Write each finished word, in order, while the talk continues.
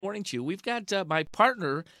morning to you. We've got my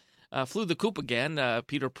partner flew the coop again,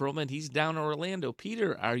 Peter Perlman. He's down in Orlando.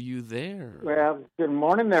 Peter, are you there? Well, good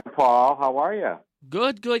morning there, Paul. How are you?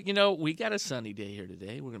 Good, good. You know, we got a sunny day here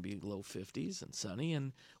today. We're going to be low 50s and sunny.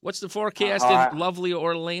 And what's the forecast in lovely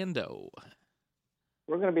Orlando?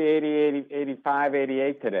 We're going to be 80, 85,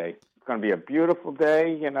 88 today. It's going to be a beautiful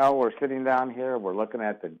day. You know, we're sitting down here. We're looking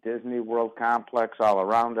at the Disney World complex all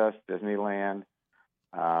around us, Disneyland.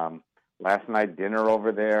 Last night, dinner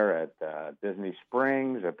over there at Disney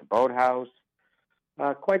Springs, at the boathouse.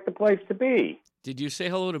 Quite the place to be. Did you say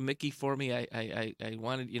hello to Mickey for me? I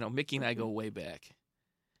wanted, Mickey and I go way back.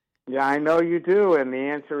 Yeah, I know you do, and the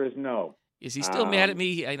answer is no. Is he still mad at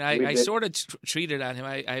me? And I sort of treated on him.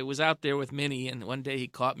 I was out there with Minnie, and one day he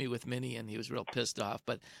caught me with Minnie, and he was real pissed off.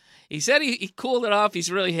 But he said he cooled it off.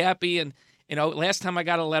 He's really happy. And, last time I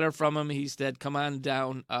got a letter from him, he said, come on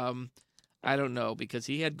down. I don't know, because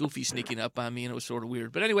he had Goofy sneaking up on me, and it was sort of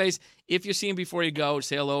weird. But anyways, if you see him before you go,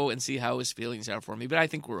 say hello and see how his feelings are for me. But I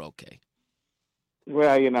think we're okay.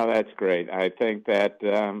 Well, that's great. I think that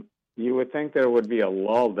you would think there would be a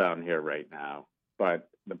lull down here right now, but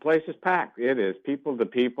the place is packed. It is people to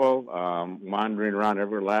people wandering around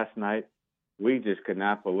every last night. We just could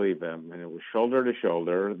not believe them, and it was shoulder to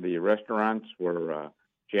shoulder. The restaurants were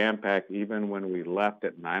jam-packed even when we left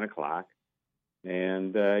at 9 o'clock,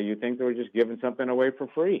 and you think they were just giving something away for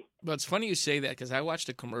free. Well, it's funny you say that, because I watched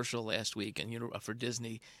a commercial last week and for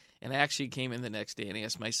Disney. And I actually came in the next day and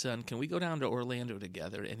asked my son, can we go down to Orlando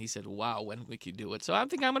together? And he said, wow, when we could do it. So I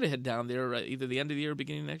think I'm going to head down there either the end of the year or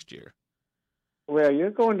beginning of next year. Well,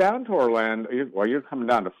 you're going down to Orlando. You're coming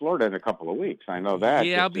down to Florida in a couple of weeks. I know that.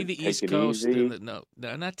 Yeah, I'll be the East Coast. No,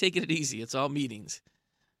 I'm not taking it easy. It's all meetings.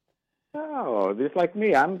 Oh, just like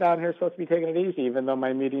me. I'm down here supposed to be taking it easy, even though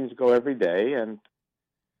my meetings go every day. And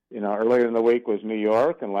earlier in the week was New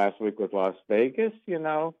York, and last week was Las Vegas,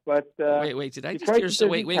 but... Wait, did I just hear...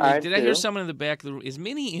 Wait, did I hear someone in the back of the room? Is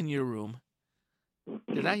Minnie in your room?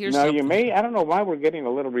 Did I hear something? No, you may. I don't know why we're getting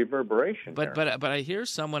a little reverberation But I hear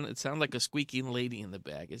someone, it sounded like a squeaking lady in the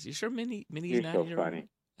back. Is you sure Minnie's You're not so in your funny. room?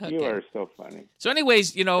 Okay. You are so funny. So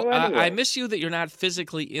anyways, I miss you that you're not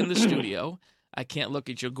physically in the studio. I can't look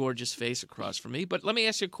at your gorgeous face across from me. But let me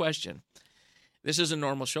ask you a question. This is a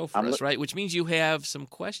normal show for us, right? Which means you have some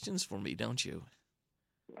questions for me, don't you?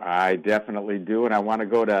 I definitely do, and I want to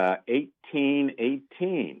go to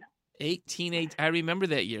 1818. 1818. I remember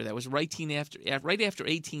that year. That was right after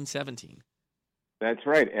 1817. That's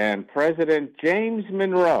right. And President James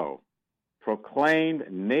Monroe proclaimed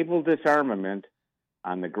naval disarmament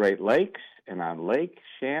on the Great Lakes and on Lake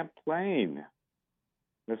Champlain.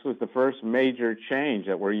 This was the first major change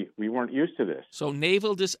that we weren't used to this. So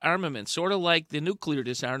naval disarmament, sort of like the nuclear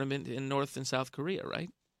disarmament in North and South Korea, right?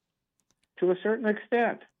 To a certain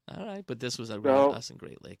extent. All right, but this was around us in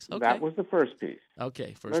Great Lakes. Okay. That was the first piece.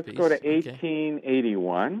 Okay, Let's go to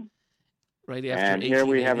 1881. Right after and here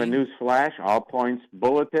we have a news flash, all points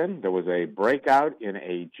bulletin. There was a breakout in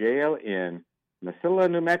a jail in Mesilla,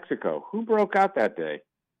 New Mexico. Who broke out that day?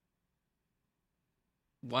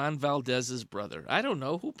 Juan Valdez's brother. I don't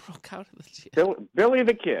know. Who broke out of the jail? Billy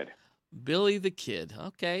the Kid. Billy the Kid.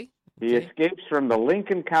 Okay. He escapes from the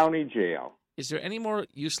Lincoln County Jail. Is there any more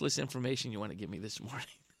useless information you want to give me this morning?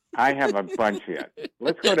 I have a bunch yet.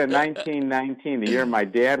 Let's go to 1919, the year my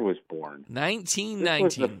dad was born.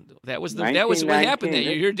 1919. That was what happened that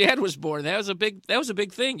year. Your dad was born. That was a big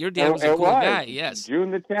thing. Your dad was a cool guy. Yes.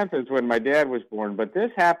 June the 10th is when my dad was born, but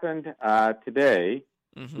this happened today.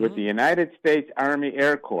 Mm-hmm. With the United States Army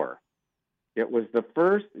Air Corps. It was the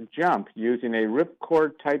first jump using a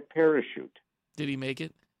ripcord type parachute. Did he make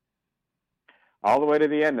it? All the way to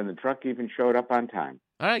the end, and the truck even showed up on time.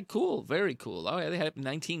 All right, cool. Very cool. Oh, yeah, they had it in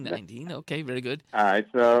 1919. Okay, very good. All right,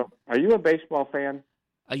 so are you a baseball fan?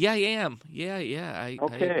 Yeah, I am. Yeah.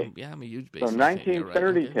 I'm a huge baseball fan. So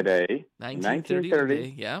 1930 today.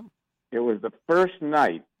 1930, yeah. It was the first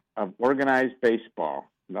night of organized baseball.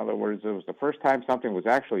 In other words, it was the first time something was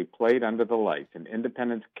actually played under the lights in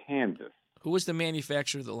Independence, Kansas. Who was the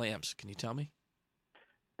manufacturer of the lamps? Can you tell me?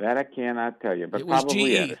 That I cannot tell you, but it was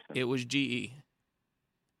probably GE. Edison. It was GE.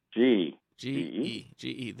 GE.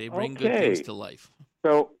 They bring good things to life.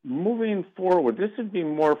 So moving forward, this would be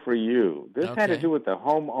more for you. This had to do with the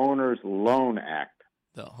Homeowners Loan Act.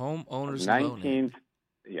 The Homeowners Loan Act.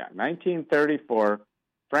 Yeah, 1934.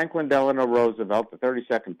 Franklin Delano Roosevelt, the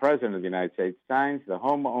 32nd President of the United States, signs the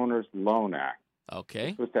Homeowners Loan Act.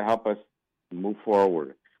 Okay. This was to help us move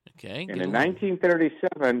forward. Okay. And in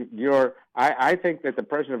 1937, I think that the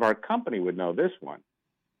president of our company would know this one.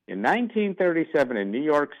 In 1937 in New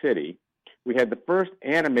York City, we had the first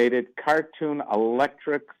animated cartoon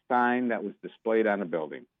electric sign that was displayed on a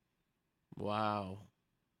building. Wow.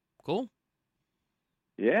 Cool.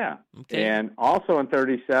 Yeah. Okay. And also in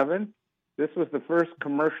 37, this was the first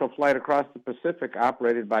commercial flight across the Pacific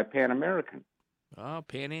operated by Pan American. Oh,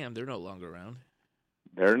 Pan Am, they're no longer around.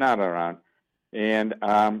 They're not around. And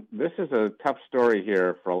this is a tough story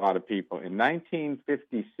here for a lot of people. In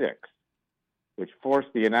 1956, which forced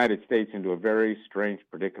the United States into a very strange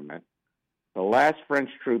predicament, the last French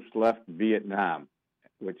troops left Vietnam,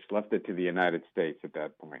 which left it to the United States at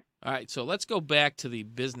that point. All right, so let's go back to the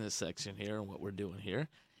business section here and what we're doing here.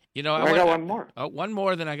 Well, I got one more. One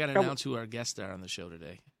more, then I got to announce who our guests are on the show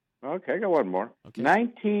today. Okay, I got one more. Okay.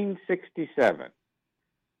 1967.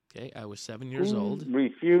 Okay, I was 7 years old.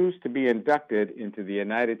 Refused to be inducted into the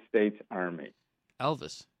United States Army.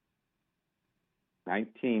 Elvis.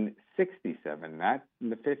 1967, not in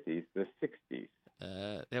the 50s, the 60s.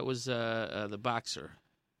 That was the boxer.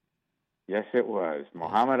 Yes, it was.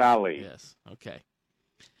 Muhammad Ali. Yes, okay.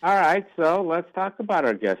 All right, so let's talk about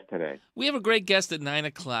our guest today. We have a great guest at 9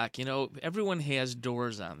 o'clock. You know, everyone has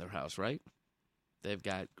doors on their house, right? They've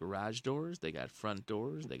got garage doors, they got front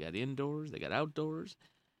doors, they got indoors, they got outdoors.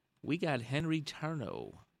 We got Henry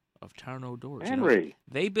Tarnow of Tarnow Doors. Henry. You know,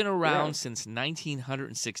 they've been around since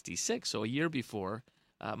 1966, so a year before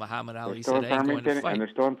Muhammad Ali said, "Hey, I'm going to fight." And they're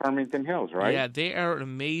still in Farmington Hills, right? Yeah, they are an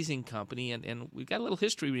amazing company, and we've got a little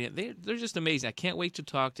history. They're just amazing. I can't wait to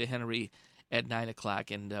talk to Henry at 9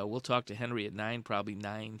 o'clock, and we'll talk to Henry at 9, probably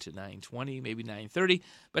 9 to 9:20, maybe 9:30.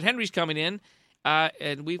 But Henry's coming in,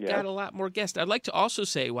 and we've got a lot more guests. I'd like to also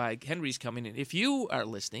say why Henry's coming in. If you are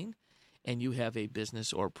listening and you have a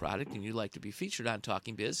business or product and you'd like to be featured on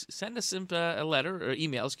Talking Biz, send us a letter or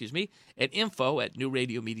email, at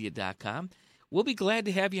info@newradiomedia.com. We'll be glad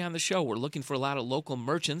to have you on the show. We're looking for a lot of local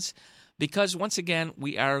merchants because, once again,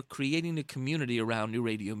 we are creating a community around New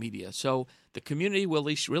Radio Media. So the community will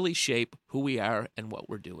really shape who we are and what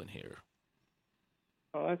we're doing here.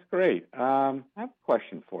 Oh, that's great. I have a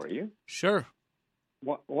question for you. Sure.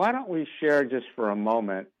 Why don't we share just for a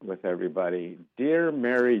moment with everybody, Dear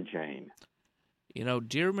Mary Jane? You know,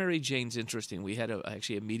 Dear Mary Jane's interesting. We had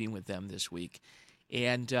actually a meeting with them this week.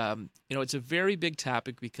 And, it's a very big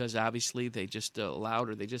topic because obviously they just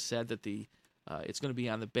they just said that it's going to be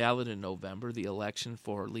on the ballot in November, the election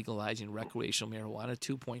for legalizing recreational marijuana,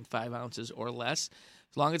 2.5 ounces or less.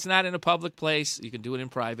 As long as it's not in a public place, you can do it in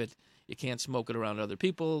private. You can't smoke it around other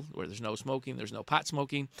people where there's no smoking, there's no pot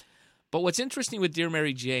smoking. But what's interesting with Dear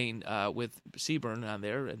Mary Jane, with Seaburn on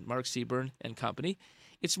there, and Mark Seaburn and company,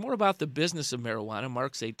 it's more about the business of marijuana.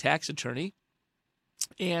 Mark's a tax attorney,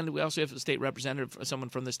 and we also have a state representative, someone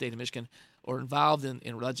from the state of Michigan, or involved in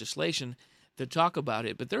legislation to talk about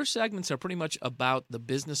it. But their segments are pretty much about the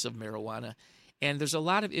business of marijuana, and there's a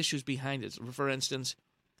lot of issues behind it. For instance,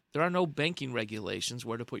 there are no banking regulations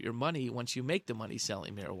where to put your money once you make the money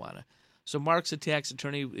selling marijuana. So Mark's a tax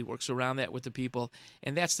attorney. He works around that with the people,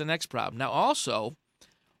 and that's the next problem. Now, also,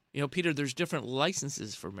 Peter, there's different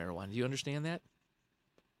licenses for marijuana. Do you understand that?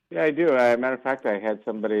 Yeah, I do. As a matter of fact, I had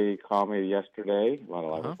somebody call me yesterday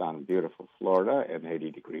while I was down in beautiful Florida in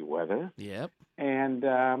 80-degree weather. Yep. And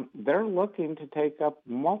they're looking to take up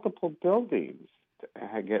multiple buildings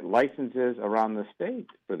to get licenses around the state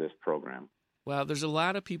for this program. Well, there's a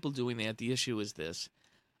lot of people doing that. The issue is this.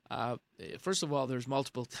 First of all, there's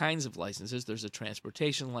multiple kinds of licenses. There's a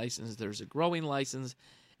transportation license, there's a growing license,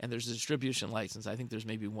 and there's a distribution license. I think there's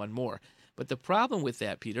maybe one more. But the problem with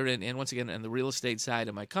that, Peter, and once again, on the real estate side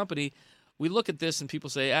of my company, we look at this and people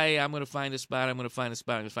say, hey, I'm going to find a spot, I'm going to find a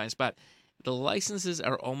spot, I'm going to find a spot. The licenses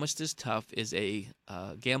are almost as tough as a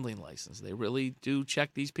gambling license. They really do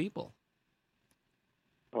check these people.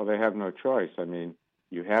 Well, they have no choice. I mean,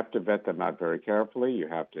 you have to vet them out very carefully. You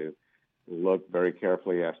have to look very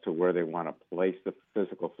carefully as to where they want to place the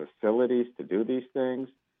physical facilities to do these things.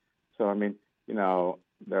 So, I mean,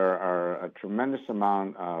 there are a tremendous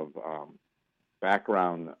amount of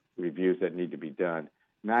background reviews that need to be done,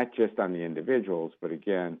 not just on the individuals, but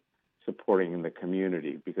again, supporting the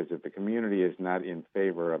community. Because if the community is not in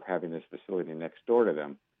favor of having this facility next door to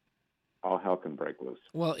them, all hell can break loose.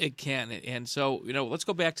 Well, it can. And so, let's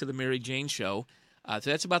go back to the Mary Jane show.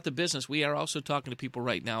 So that's about the business. We are also talking to people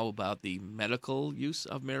right now about the medical use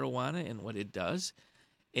of marijuana and what it does.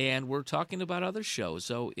 And we're talking about other shows.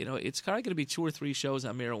 So, it's probably going to be 2 or 3 shows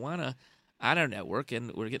on marijuana on our network,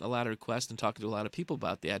 and we're getting a lot of requests and talking to a lot of people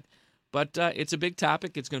about that. But it's a big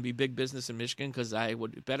topic. It's going to be big business in Michigan because I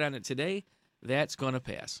would bet on it today. That's going to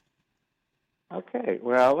pass. Okay.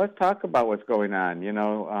 Well, let's talk about what's going on.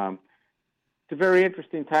 It's a very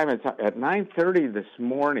interesting time. It's at 9:30 this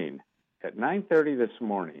morning. At 9:30 this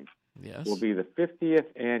morning will be the 50th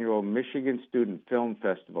annual Michigan Student Film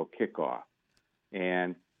Festival kickoff.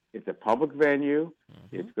 And It's a public venue.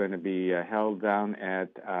 Mm-hmm. It's going to be held down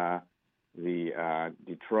at the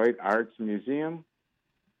Detroit Arts Museum,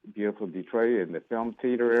 beautiful Detroit, in the film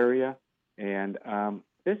theater area. And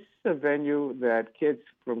this is a venue that kids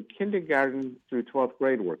from kindergarten through 12th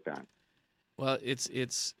grade worked on. Well,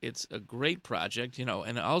 it's a great project,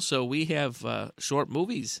 and also we have short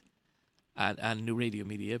movies on New Radio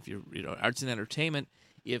Media. If you're, arts and entertainment,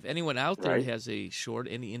 if anyone out there has a short,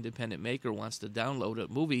 any independent maker wants to download a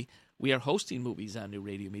movie, we are hosting movies on New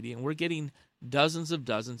Radio Media, and we're getting dozens of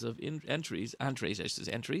entries,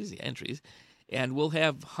 and we'll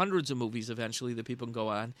have hundreds of movies eventually that people can go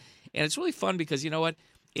on. And it's really fun because, you know what,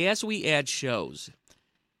 as we add shows,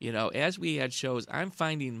 I'm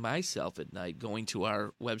finding myself at night going to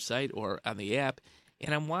our website or on the app,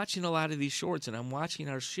 and I'm watching a lot of these shorts, and I'm watching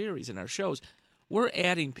our series and our shows. We're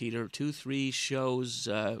adding, Peter, 2-3 shows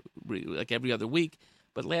like every other week,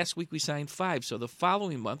 but last week we signed 5. So the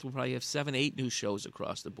following month we'll probably have 7-8 new shows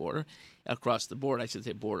across the board. I should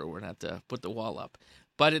say border. We're not to put the wall up.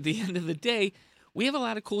 But at the end of the day, we have a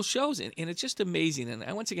lot of cool shows, and it's just amazing.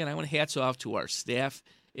 And once again, I want to hats off to our staff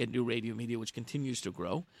at New Radio Media, which continues to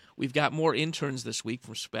grow. We've got more interns this week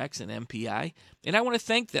from Specs and MPI, and I want to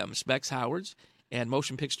thank them, Specs Howards and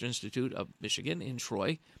Motion Picture Institute of Michigan in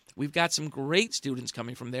Troy. We've got some great students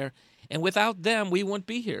coming from there, and without them, we wouldn't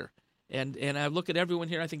be here. And I look at everyone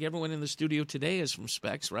here. I think everyone in the studio today is from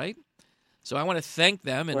Specs, right? So I want to thank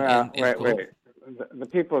them. Wait. The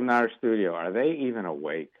people in our studio, are they even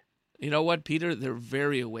awake? You know what, Peter? They're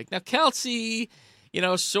very awake. Now, Kelsey,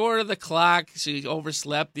 sort of the clock. She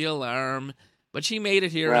overslept the alarm, but she made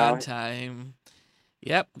it here on time.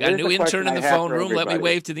 Yep, got a new intern in the phone room. Let me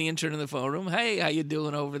wave to the intern in the phone room. Hey, how you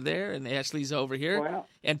doing over there? And Ashley's over here. Well,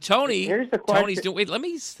 and Tony, here's the question. Tony's doing. Wait, let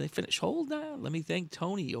me finish. Hold on. Let me thank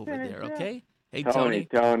Tony over there. Okay. Hey, Tony's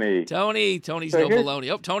So no baloney.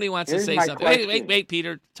 Oh, Tony wants to say something. Wait,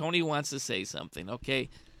 Peter. Tony wants to say something. Okay,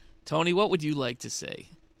 Tony, what would you like to say?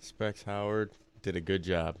 Specs Howard did a good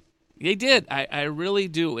job. They did. I really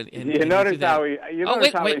do. And you notice how he.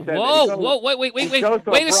 Wait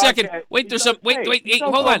a second. Wait, there's some. Wait.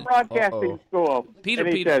 Hold on. Broadcasting school. Peter.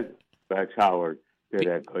 Says, Specs Howard did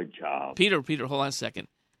a good job. Peter, hold on a second.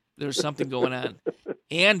 There's something going on.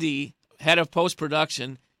 Andy, head of post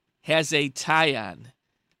production, has a tie on.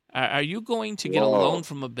 Are you going to get a loan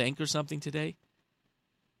from a bank or something today?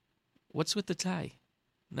 What's with the tie?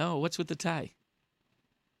 No, what's with the tie?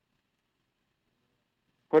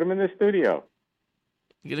 Put him in the studio.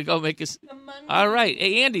 You gonna go make us? All right.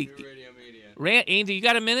 Hey, Andy. Andy, you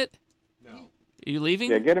got a minute? No. Are you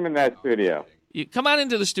leaving? Yeah, get him in that studio. You come on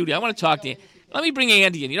into the studio. I want to talk to you. Let me bring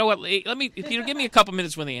Andy in. You know what? Peter, give me a couple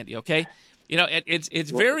minutes with Andy, okay?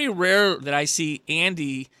 It's very rare that I see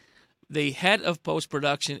Andy, the head of post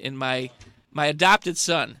production, in my adopted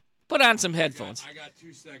son. Put on some headphones. I got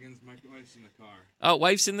 2 seconds. My wife's in the car. Oh,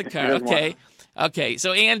 wife's in the car. Okay. Okay,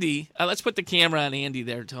 so Andy, let's put the camera on Andy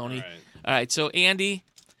there, Tony. All right. So Andy,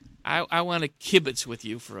 I want to kibitz with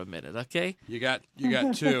you for a minute, okay? You got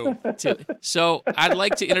 2. So I'd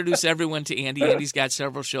like to introduce everyone to Andy. Andy's got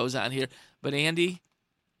several shows on here, but Andy,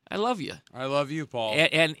 I love you. I love you, Paul.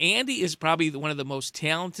 And Andy is probably one of the most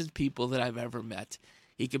talented people that I've ever met.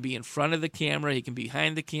 He can be in front of the camera. He can be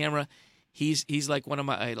behind the camera. He's like one of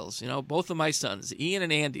my idols. Both of my sons, Ian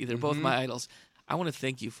and Andy, they're both my idols. I want to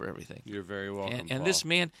thank you for everything. You're very welcome, and Paul. This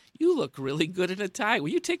man, you look really good in a tie. Will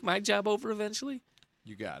you take my job over eventually?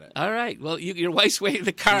 You got it. All right. Well, your wife's waiting in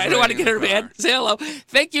the car. I don't want to get her mad. Say hello.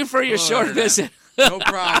 Thank you for your short visit. No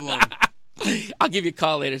problem. I'll give you a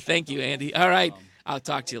call later. Thank you, Andy. All right. I'll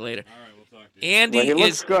talk to you later. All right, we'll talk to you. Andy he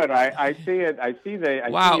looks good. I see it. I see you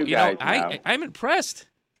guys now. I'm impressed.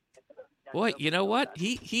 Boy, you know what?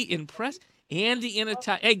 He impressed. Andy in a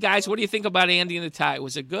tie. Hey, guys, what do you think about Andy in a tie?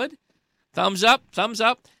 Was it good? Thumbs up.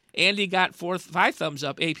 Andy got 5 thumbs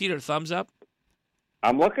up. Hey, Peter, thumbs up.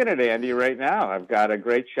 I'm looking at Andy right now. I've got a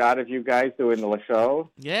great shot of you guys doing the show.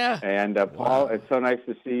 Yeah. And Paul, it's so nice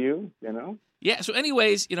to see you. Yeah. So,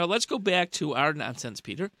 anyways, let's go back to our nonsense,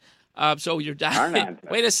 Peter. So you're dying.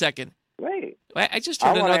 Wait a second. Wait. I just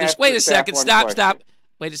heard another. Wait a second. Stop.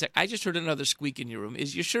 Wait a second. I just heard another squeak in your room.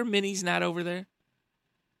 Is you sure Minnie's not over there?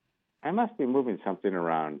 I must be moving something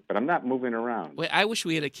around, but I'm not moving around. Wait, I wish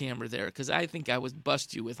we had a camera there because I think I would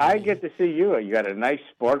bust you with. I get to see you. You got a nice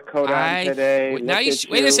sport coat on today.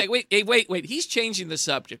 Wait a second. Wait. He's changing the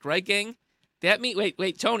subject, right, gang?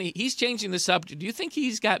 Wait, Tony. He's changing the subject. Do you think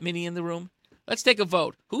he's got Minnie in the room? Let's take a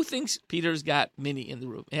vote. Who thinks Peter's got Minnie in the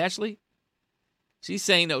room? Ashley? She's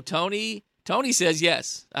saying no. Tony says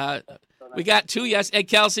yes. We got 2 yes. Hey,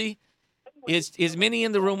 Kelsey, is Minnie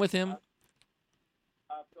in the room with him?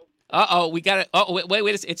 We got it. Oh,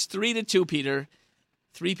 wait. It's 3-2, Peter.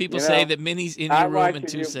 3 people say that Minnie's in your I'm room and watching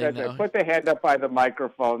 2 you, say no. Put the hand up by the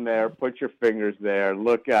microphone there. Put your fingers there.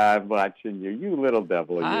 Look, I'm watching you. You little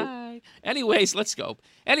devil, you. Hi. Anyways, let's go.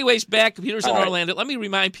 Anyways, back. Peter's in Orlando. Let me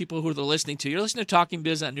remind people who are listening to. You're listening to Talking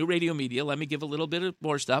Biz on New Radio Media. Let me give a little bit of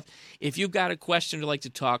more stuff. If you've got a question or like to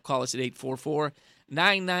talk, call us at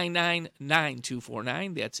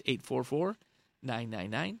 844-999-9249. That's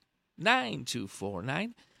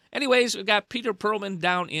 844-999-9249. Anyways, we've got Peter Perlman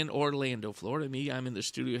down in Orlando, Florida. Me, I'm in the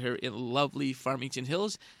studio here in lovely Farmington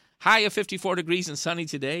Hills. High of 54 degrees and sunny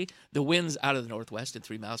today. The wind's out of the northwest at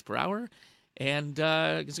 3 miles per hour. And it's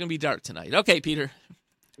going to be dark tonight. Okay, Peter.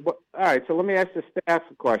 Well, all right, so let me ask the staff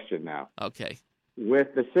a question now. Okay.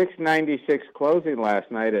 With the 696 closing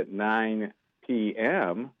last night at 9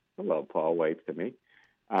 p.m., hello, Paul, wave to me.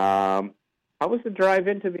 How was the drive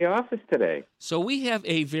into the office today? So we have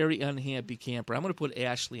a very unhappy camper. I'm going to put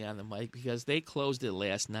Ashley on the mic because they closed it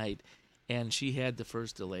last night, and she had the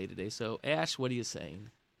first delay today. So, Ash, what are you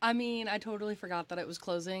saying? I mean, I totally forgot that it was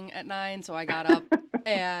closing at 9, so I got up,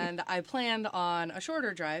 and I planned on a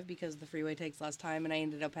shorter drive because the freeway takes less time, and I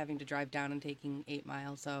ended up having to drive down and taking 8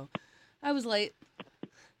 miles, so I was late.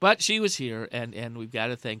 But she was here, and we've got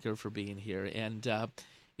to thank her for being here. And,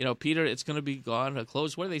 Peter, it's going to be gone,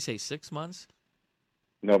 closed, what do they say, 6 months?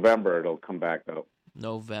 November, it'll come back up.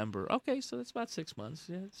 November. Okay, so that's about 6 months.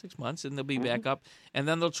 Yeah, 6 months, and they'll be back up. And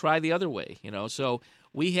then they'll try the other way, So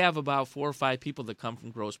we have about 4 or 5 people that come from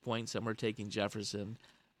Grosse Pointe. Some are taking Jefferson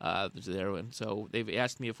there. And so they've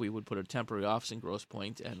asked me if we would put a temporary office in Grosse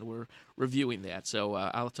Pointe, and we're reviewing that. So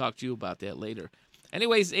I'll talk to you about that later.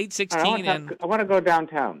 Anyways, 8:16. I want to go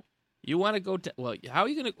downtown. You want to go well, how are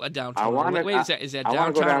you going to downtown? I want to, Wait, is that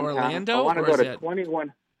downtown Orlando? I want to go to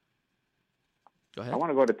 21. Go ahead. I want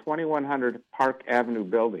to go to 2100 Park Avenue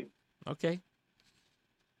building. Okay.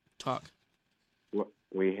 Talk.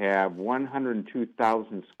 We have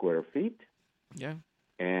 102,000 square feet. Yeah.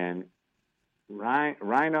 And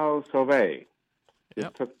Rhino Sauvé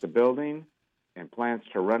just took the building and plans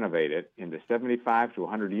to renovate it into 75 to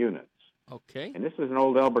 100 units. Okay. And this is an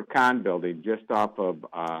old Albert Kahn building just off of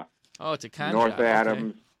it's a Kahn North job.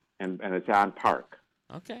 Adams, okay. and it's on Park.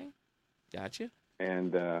 Okay. Gotcha.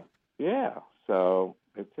 And, so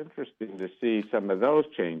it's interesting to see some of those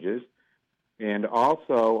changes. And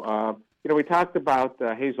also, we talked about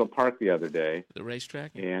Hazel Park the other day. The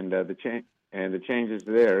racetrack? And the changes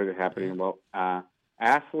there happening. Well,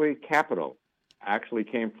 Ashley Capital actually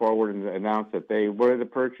came forward and announced that they were the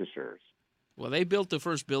purchasers. Well, they built the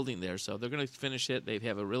first building there, so they're going to finish it. They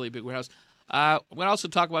have a really big warehouse. We're going to also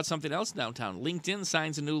talk about something else downtown. LinkedIn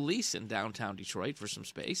signs a new lease in downtown Detroit for some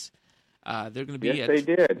space. They're going to be yes, they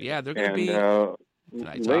did. Yeah, they're going to be.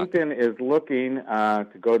 LinkedIn is looking to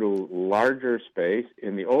go to larger space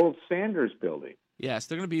in the old Sanders building. Yes,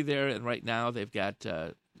 they're going to be there, and right now they've got.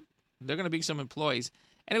 They're going to be some employees.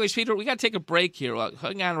 Anyways, Peter, we got to take a break here.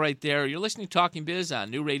 Hang on right there. You're listening to Talking Biz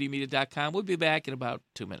on NewRadioMedia.com. We'll be back in about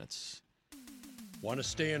 2 minutes. Want to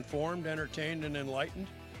stay informed, entertained, and enlightened?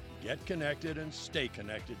 Get connected and stay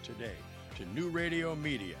connected today to New Radio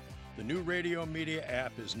Media. The New Radio Media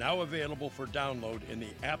app is now available for download in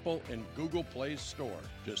the Apple and Google Play Store.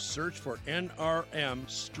 Just search for NRM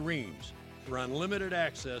Streams for unlimited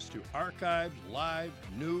access to archived, live,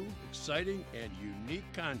 new, exciting, and unique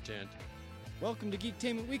content. Welcome to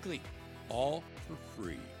Geektainment Weekly. All for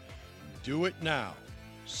free. Do it now.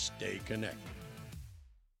 Stay connected.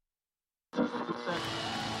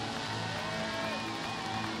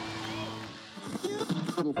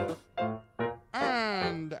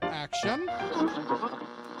 And action.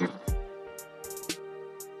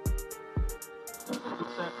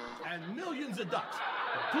 And millions of ducks.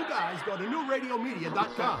 The two guys go to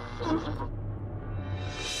newradiomedia.com.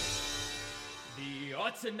 The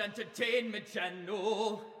Arts and Entertainment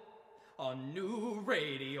Channel on New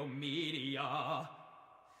Radio Media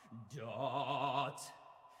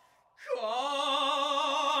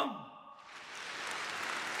 .com.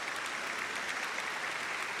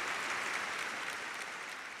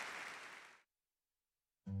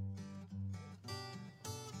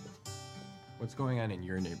 What's going on in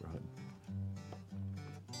your neighborhood?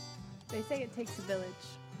 They say it takes a village.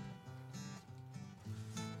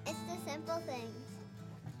 It's the simple things.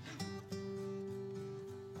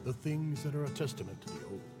 The things that are a testament to the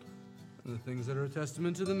old. And the things that are a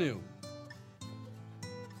testament to the new.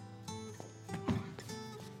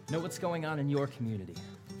 Know what's going on in your community.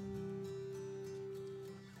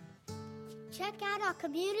 Check out our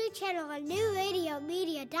community channel on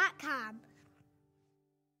newradiomedia.com.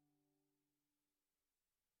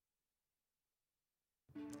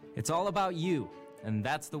 It's all about you. And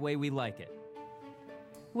that's the way we like it.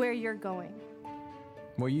 Where you're going.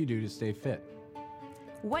 What you do to stay fit.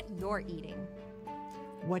 What you're eating.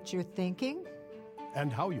 What you're thinking.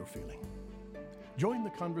 And how you're feeling. Join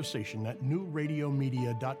the conversation at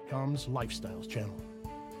newradiomedia.com's Lifestyles channel.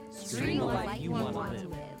 Stream the life you want to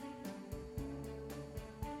live.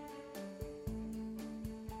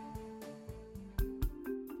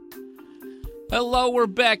 Hello, we're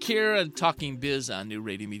back here at Talking Biz on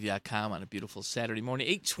newradiomedia.com on a beautiful Saturday morning,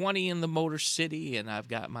 8:20 in the Motor City, and I've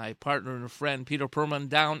got my partner and friend Peter Perlman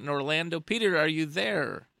down in Orlando. Peter, are you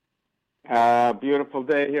there? Beautiful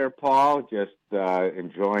day here, Paul. Just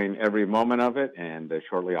enjoying every moment of it, and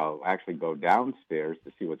shortly I'll actually go downstairs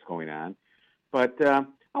to see what's going on. But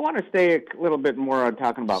I want to stay a little bit more on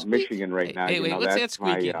talking about Michigan right now. Hey, wait, what's that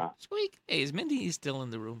squeaking? My, Squeak. Hey, is Mindy still in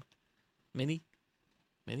the room? Minnie?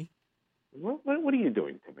 What are you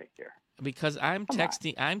doing to me here? Because I'm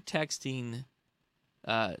texting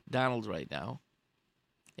Donald right now,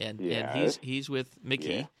 and he's with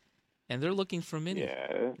Mickey, and they're looking for Minnie.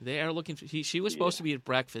 Yeah. They are looking for. She was supposed to be at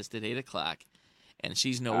breakfast at 8:00, and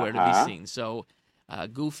she's nowhere to be seen. So,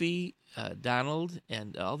 Goofy, Donald,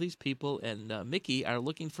 and all these people, and Mickey are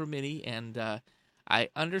looking for Minnie. And I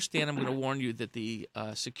understand. I'm going to warn you that the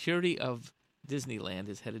security of Disneyland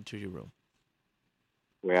is headed to your room.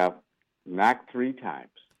 Well. Knock 3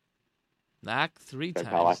 times. Knock 3 times.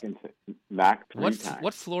 That's all I can say. Knock 3 times.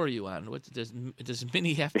 What floor are you on? What does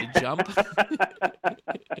Minnie have to jump?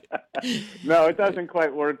 No, it doesn't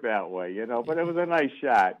quite work that way, but it was a nice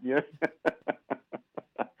shot.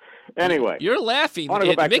 Anyway. You're laughing.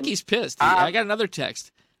 Mickey's pissed. I got another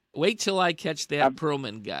text. Wait till I catch that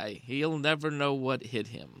Perlman guy. He'll never know what hit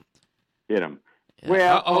him. Yeah.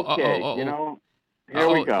 Well, okay. Here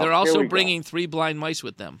we go. They're also bringing 3 blind mice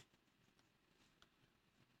with them.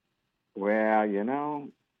 Well,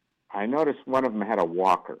 I noticed one of them had a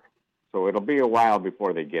walker, so it'll be a while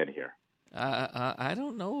before they get here. I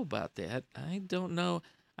don't know about that. I don't know.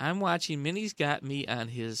 I'm watching. Minnie's got me on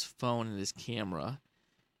his phone and his camera,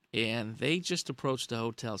 and they just approached the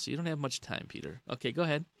hotel, so you don't have much time, Peter. Okay, go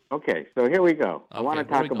ahead. Okay, so here we go. I want to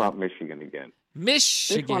talk about Michigan again.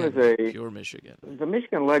 Michigan. This one is pure Michigan. The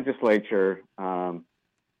Michigan legislature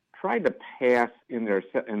tried to pass in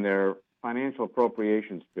their financial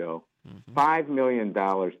appropriations bill $5 million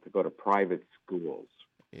to go to private schools.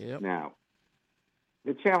 Yep. Now,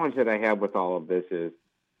 the challenge that I have with all of this is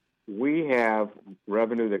we have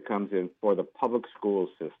revenue that comes in for the public school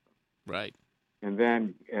system. Right. And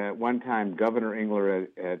then at one time, Governor Engler,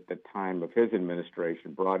 at the time of his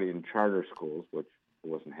administration, brought in charter schools, which I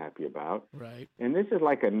wasn't happy about. Right. And this is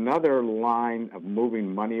like another line of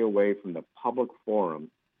moving money away from the public forum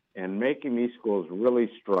and making these schools really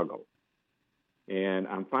struggle. And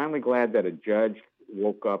I'm finally glad that a judge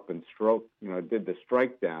woke up and did the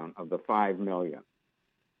strike down of the $5 million.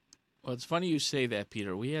 Well, it's funny you say that,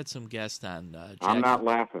 Peter. We had some guests on. I'm not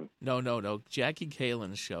laughing. No. Jackie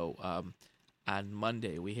Kalin's show on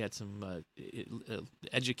Monday. We had some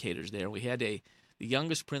educators there. We had the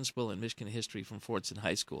youngest principal in Michigan history from Fortson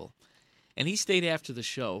High School, and he stayed after the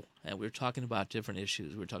show. And we were talking about different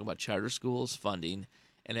issues. We were talking about charter schools, funding,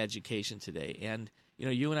 and education today. And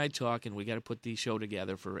you and I talk, and we got to put the show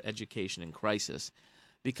together for education in crisis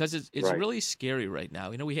because it's right. really scary right now.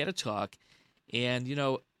 We had a talk, and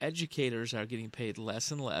educators are getting paid less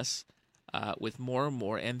and less with more and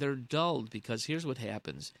more, and they're dulled because here's what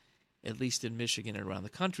happens, at least in Michigan and around the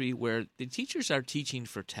country, where the teachers are teaching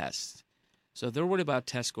for tests. So they're worried about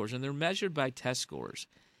test scores, and they're measured by test scores.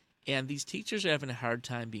 And these teachers are having a hard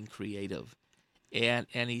time being creative. And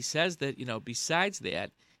he says that, besides that,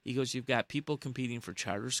 he goes, you've got people competing for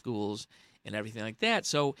charter schools and everything like that.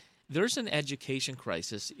 So there's an education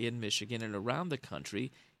crisis in Michigan and around the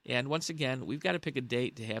country. And once again, we've got to pick a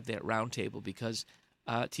date to have that roundtable because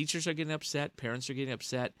teachers are getting upset, parents are getting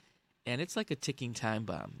upset, and it's like a ticking time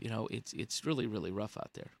bomb. It's really, really rough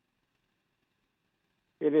out there.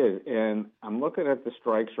 It is, and I'm looking at the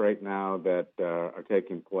strikes right now that are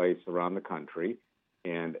taking place around the country,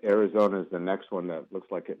 and Arizona is the next one that looks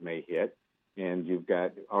like it may hit. And you've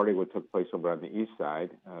got already what took place over on the east side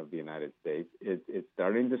of the United States. It's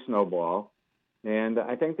starting to snowball, and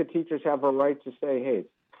I think the teachers have a right to say, hey, it's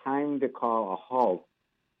time to call a halt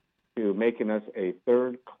to making us a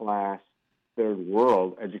third-class,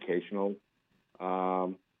 third-world educational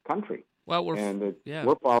country. Well,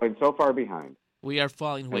 we're falling so far behind. We are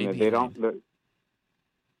falling way behind. They don't. Go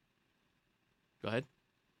ahead.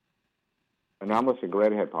 And I'm listening. Go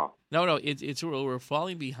right ahead, Paul. No, it's we're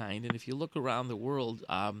falling behind, and if you look around the world,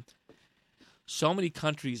 so many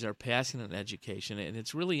countries are passing on education, and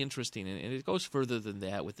it's really interesting, and it goes further than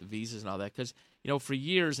that with the visas and all that, because, for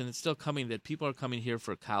years, and it's still coming, that people are coming here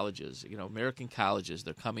for colleges, American colleges,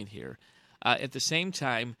 they're coming here. At the same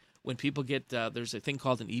time, when people get, there's a thing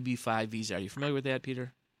called an EB-5 visa. Are you familiar with that,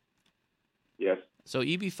 Peter? Yes. So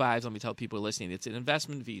EB-5s, let me tell people listening, it's an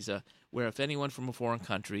investment visa where if anyone from a foreign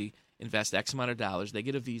country invests X amount of dollars, they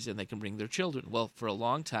get a visa and they can bring their children. Well, for a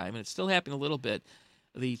long time, and it's still happening a little bit,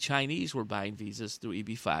 the Chinese were buying visas through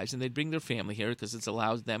EB-5s, and they'd bring their family here because it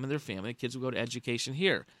allows them and their family, the kids will go to education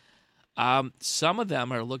here. Some of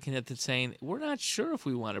them are looking at it saying, we're not sure if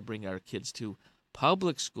we want to bring our kids to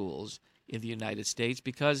public schools in the United States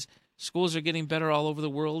because schools are getting better all over the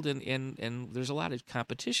world, and there's a lot of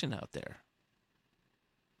competition out there.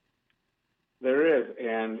 There is,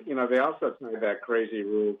 and they also tied that crazy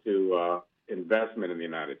rule to investment in the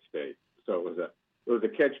United States. So it was a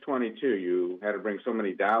catch-22. You had to bring so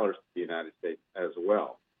many dollars to the United States as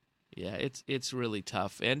well. Yeah, it's really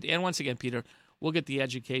tough. And once again, Peter, we'll get the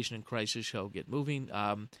Education and Crisis Show get moving.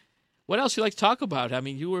 What else you like to talk about? I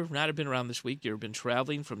mean, you were not have been around this week. You've been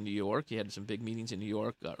traveling from New York. You had some big meetings in New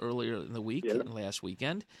York earlier in the week, last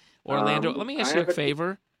weekend. Orlando, let me ask you a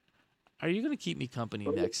favor. Are you going to keep me company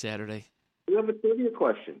next Saturday? You have a trivia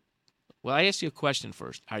question. Well, I asked you a question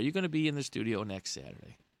first. Are you going to be in the studio next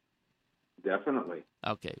Saturday? Definitely.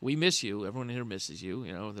 Okay. We miss you. Everyone here misses you.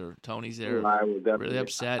 Tony's there. I will definitely, really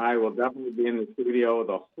upset. I will definitely be in the studio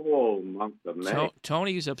the whole month of May.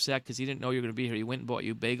 Tony's upset because he didn't know you were going to be here. He went and bought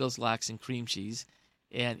you bagels, lox, and cream cheese,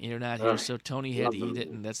 and you're not here. So Tony had to eat it,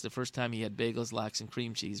 and that's the first time he had bagels, lox, and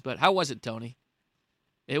cream cheese. But how was it, Tony?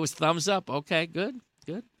 It was thumbs up. Okay, good.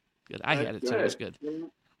 I had it, too. It was good.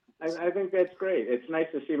 I think that's great. It's nice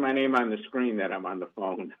to see my name on the screen that I'm on the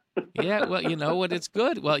phone. Yeah, well, you know what? It's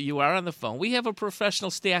good. Well, you are on the phone. We have a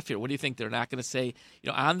professional staff here. What do you think? They're not going to say,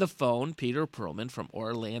 on the phone, Peter Perlman from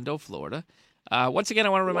Orlando, Florida. Once again, I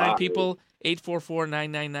want to remind people,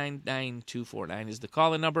 844-999-9249 is the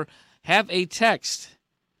call-in number. Have a text.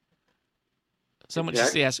 Someone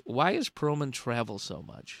just asked, why does Perlman travel so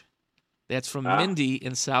much? That's from Mindy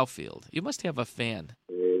in Southfield. You must have a fan.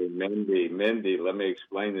 Hey, Mindy, let me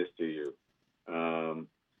explain this to you.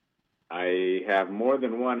 I have more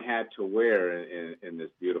than one hat to wear in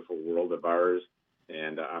this beautiful world of ours,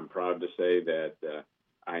 and I'm proud to say that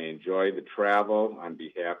I enjoy the travel on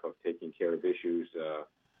behalf of taking care of issues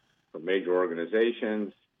for major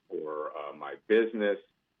organizations, for my business.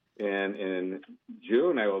 And in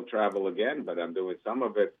June, I will travel again, but I'm doing some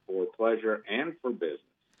of it for pleasure and for business.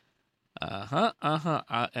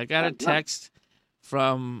 I got a text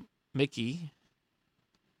from Mickey.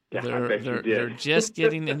 They're just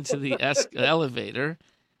getting into the elevator,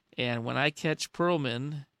 and when I catch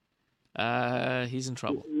Perlman, he's in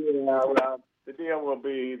trouble. Yeah, well, the deal will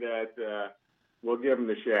be that we'll give him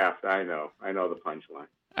the shaft. I know the punchline.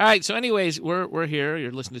 All right, so anyways, we're here.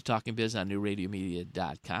 You're listening to Talking Biz on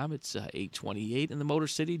NewRadioMedia.com. It's 8:28 in the Motor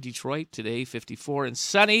City, Detroit, today 54 and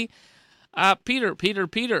sunny. Peter,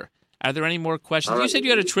 are there any more questions? You said you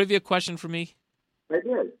had a trivia question for me? I did.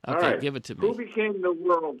 Okay, all right. Give it to me. Who became the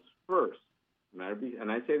world's first, and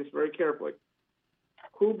I say this very carefully,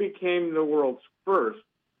 who became the world's first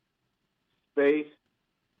space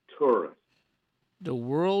tourist? The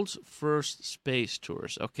world's first space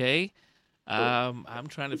tourist, okay. I'm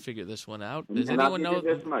trying to figure this one out. Does anyone know?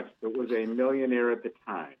 This much. It was a millionaire at the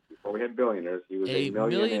time. Before we had billionaires, he was a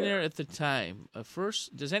millionaire at the time.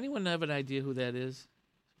 First, does anyone have an idea who that is?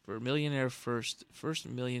 For millionaire first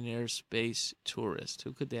millionaire space tourist.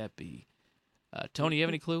 Who could that be? Tony, you have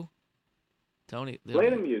any clue? Tony, play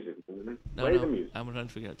the music. Play the music. I'm trying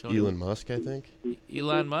to figure out. Tony. Elon Musk, I think.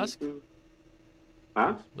 Elon Musk?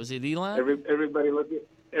 Huh? Was it Elon? Everybody looking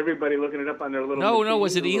it up on their little. No.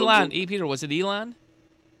 Was it Elon? Peter, was it Elon?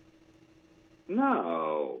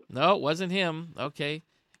 No. No, it wasn't him. Okay,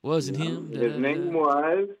 wasn't him. His name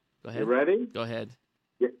was. Go ahead. You ready? Go ahead.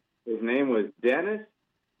 His name was Dennis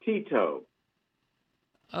Tito.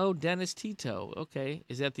 Oh, Dennis Tito. Okay.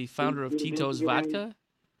 Is that the founder of Tito's Vodka?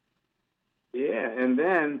 Yeah, and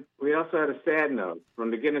then we also had a sad note from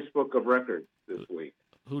the Guinness Book of Records this week.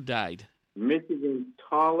 Who died? Michigan's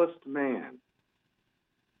tallest man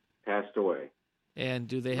passed away. And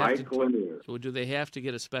do they have Mike Lanier. Do they have to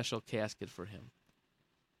get a special casket for him?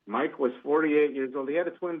 Mike was 48 years old. He had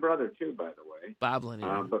a twin brother, too, by the way. Bob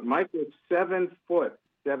Lanier. But Mike was 7 foot,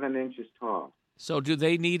 7 inches tall. So do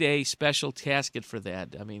they need a special casket for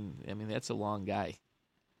that? I mean, that's a long guy.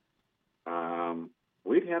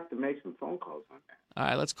 We'd have to make some phone calls on that. All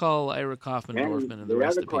right, let's call Ira Kaufman, Dorfman, and the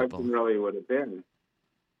rest of the people. The other question really would have been,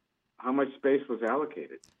 how much space was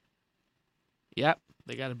allocated? Yep,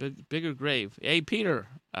 They got a bigger grave. Hey, Peter,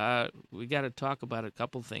 we got to talk about a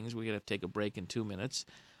couple things. We got to take a break in 2 minutes.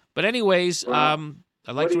 But anyways, I'd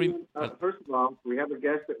like to... First of all, we have a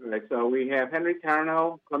guest tonight. So we have Henry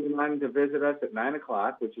Tarnow coming on to visit us at 9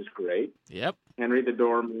 o'clock, which is great. Yep. Henry the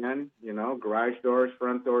doorman, garage doors,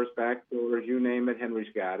 front doors, back doors, you name it,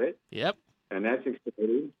 Henry's got it. Yep. And that's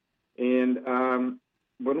exciting. And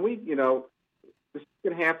when we, the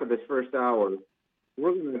second half of this first hour,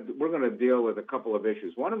 we're going to deal with a couple of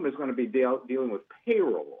issues. One of them is going to be dealing with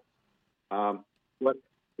payroll.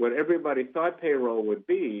 What everybody thought payroll would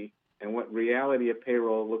be, and what reality of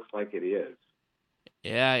payroll looks like it is.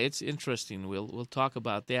 Yeah, it's interesting. We'll talk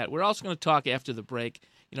about that. We're also going to talk after the break.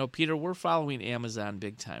 Peter, we're following Amazon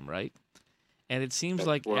big time, right? And it seems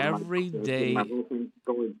like every day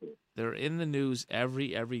they're in the news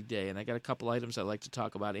every day. And I got a couple items I'd like to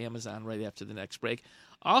talk about Amazon right after the next break.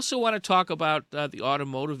 I also want to talk about the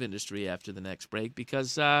automotive industry after the next break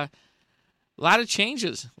because a lot of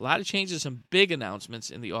changes, some big announcements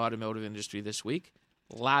in the automotive industry this week.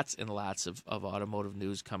 Lots and lots of automotive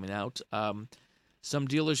news coming out. Some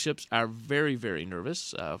dealerships are very, very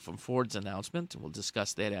nervous from Ford's announcement, and we'll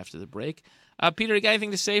discuss that after the break. Peter, you got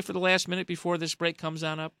anything to say for the last minute before this break comes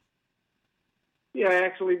on up? Yeah, I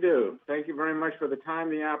actually do. Thank you very much for the time,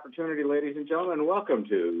 the opportunity, ladies and gentlemen. Welcome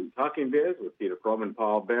to Talking Biz with Peter Krogman,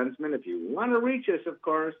 Paul Bensman. If you want to reach us, of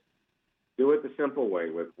course, do it the simple way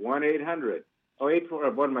with 1-800. Oh,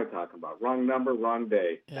 84. What am I talking about? Wrong number, wrong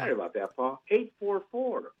day. Yeah. Sorry about that, Paul.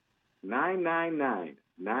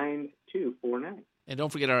 844-999-9249. And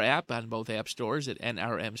don't forget our app on both app stores at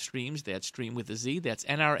NRM Streams. That's Stream with a Z. That's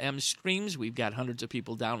NRM Streams. We've got hundreds of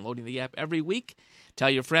people downloading the app every week. Tell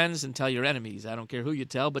your friends and tell your enemies. I don't care who you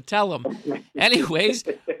tell, but tell them. Anyways,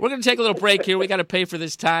 we're going to take a little break here. We got to pay for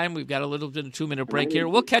this time. We've got a little bit of 2-minute break here.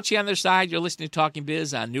 We'll catch you on the other side. You're listening to Talking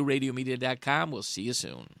Biz on newradiomedia.com. We'll see you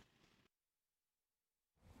soon.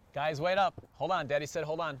 Guys, wait up. Hold on. Daddy said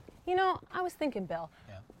hold on. I was thinking, Bill.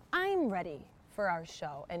 Yeah. I'm ready for our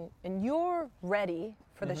show, and you're ready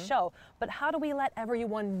for the show, but how do we let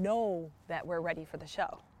everyone know that we're ready for the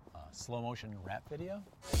show? Slow motion rap video?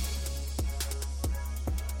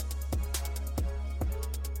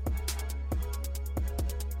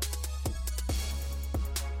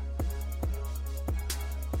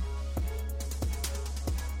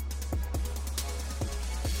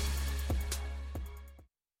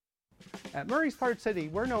 At Murray's Part City,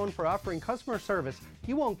 we're known for offering customer service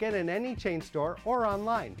you won't get in any chain store or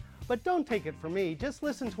online. But don't take it from me, just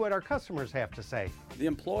listen to what our customers have to say. The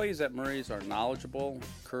employees at Murray's are knowledgeable,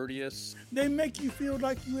 courteous. They make you feel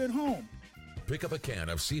like you're at home. Pick up a can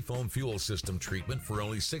of Seafoam Fuel System treatment for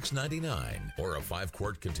only $6.99 or a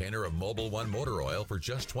 5-quart container of Mobil 1 motor oil for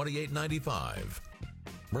just $28.95.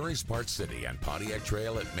 Murray's Part City and Pontiac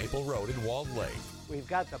Trail at Maple Road in Walled Lake. We've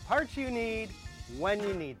got the parts you need when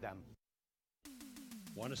you need them.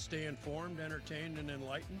 Want to stay informed, entertained, and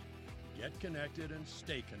enlightened? Get connected and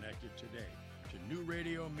stay connected today to New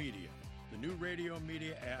Radio Media. The New Radio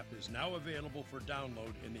Media app is now available for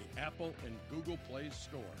download in the Apple and Google Play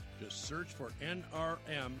Store. Just search for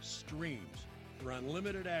NRM Streams for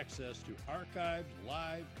unlimited access to archived,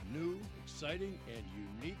 live, new, exciting, and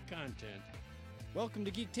unique content. Welcome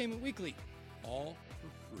to Geektainment Weekly. All for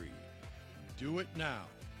free. Do it now.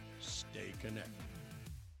 Stay connected.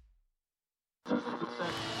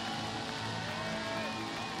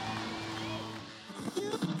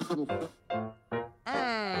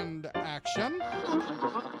 And action.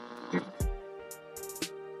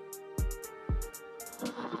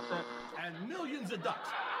 And millions of ducks.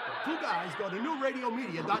 The two guys go to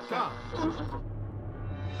newradiomedia.com.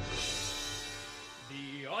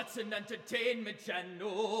 The Arts and Entertainment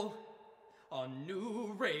Channel on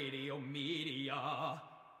New Radio Media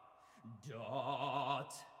 .com.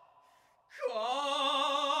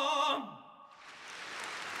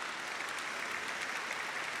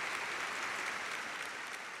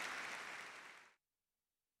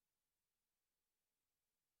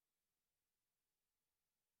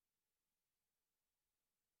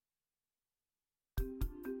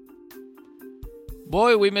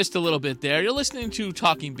 Boy, we missed a little bit there. You're listening to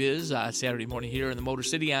Talking Biz Saturday morning here in the Motor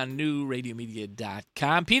City on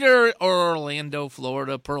newradiomedia.com. Peter, Orlando,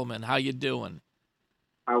 Florida, Perlman, how you doing?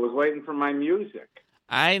 I was waiting for my music.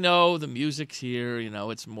 I know the music's here.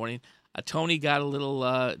 It's morning. Tony got a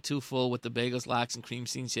little too full with the bagels, lox, and cream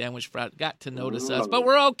scene sandwich. Got to notice us, but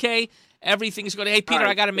we're okay. Everything's good. Hey, Peter,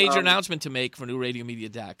 I got a major announcement to make for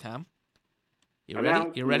newradiomedia.com. You ready?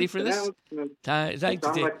 You ready for this? Like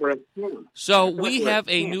so we have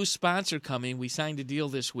a new sponsor coming. We signed a deal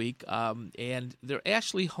this week, and they're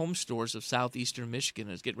Ashley Home Stores of southeastern Michigan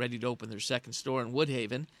is getting ready to open their second store in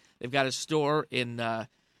Woodhaven. They've got a store in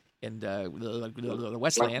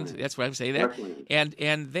Westland. That's what I'm saying there.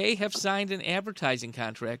 And they have signed an advertising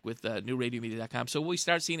contract with NewRadioMedia.com. So we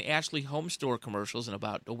start seeing Ashley Home Store commercials in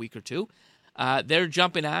about a week or two. They're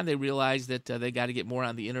jumping on. They realize that they got to get more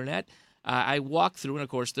on the internet. I walked through, and of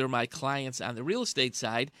course, they're my clients on the real estate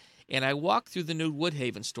side, and I walked through the new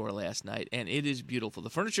Woodhaven store last night, and it is beautiful.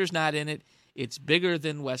 The furniture's not in it. It's bigger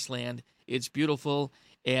than Westland. It's beautiful,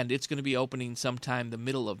 and it's going to be opening sometime the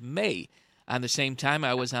middle of May. On the same time,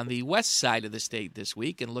 I was on the west side of the state this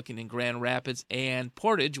week and looking in Grand Rapids and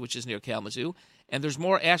Portage, which is near Kalamazoo, and there's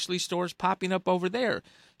more Ashley stores popping up over there.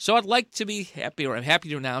 So I'd like to be happy, or I'm happy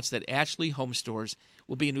to announce that Ashley Home Stores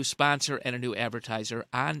will be a new sponsor and a new advertiser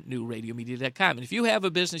on NewRadioMedia.com. And if you have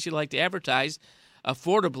a business you'd like to advertise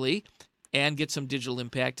affordably and get some digital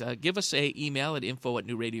impact, give us an email at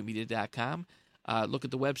info@NewRadioMedia.com. Look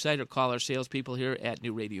at the website or call our salespeople here at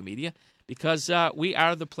New Radio Media because we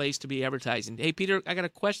are the place to be advertising. Hey, Peter, I got a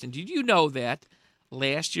question. Did you know that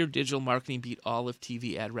last year digital marketing beat all of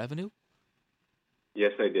TV ad revenue?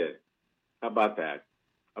 Yes, I did. How about that?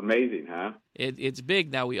 Amazing, huh? It's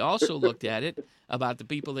big. Now, we also looked at it about the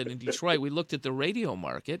people that in Detroit. We looked at the radio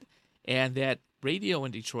market, and that radio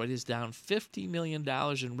in Detroit is down $50 million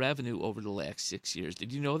in revenue over the last 6 years.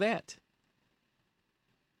 Did you know that?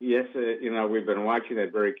 Yes, we've been watching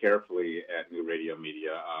that very carefully at New Radio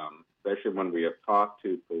Media, especially when we have talked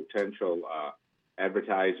to potential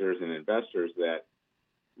advertisers and investors that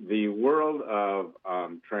the world of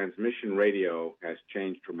transmission radio has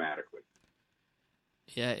changed dramatically.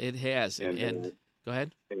 Yeah, it has. And go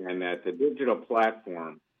ahead. And that the digital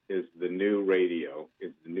platform is the new radio,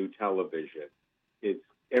 is the new television.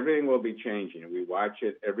 Everything will be changing. We watch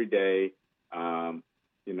it every day,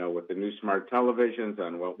 with the new smart televisions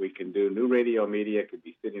on what we can do. New Radio Media could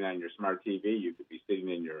be sitting on your smart TV. You could be sitting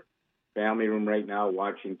in your family room right now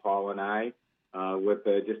watching Paul and I with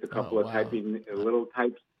just a couple of typing, little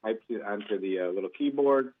types onto the little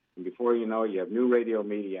keyboard. And before you know it, you have New Radio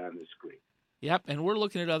Media on the screen. Yep, and we're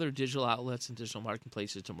looking at other digital outlets and digital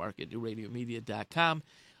marketplaces to market, newradiomedia.com.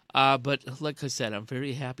 But like I said, I'm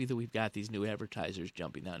very happy that we've got these new advertisers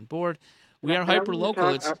jumping on board. We are hyper-local.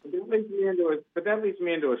 That leads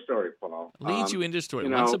me into a story, Paul. Leads you into a story.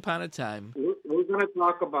 Once upon a time. We're going to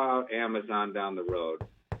talk about Amazon down the road.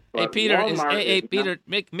 Hey, Peter,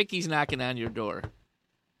 Mickey's knocking on your door.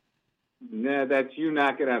 No, that's you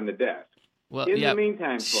knocking on the desk. Well, in the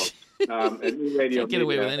meantime, folks, at New Radio Can't get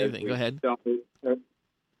away with anything. Go ahead.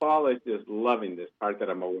 Paul is just loving this part that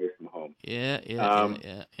I'm away from home. Yeah.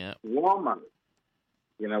 Walmart.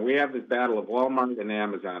 We have this battle of Walmart and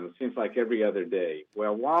Amazon. It seems like every other day.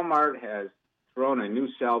 Well, Walmart has thrown a new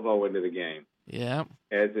salvo into the game. Yeah.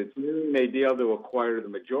 As it's doing a deal to acquire the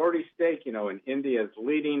majority stake, in India's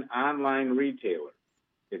leading online retailer.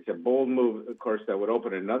 It's a bold move, of course, that would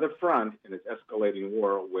open another front in its escalating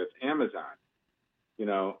war with Amazon.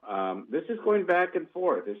 This is going back and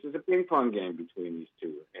forth. This is a ping pong game between these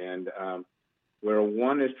two. And where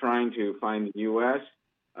one is trying to find the U.S.,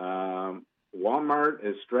 Walmart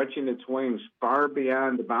is stretching its wings far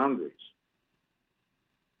beyond the boundaries.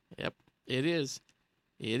 Yep, it is.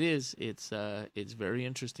 It is. It's very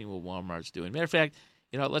interesting what Walmart's doing. Matter of fact,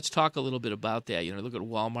 let's talk a little bit about that. Look at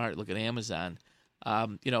Walmart, look at Amazon.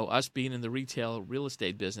 Us being in the retail real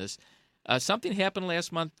estate business, something happened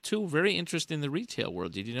last month too. Very interesting in the retail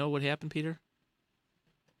world. Did you know what happened, Peter?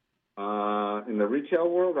 In the retail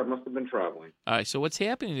world, I must have been traveling. All right. So what's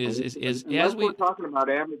happening is as we're talking about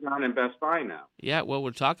Amazon and Best Buy now. Yeah. Well,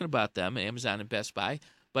 we're talking about them, Amazon and Best Buy.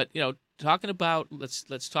 But talking about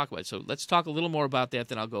let's talk about it. So let's talk a little more about that.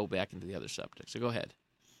 Then I'll go back into the other subject. So go ahead.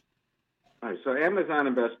 All right. So Amazon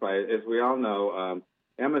and Best Buy, as we all know,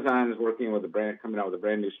 Amazon is working with coming out with a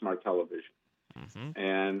brand new smart television,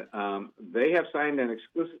 and they have signed an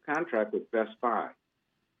exclusive contract with Best Buy.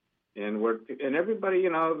 And everybody,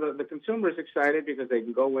 the consumer is excited because they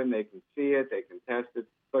can go in, they can see it, they can test it.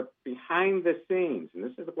 But behind the scenes, and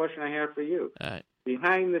this is the question I have for you, all right.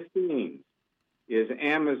 Behind the scenes is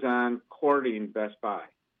Amazon courting Best Buy.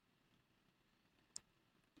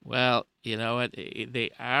 Well, they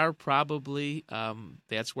are probably,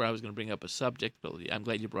 that's where I was going to bring up a subject, but I'm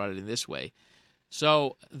glad you brought it in this way.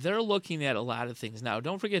 So they're looking at a lot of things. Now,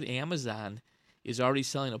 don't forget Amazon is already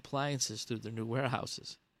selling appliances through their new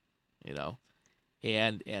warehouses.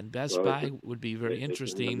 And Best Buy would be very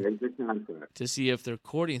interesting to see if they're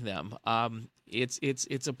courting them.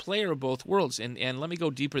 It's a player of both worlds, and let me go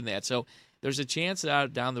deeper than that. So there's a chance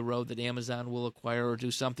down the road that Amazon will acquire or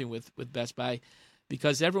do something with Best Buy,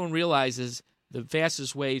 because everyone realizes the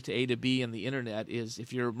fastest way to A to B in the internet is,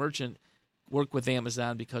 if you're a merchant, work with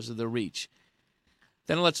Amazon because of the reach.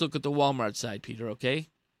 Then let's look at the Walmart side, Peter, okay?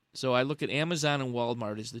 So I look at Amazon and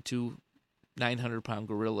Walmart as the two 900-pound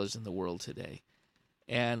gorillas in the world today.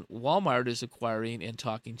 And Walmart is acquiring and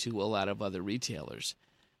talking to a lot of other retailers.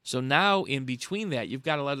 So now, in between that, you've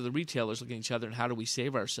got a lot of the retailers looking at each other and how do we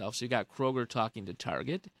save ourselves? So you've got Kroger talking to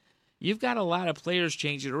Target. You've got a lot of players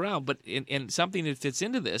changing around. But in something that fits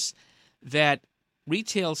into this, that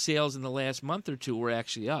retail sales in the last month or two were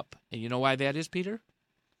actually up. And you know why that is, Peter?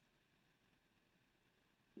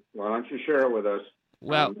 Why don't you share it with us?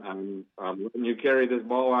 Well, I'm letting you carry this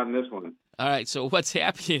ball on this one. All right, so what's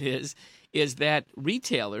happening is that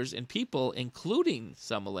retailers and people, including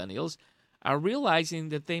some millennials, are realizing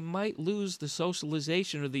that they might lose the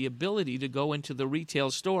socialization or the ability to go into the retail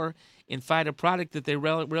store and find a product that they're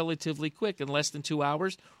relatively quick, in less than 2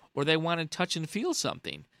 hours, or they want to touch and feel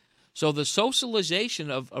something. So the socialization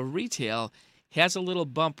of retail has a little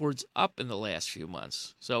bumpwards up in the last few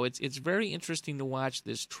months. So it's very interesting to watch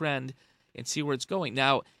this trend and see where it's going.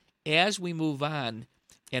 Now, as we move on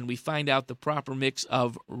and we find out the proper mix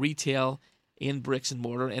of retail in bricks and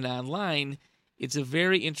mortar and online, it's a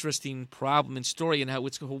very interesting problem and story, and how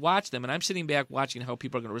it's going to watch them. And I'm sitting back watching how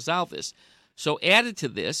people are going to resolve this. So added to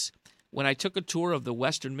this, when I took a tour of the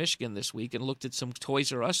Western Michigan this week and looked at some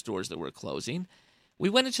Toys R Us stores that were closing, we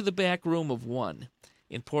went into the back room of one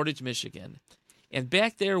in Portage, Michigan. And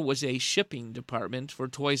back there was a shipping department for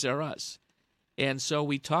Toys R Us. And so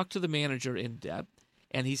we talked to the manager in depth,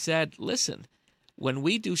 and he said, listen, when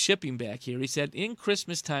we do shipping back here, he said, in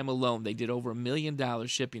Christmas time alone, they did over $1 million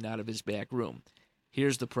shipping out of his back room.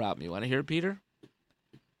 Here's the problem. You want to hear it, Peter?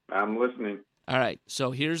 I'm listening. All right,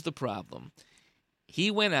 so here's the problem. He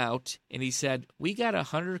went out, and he said, we got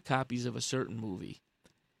 100 copies of a certain movie.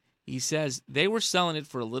 He says they were selling it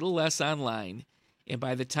for a little less online, and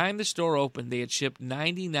by the time the store opened, they had shipped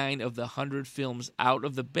 99 of the 100 films out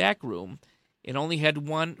of the back room and only had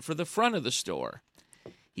one for the front of the store.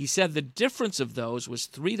 He said the difference of those was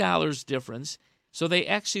 $3 difference, so they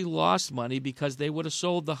actually lost money because they would have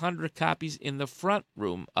sold the 100 copies in the front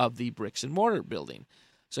room of the bricks and mortar building.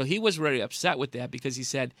 So he was very upset with that, because he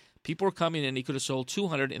said people were coming in, he could have sold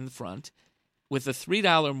 200 in the front with a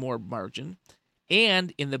 $3 more margin,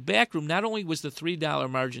 and in the back room, not only was the $3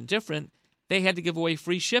 margin different, they had to give away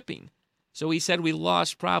free shipping. So he said we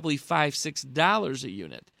lost probably $5, $6 a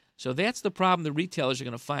unit. So that's the problem the retailers are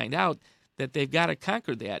going to find out, that they've got to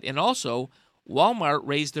conquer that. And also, Walmart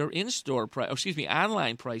raised their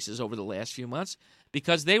online prices over the last few months,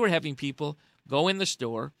 because they were having people go in the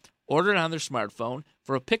store, order it on their smartphone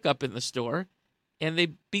for a pickup in the store, and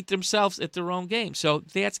they beat themselves at their own game. So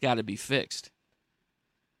that's got to be fixed.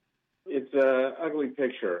 It's an ugly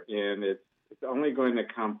picture, and it's only going to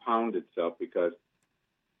compound itself, because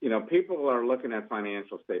people are looking at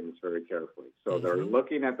financial statements very carefully. So they're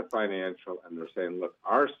looking at the financial, and they're saying, look,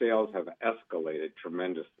 our sales have escalated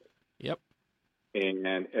tremendously. Yep.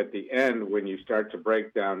 And at the end, when you start to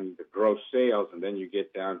break down the gross sales and then you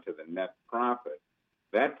get down to the net profit,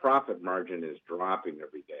 that profit margin is dropping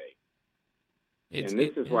every day. And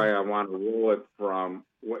this is why I want to roll it from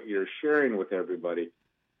what you're sharing with everybody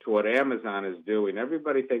to what Amazon is doing.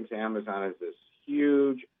 Everybody thinks Amazon is this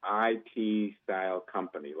huge IT-style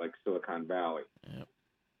company like Silicon Valley. Yep.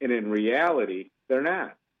 And in reality, they're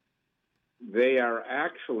not. They are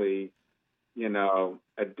actually,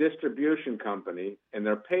 a distribution company, and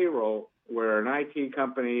their payroll, where an IT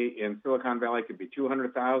company in Silicon Valley could be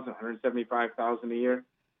 $200,000, $175,000 a year,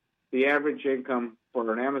 the average income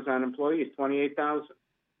for an Amazon employee is $28,000.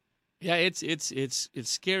 Yeah, it's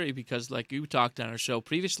scary, because like you talked on our show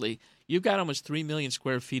previously, you've got almost 3 million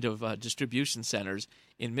square feet of distribution centers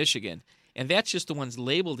in Michigan, and that's just the ones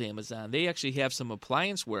labeled Amazon. They actually have some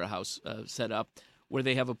appliance warehouse set up where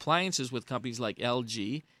they have appliances with companies like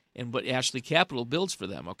LG and what Ashley Capital builds for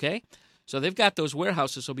them, okay? So they've got those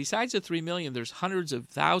warehouses. So besides the 3 million, there's hundreds of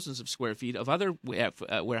thousands of square feet of other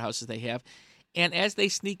warehouses they have, and as they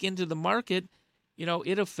sneak into the market,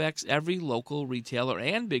 it affects every local retailer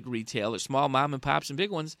and big retailer, small mom and pops and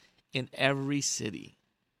big ones, in every city.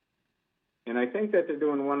 And I think that they're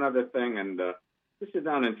doing one other thing, and this is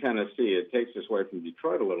down in Tennessee. It takes us away from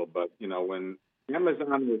Detroit a little, but, when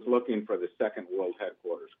Amazon was looking for the second world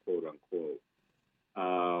headquarters, quote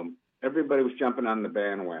unquote, everybody was jumping on the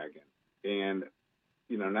bandwagon. And,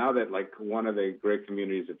 now that like one of the great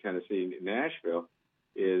communities of Tennessee, Nashville,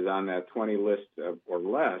 is on that 20 list or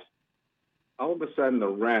less, all of a sudden the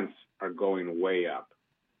rents are going way up.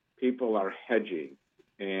 People are hedging.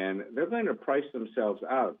 and they're going to price themselves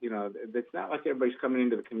out. You know, it's not like everybody's coming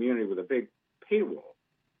into the community with a big payroll.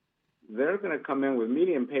 They're going to come in with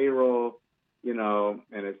medium payroll, you know,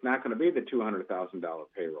 and it's not going to be the $200,000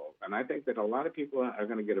 payroll. And I think that a lot of people are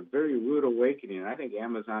going to get a very rude awakening. And I think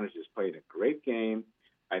Amazon has just played a great game.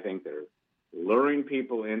 I think they're luring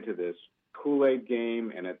people into this Kool-Aid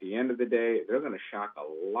game, and at the end of the day, they're going to shock a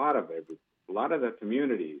lot of the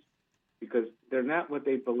communities because they're not what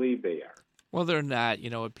they believe they are. Well, they're not. You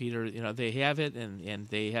know what, Peter? You know, they have it, and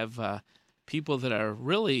they have people that are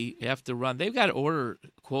really have to run. They've got order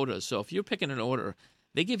quotas. So if you're picking an order,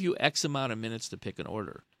 they give you X amount of minutes to pick an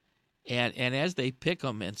order. And as they pick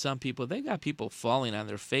them, and some people, they've got people falling on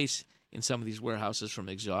their face in some of these warehouses from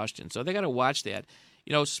exhaustion. So they got to watch that.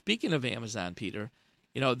 You know, speaking of Amazon, Peter,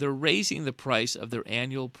 you know, they're raising the price of their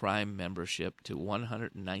annual Prime membership to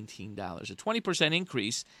 $119, a 20%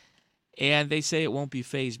 increase. And they say it won't be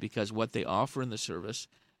phased because what they offer in the service,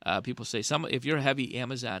 people say if you're a heavy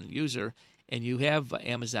Amazon user and you have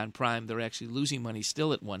Amazon Prime, they're actually losing money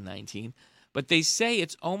still at $119. But they say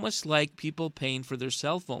it's almost like people paying for their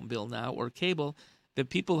cell phone bill now or cable, that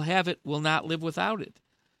people have it will not live without it.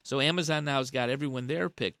 So Amazon now has got everyone there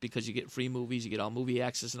picked because you get free movies, you get all movie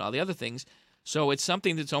access and all the other things. So it's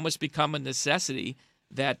something that's almost become a necessity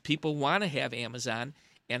that people want to have Amazon.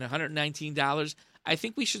 And $119, I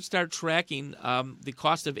think we should start tracking the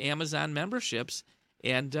cost of Amazon memberships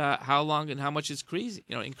and how long and how much it's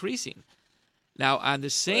increasing. Now, on the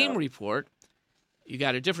same report, you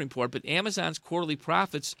got a different report, but Amazon's quarterly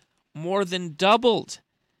profits more than doubled.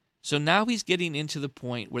 So now he's getting into the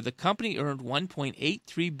point where the company earned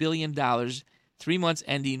 $1.83 billion 3 months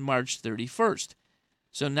ending March 31st.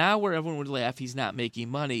 So now where everyone would laugh, he's not making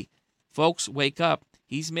money. Folks, wake up.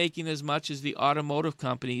 He's making as much as the automotive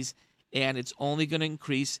companies, and it's only going to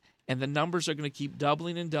increase, and the numbers are going to keep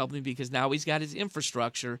doubling and doubling because now he's got his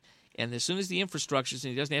infrastructure, and as soon as the infrastructure, and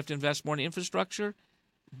he doesn't have to invest more in infrastructure,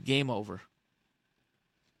 game over.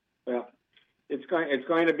 Well, it's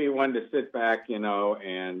going to be one to sit back, you know,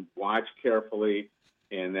 and watch carefully,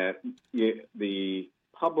 and that the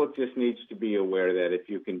public just needs to be aware that if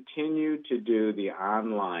you continue to do the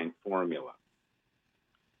online formula,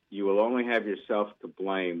 you will only have yourself to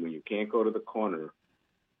blame when you can't go to the corner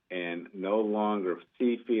and no longer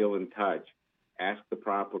see, feel, and touch. Ask the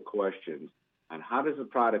proper questions on how does the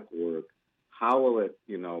product work, how will it,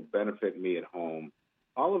 you know, benefit me at home.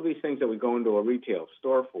 All of these things that we go into a retail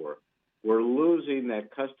store for, we're losing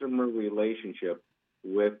that customer relationship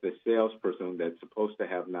with the salesperson that's supposed to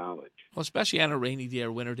have knowledge. Well, especially on a rainy day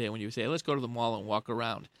or winter day when you say, let's go to the mall and walk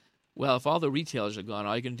around. Well, if all the retailers are gone,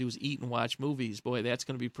 all you're going to do is eat and watch movies. Boy, that's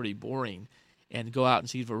going to be pretty boring. And go out and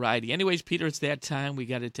see variety. Anyways, Peter, it's that time. We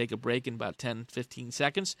got to take a break in about 10, 15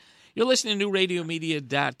 seconds. You're listening to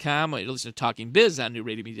NewRadioMedia.com. You're listening to Talking Biz on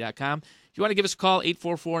NewRadioMedia.com. If you want to give us a call,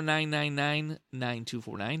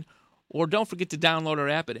 844-999-9249. Or don't forget to download our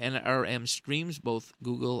app at NRM Streams, both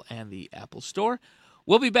Google and the Apple Store.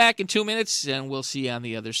 We'll be back in 2 minutes, and we'll see you on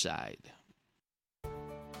the other side.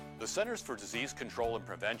 The Centers for Disease Control and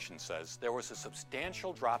Prevention says there was a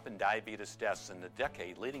substantial drop in diabetes deaths in the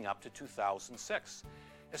decade leading up to 2006,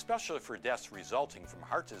 especially for deaths resulting from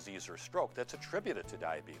heart disease or stroke that's attributed to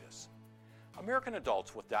diabetes. American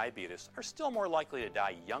adults with diabetes are still more likely to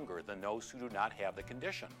die younger than those who do not have the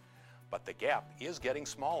condition, but the gap is getting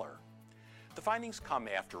smaller. The findings come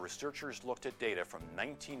after researchers looked at data from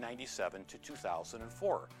 1997 to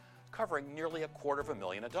 2004, covering nearly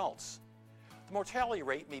 250,000 adults. The mortality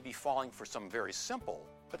rate may be falling for some very simple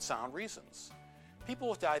but sound reasons. People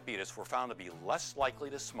with diabetes were found to be less likely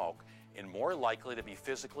to smoke and more likely to be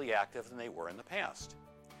physically active than they were in the past.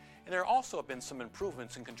 And there also have been some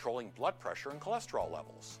improvements in controlling blood pressure and cholesterol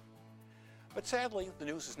levels. But sadly, the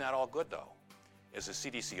news is not all good though, as the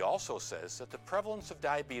CDC also says that the prevalence of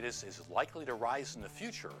diabetes is likely to rise in the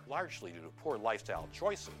future, largely due to poor lifestyle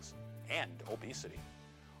choices and obesity.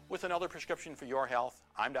 With another prescription for your health,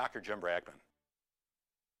 I'm Dr. Jim Bragman.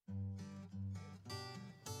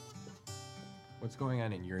 What's going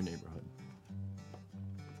on in your neighborhood?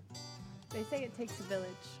 They say it takes a village.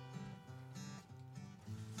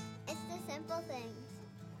 It's the simple things.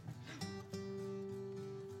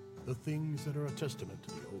 The things that are a testament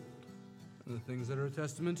to the old. And the things that are a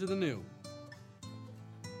testament to the new.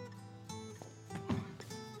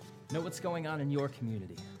 Know what's going on in your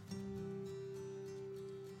community.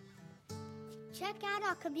 Check out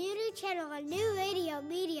our community channel on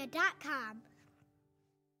NewRadioMedia.com.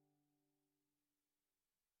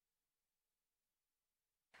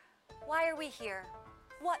 Why are we here?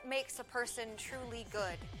 What makes a person truly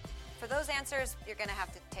good? For those answers, you're going to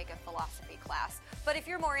have to take a philosophy class. But if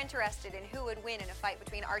you're more interested in who would win in a fight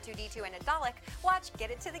between R2-D2 and a Dalek, watch Get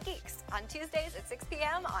It to the Geeks on Tuesdays at 6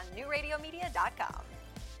 p.m. on newradiomedia.com.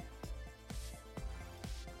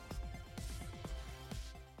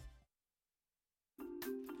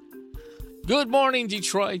 Good morning,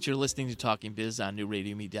 Detroit. You're listening to Talking Biz on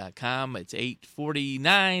newradiomedia.com. It's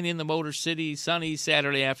 8:49 in the Motor City, sunny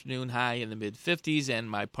Saturday afternoon, high in the mid-50s, and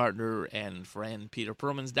my partner and friend Peter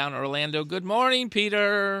Perlman's down in Orlando. Good morning,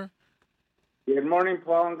 Peter. Good morning,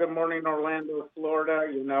 Paul, and good morning, Orlando,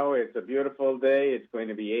 Florida. You know, it's a beautiful day. It's going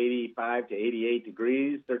to be 85 to 88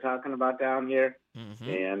 degrees, they're talking about down here. Mm-hmm.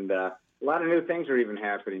 And a lot of new things are even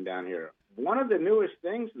happening down here. One of the newest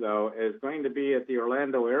things, though, is going to be at the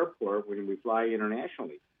Orlando airport when we fly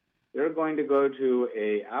internationally. They're going to go to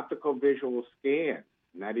a optical visual scan,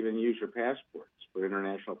 not even use your passports for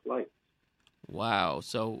international flights. Wow.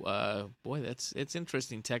 So, boy, it's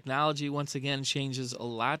interesting. Technology, once again, changes a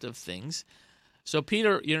lot of things. So,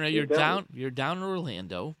 Peter, you know, you're down in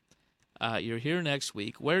Orlando. You're here next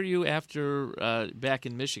week. Where are you after back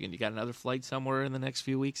in Michigan? You got another flight somewhere in the next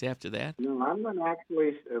few weeks after that? No, I'm going to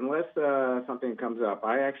actually, unless something comes up,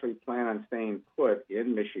 I actually plan on staying put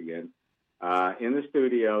in Michigan in the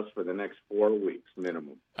studios for the next 4 weeks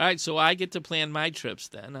minimum. All right, so I get to plan my trips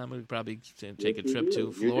then. I'm going to probably take a trip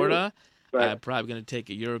to Florida. I'm probably going to take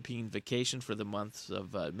a European vacation for the months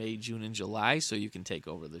of May, June, and July, so you can take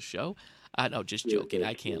over the show. No, just joking.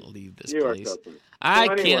 I can't leave this place. I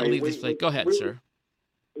can't leave this place. Go ahead, sir.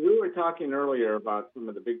 We were talking earlier about some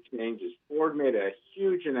of the big changes. Ford made a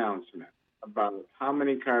huge announcement about how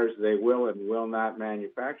many cars they will and will not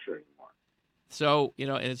manufacture anymore. So, you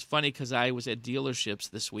know, and it's funny because I was at dealerships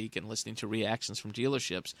this week and listening to reactions from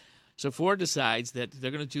dealerships. So Ford decides that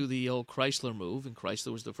they're going to do the old Chrysler move, and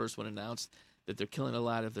Chrysler was the first one announced that they're killing a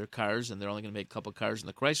lot of their cars, and they're only going to make a couple cars in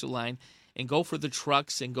the Chrysler line, and go for the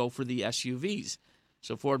trucks and go for the SUVs.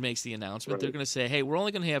 So Ford makes the announcement. Right. They're going to say, hey, we're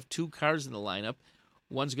only going to have 2 cars in the lineup.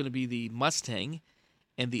 One's going to be the Mustang,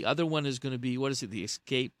 and the other one is going to be, what is it, the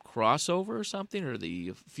Escape crossover or something, or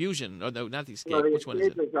the Fusion? No, not the Escape. The Which one is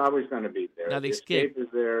it? Escape is always going to be there. Now, the Escape is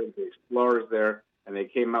there, the Explorer is there, and they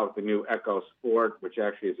came out with the new Echo Sport, which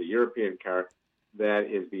actually is a European car that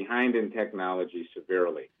is behind in technology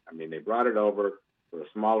severely. I mean, they brought it over for a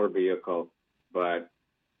smaller vehicle, but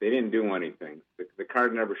they didn't do anything. The car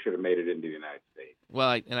never should have made it into the United States. Well,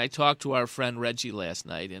 I talked to our friend Reggie last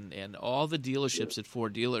night, and all the dealerships at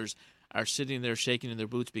Ford dealers are sitting there shaking in their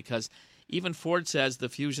boots because even Ford says the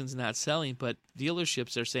Fusion's not selling, but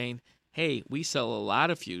dealerships are saying, hey, we sell a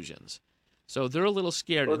lot of Fusions. So they're a little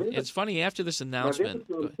scared. Well, it's funny, after this announcement...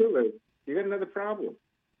 You got another problem.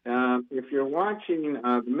 If you're watching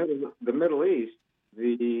the Middle East,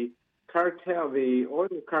 the oil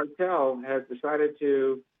cartel has decided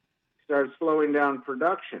to start slowing down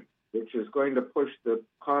production, which is going to push the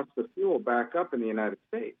cost of fuel back up in the United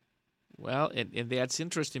States. Well, and that's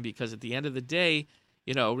interesting because at the end of the day,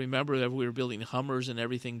 you know, remember that we were building Hummers and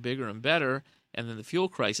everything bigger and better, and then the fuel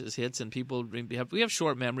crisis hits, and we have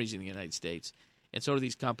short memories in the United States, and so do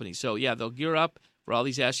these companies. So, yeah, they'll gear up for all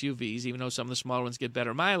these SUVs, even though some of the smaller ones get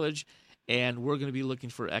better mileage, and we're going to be looking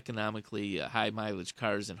for economically high-mileage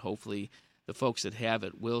cars, and hopefully the folks that have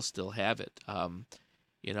it will still have it.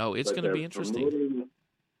 You know, it's going to be interesting.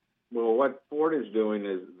 Well, what Ford is doing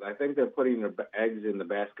is, I think they're putting their eggs in the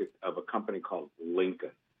basket of a company called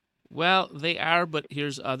Lincoln. Well, they are, but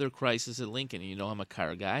here's other crisis at Lincoln. You know I'm a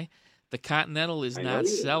car guy. The Continental is not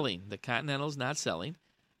selling. The Continental's not selling.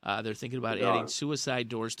 They're thinking about adding suicide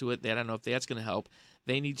doors to it. I don't know if that's going to help.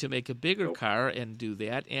 They need to make a bigger car and do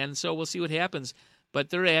that, and so we'll see what happens.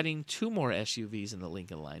 But they're adding 2 more SUVs in the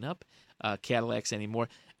Lincoln lineup, Cadillacs anymore.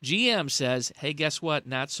 GM says, hey, guess what?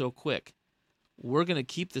 Not so quick. We're going to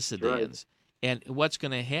keep the sedans. Right. And what's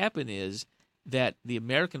going to happen is that the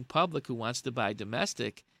American public who wants to buy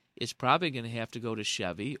domestic is probably going to have to go to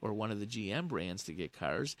Chevy or one of the GM brands to get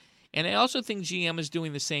cars. And I also think GM is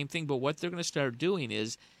doing the same thing, but what they're going to start doing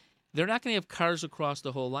is they're not going to have cars across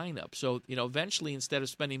the whole lineup. So, you know, eventually, instead of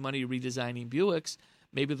spending money redesigning Buicks,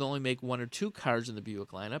 maybe they'll only make 1 or 2 cars in the Buick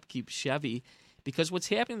lineup, keep Chevy. Because what's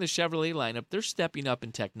happening in the Chevrolet lineup, they're stepping up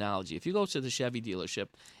in technology. If you go to the Chevy dealership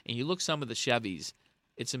and you look some of the Chevys,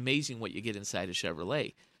 it's amazing what you get inside a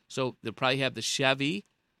Chevrolet. So they'll probably have the Chevy,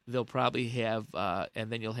 they'll probably have,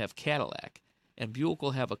 and then you'll have Cadillac. And Buick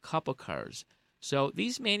will have a couple cars. So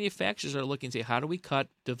these manufacturers are looking to say, how do we cut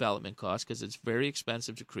development costs? Because it's very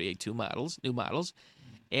expensive to create new models.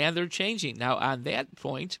 And they're changing. Now, on that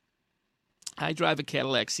point, I drive a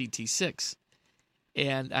Cadillac CT6.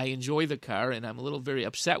 And I enjoy the car, and I'm a little very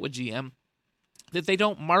upset with GM that they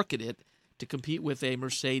don't market it to compete with a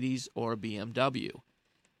Mercedes or a BMW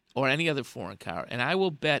or any other foreign car. And I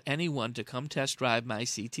will bet anyone to come test drive my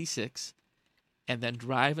CT6 and then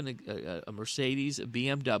drive a Mercedes, a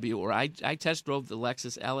BMW, or I test drove the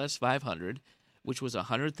Lexus LS500, which was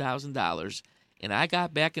 $100,000, and I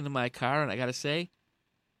got back into my car, and I got to say,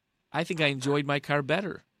 I think I enjoyed my car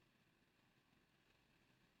better.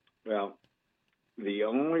 Well, the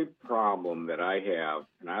only problem that I have,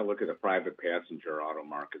 and I look at the private passenger auto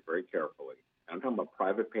market very carefully, I'm talking about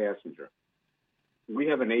private passenger. We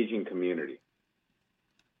have an aging community,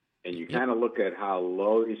 and you kind of look at how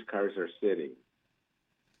low these cars are sitting,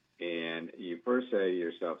 and you first say to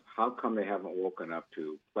yourself, how come they haven't woken up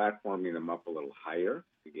to platforming them up a little higher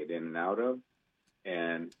to get in and out of?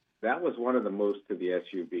 And that was one of the moves to the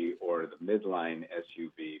SUV or the midline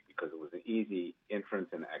SUV because it was an easy entrance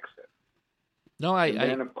and exit. No, and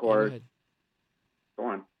then, of course, go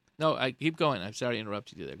on. No, I keep going. I'm sorry to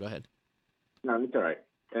interrupt you there. Go ahead. No, it's all right.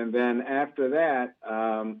 And then after that,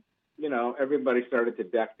 everybody started to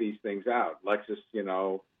deck these things out. Lexus,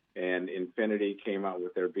 and Infiniti came out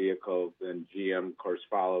with their vehicles, and GM, of course,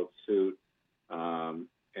 followed suit.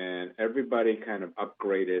 And everybody kind of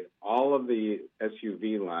upgraded all of the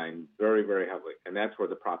SUV line very, very heavily. And that's where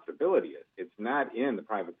the profitability is. It's not in the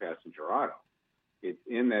private passenger auto. It's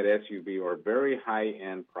in that SUV or very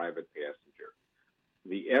high-end private passenger.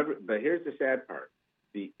 But here's the sad part.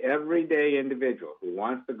 The everyday individual who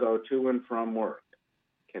wants to go to and from work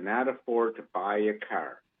cannot afford to buy a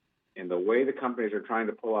car. And the way the companies are trying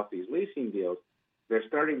to pull off these leasing deals, they're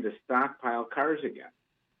starting to stockpile cars again,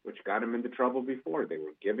 which got them into trouble before. They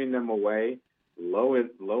were giving them away, low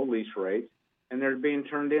lease rates, and they're being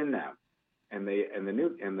turned in now. And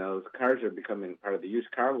those cars are becoming part of the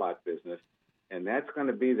used car lot business, and that's going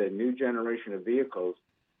to be the new generation of vehicles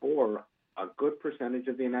for a good percentage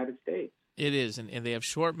of the United States. It is, and they have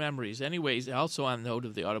short memories. Anyways, also on note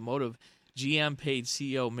of the automotive, GM paid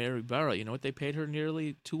CEO Mary Barra, you know what they paid her?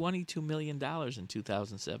 Nearly $22 million in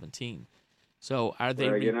 2017. So are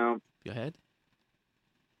they... Go ahead.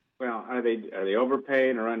 Well, are they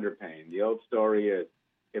overpaying or underpaying? The old story is,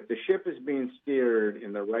 if the ship is being steered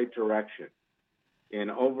in the right direction, and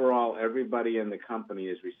overall everybody in the company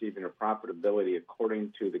is receiving a profitability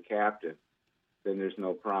according to the captain, then there's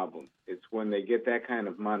no problem. It's when they get that kind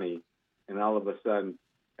of money, and all of a sudden,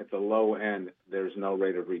 at the low end, there's no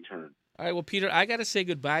rate of return. All right, well, Peter, I got to say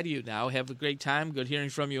goodbye to you now. Have a great time. Good hearing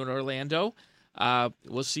from you in Orlando.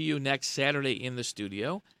 We'll see you next Saturday in the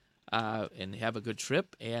studio, and have a good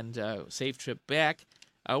trip and safe trip back.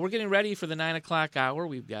 We're getting ready for the 9 o'clock hour.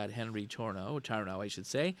 We've got Henry Tarnow, I should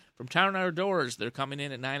say, from Tarnow Doors. They're coming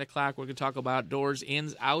in at 9 o'clock. We're going to talk about doors,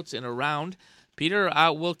 ins, outs, and around. Peter,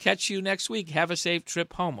 we'll catch you next week. Have a safe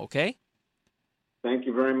trip home, okay? Thank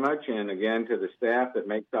you very much. And again, to the staff that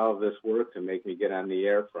makes all of this work to make me get on the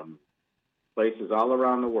air from places all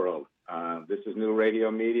around the world. This is New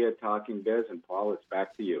Radio Media, Talking Biz, and Paul, it's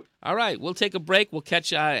back to you. All right, we'll take a break. We'll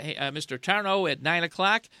catch Mr. Tarnow at 9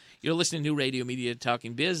 o'clock. You're listening to New Radio Media,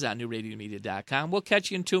 Talking Biz on newradiomedia.com. We'll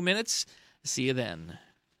catch you in 2 minutes. See you then.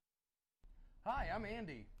 Hi, I'm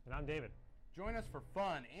Andy. And I'm David. Join us for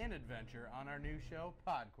fun and adventure on our new show,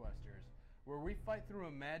 Podquesters, where we fight through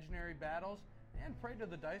imaginary battles and pray to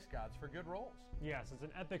the dice gods for good rolls. Yes, it's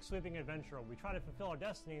an epic sweeping adventure. We try to fulfill our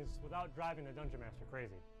destinies without driving the Dungeon Master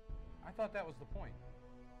crazy. I thought that was the point.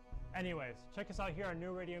 Anyways, check us out here on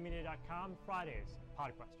newradiomedia.com Fridays,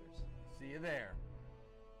 Podquesters. See you there.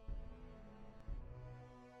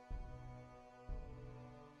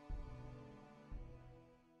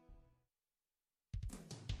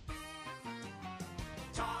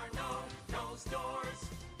 Tarnow Doors.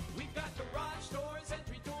 We've got garage doors,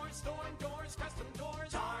 entry doors, storm doors, custom doors.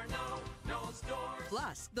 Tarnow Doors.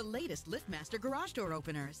 Plus, the latest LiftMaster garage door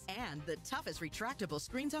openers and the toughest retractable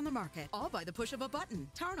screens on the market, all by the push of a button.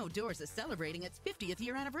 Tarnow Doors is celebrating its 50th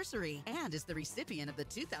year anniversary and is the recipient of the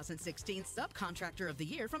 2016 Subcontractor of the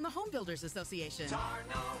Year from the Home Builders Association.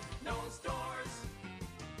 Tarnow Doors.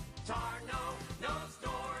 Tarnow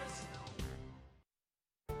Doors.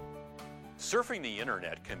 Surfing the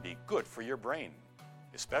internet can be good for your brain,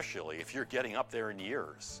 especially if you're getting up there in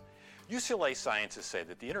years. UCLA scientists say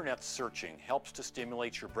that the internet searching helps to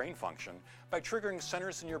stimulate your brain function by triggering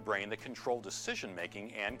centers in your brain that control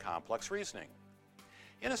decision-making and complex reasoning.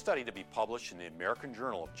 In a study to be published in the American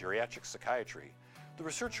Journal of Geriatric Psychiatry, the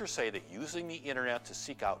researchers say that using the internet to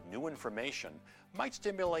seek out new information might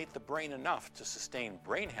stimulate the brain enough to sustain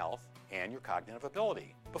brain health and your cognitive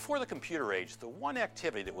ability. Before the computer age, the one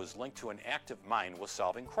activity that was linked to an active mind was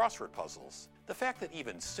solving crossword puzzles. The fact that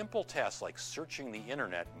even simple tasks like searching the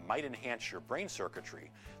internet might enhance your brain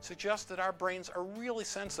circuitry suggests that our brains are really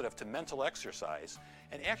sensitive to mental exercise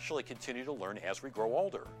and actually continue to learn as we grow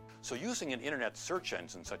older. So using an internet search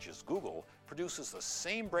engine such as Google produces the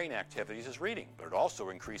same brain activities as reading, but it also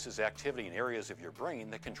increases activity in areas of your brain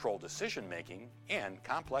that control decision making and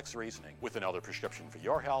complex reasoning. With another prescription for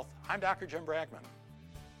your health, I'm Dr. Jim Bragman.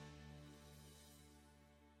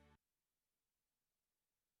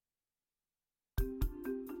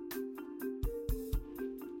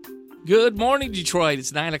 Good morning, Detroit.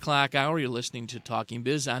 It's 9 o'clock hour. You're listening to Talking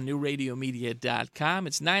Biz on newradiomedia.com.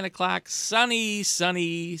 It's 9 o'clock, sunny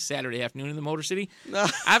Saturday afternoon in the Motor City.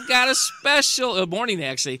 I've got a special, morning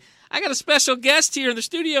actually. I got a special guest here in the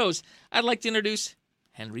studios. I'd like to introduce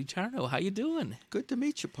Henry Tarnow. How you doing? Good to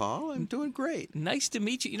meet you, Paul. I'm doing great. Nice to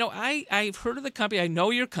meet you. You know, I've heard of the company. I know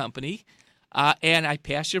your company, and I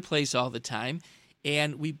pass your place all the time.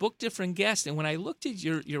 And we book different guests. And when I looked at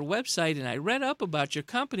your website and I read up about your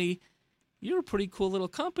company, you're a pretty cool little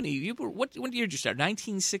company. You were, when year did you start?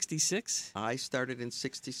 1966? I started in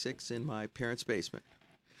 66 in my parents' basement.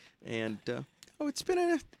 And it's been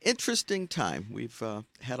an interesting time. We've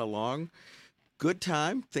had a long, good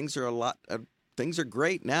time. Things are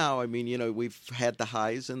great now. I mean, you know, we've had the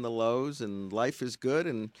highs and the lows, and life is good.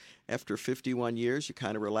 And after 51 years, you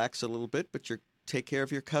kind of relax a little bit, but you take care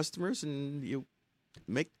of your customers and you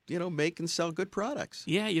make and sell good products.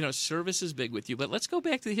 Yeah, service is big with you. But let's go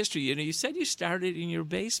back to the history. You said you started in your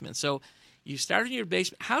basement. So you started in your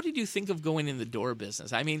basement. How did you think of going in the door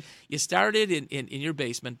business? I mean, you started in your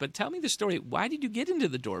basement, but tell me the story. Why did you get into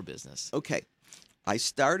the door business? Okay. I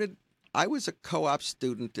was a co-op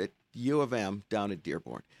student at U of M down at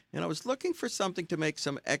Dearborn, and I was looking for something to make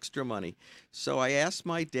some extra money. So I asked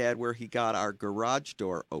my dad where he got our garage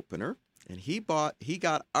door opener. And he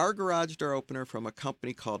got our garage door opener from a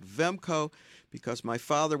company called Vemco because my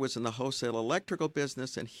father was in the wholesale electrical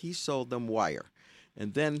business and he sold them wire.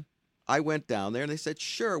 And then I went down there and they said,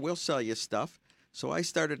 sure, we'll sell you stuff. So I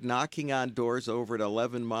started knocking on doors over at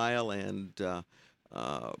 11 Mile and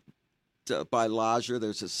by Lodger,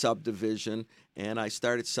 there's a subdivision, and I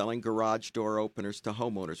started selling garage door openers to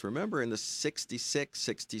homeowners. Remember, in the 66,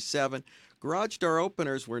 67, garage door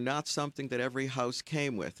openers were not something that every house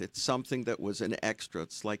came with. It's something that was an extra.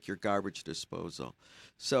 It's like your garbage disposal.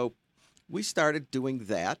 So we started doing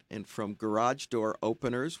that, and from garage door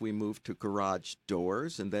openers, we moved to garage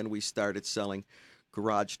doors, and then we started selling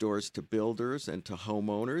garage doors to builders and to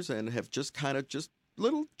homeowners, and have just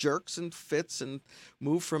little jerks and fits and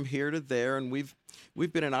move from here to there. And we've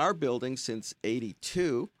been in our building since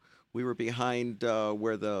 82. We were behind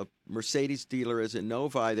where the Mercedes dealer is in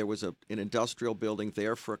Novi. There was an industrial building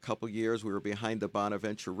there for a couple years. We were behind the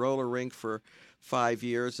Bonaventure roller rink for 5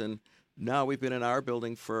 years. And now we've been in our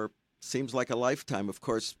building for, seems like a lifetime. Of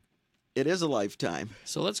course, it is a lifetime.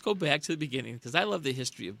 So let's go back to the beginning, because I love the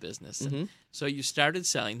history of business. Mm-hmm. So you started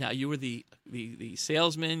selling. Now, you were the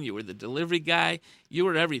salesman, you were the delivery guy, you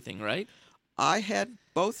were everything, right? I had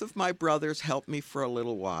both of my brothers help me for a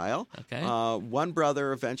little while. Okay. One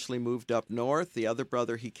brother eventually moved up north. The other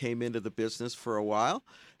brother, he came into the business for a while.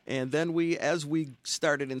 And then as we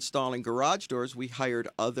started installing garage doors, we hired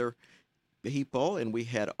other people, and we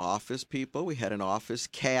had office people. We had an office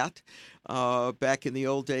cat back in the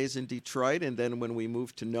old days in Detroit, and then when we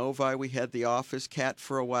moved to Novi, we had the office cat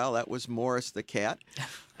for a while. That was Morris the cat.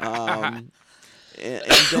 And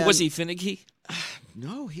then, was he finicky?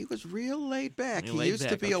 No, he was real laid back. Real he used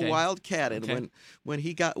to be a wild cat, and Okay.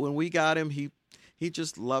 when we got him, he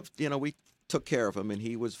just loved. We took care of him, and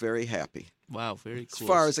he was very happy. Wow, very cool. As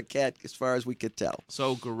far as a cat, as far as we could tell.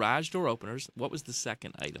 So garage door openers. What was the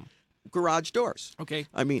second item? Garage doors. Okay.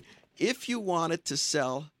 I mean, if you wanted to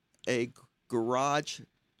sell a garage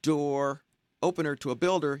door opener to a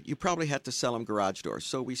builder, you probably had to sell them garage doors.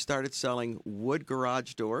 So we started selling wood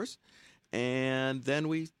garage doors, and then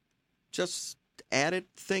we just added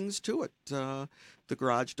things to it. The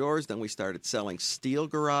garage doors, then we started selling steel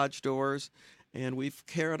garage doors, and we've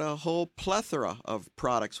carried a whole plethora of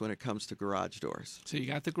products when it comes to garage doors. So you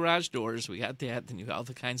got the garage doors. We got that. Then you got all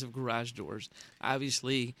the kinds of garage doors.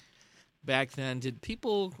 Obviously, back then, did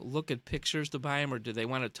people look at pictures to buy them, or did they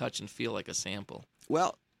want to touch and feel like a sample?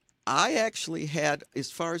 Well, I actually had,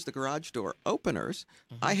 as far as the garage door openers,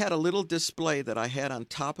 I had a little display that I had on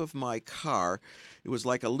top of my car. It was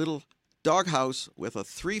like a little doghouse with a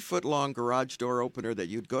 3-foot-long garage door opener that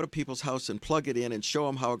you'd go to people's house and plug it in and show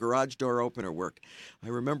them how a garage door opener worked. I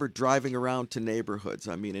remember driving around to neighborhoods.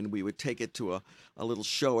 I mean, and we would take it to a little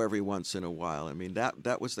show every once in a while. I mean,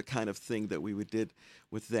 that was the kind of thing that we did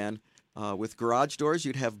with then. With garage doors,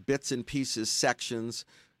 you'd have bits and pieces, sections,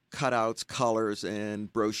 cutouts, colors,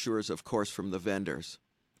 and brochures, of course, from the vendors.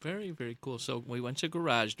 Very, very cool. So we went to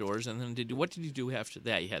garage doors, and then what did you do after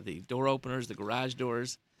that? You had the door openers, the garage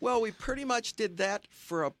doors. Well, we pretty much did that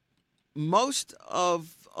for most of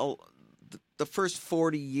the first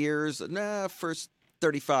 40 years, first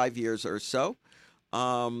 35 years or so.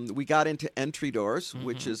 We got into entry doors,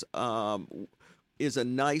 which is a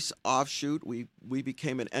nice offshoot. We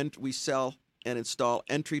became we sell and install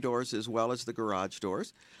entry doors as well as the garage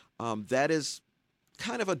doors. That is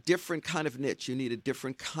kind of a different kind of niche. You need a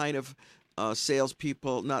different kind of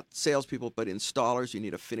salespeople, not salespeople, but installers. You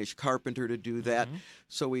need a finished carpenter to do that.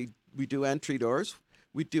 So we do entry doors.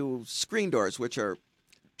 We do screen doors, which are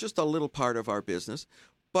just a little part of our business.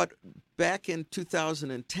 But back in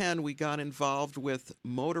 2010, we got involved with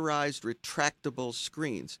motorized retractable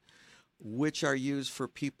screens, which are used for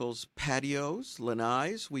people's patios,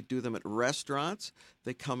 lanais. We do them at restaurants.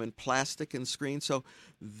 They come in plastic and screen. So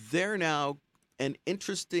they're now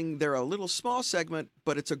they're a little small segment,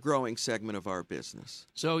 but it's a growing segment of our business.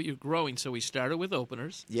 So you're growing. So we started with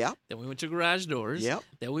openers. Yeah. Then we went to garage doors. Yeah.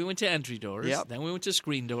 Then we went to entry doors. Yeah. Then we went to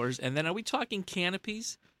screen doors. And then are we talking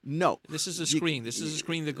canopies? No. This is a screen. This is a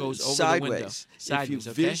screen that goes over sideways. the window. Sideways.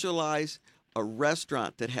 If you okay? visualize a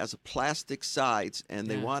restaurant that has plastic sides and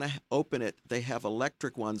they want to open it, they have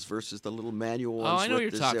electric ones versus the little manual ones. Oh, I know what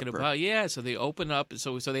you're talking zipper. about. Yeah, so they open up.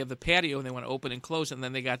 So they have the patio and they want to open and close, and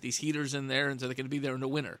then they got these heaters in there, and so they're going to be there in the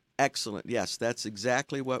winter. Excellent. Yes, that's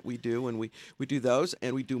exactly what we do, and we do those,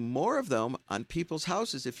 and we do more of them on people's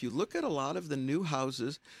houses. If you look at a lot of the new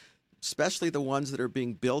houses, especially the ones that are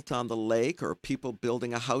being built on the lake or people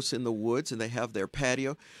building a house in the woods and they have their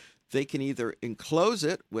patio, they can either enclose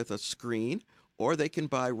it with a screen or they can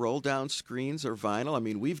buy roll-down screens or vinyl. I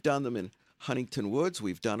mean, we've done them in Huntington Woods.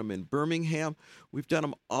 We've done them in Birmingham. We've done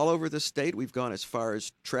them all over the state. We've gone as far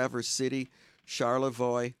as Traverse City,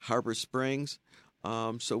 Charlevoix, Harbor Springs.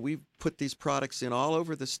 So we've put these products in all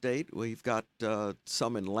over the state. We've got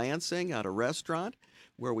some in Lansing at a restaurant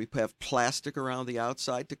where we have plastic around the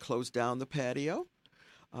outside to close down the patio.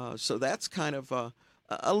 So that's kind of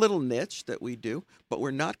a little niche that we do, but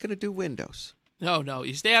we're not going to do windows. No,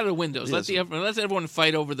 you stay out of the windows. Yes. Let everyone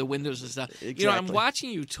fight over the windows and stuff. Exactly. You know, I'm watching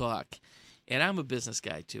you talk, and I'm a business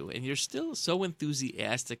guy too, and you're still so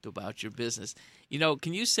enthusiastic about your business. You know,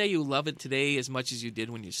 can you say you love it today as much as you did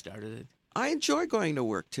when you started it? I enjoy going to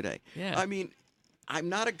work today. Yeah. I mean, I'm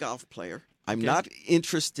not a golf player. I'm not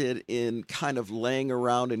interested in kind of laying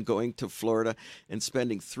around and going to Florida and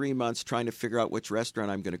spending 3 months trying to figure out which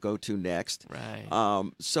restaurant I'm going to go to next.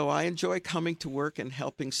 Right. So I enjoy coming to work and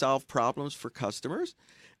helping solve problems for customers.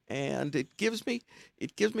 And it gives me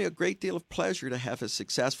a great deal of pleasure to have a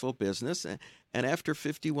successful business. And after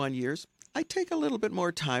 51 years, I take a little bit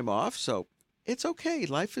more time off. So it's okay.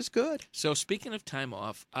 Life is good. So speaking of time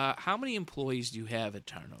off, how many employees do you have at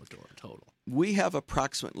Tarnow Door total? We have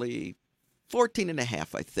approximately 14 and a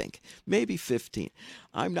half, I think. Maybe 15.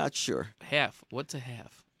 I'm not sure. Half. What's a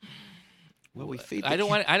half? Well, we feed. I don't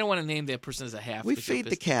want to name that person as a half. We feed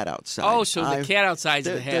the cat outside. Oh, so the cat outside's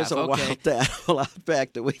the half. There's a wild animal out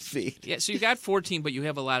back that we feed. Yeah, so you got 14, but you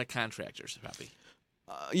have a lot of contractors, probably.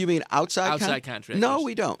 You mean outside contractors? No,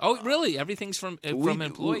 we don't. Oh, really? Everything's from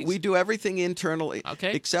employees? We do everything internally.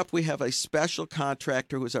 Okay. Except we have a special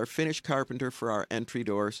contractor who's our finished carpenter for our entry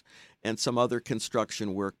doors and some other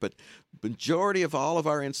construction work. But majority of all of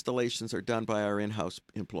our installations are done by our in-house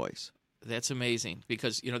employees. That's amazing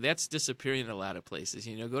because, you know, that's disappearing in a lot of places.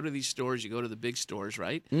 You know, go to these stores, you go to the big stores,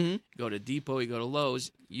 right? Mm-hmm. You go to Depot, you go to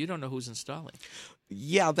Lowe's, you don't know who's installing.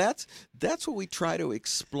 Yeah, that's what we try to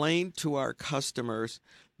explain to our customers,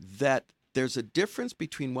 that there's a difference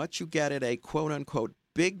between what you get at a quote-unquote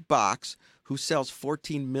big box who sells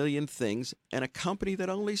 14 million things and a company that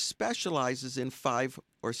only specializes in 5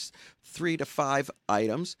 or 3 to 5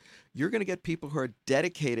 items. You're going to get people who are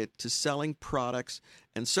dedicated to selling products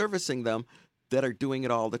and servicing them that are doing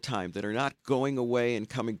it all the time, that are not going away and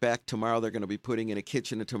coming back tomorrow. They're going to be putting in a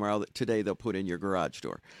kitchen, and today they'll put in your garage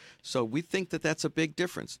door. So we think that that's a big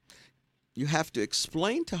difference. You have to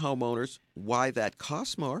explain to homeowners why that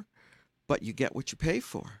costs more, but you get what you pay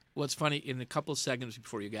for. Well, it's funny, in a couple of seconds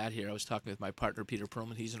before you got here, I was talking with my partner, Peter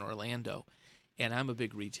Perlman. He's in Orlando, and I'm a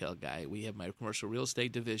big retail guy. We have my commercial real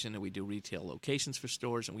estate division, and we do retail locations for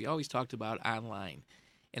stores, and we always talked about online.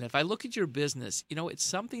 And if I look at your business, it's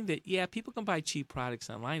something that, people can buy cheap products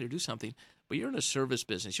online or do something, but you're in a service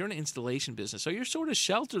business. You're in an installation business. So you're sort of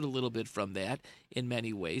sheltered a little bit from that in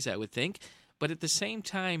many ways, I would think. But at the same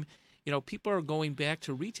time, people are going back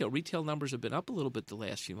to retail. Retail numbers have been up a little bit the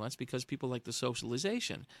last few months because people like the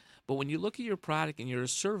socialization. But when you look at your product and you're a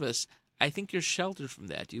service, I think you're sheltered from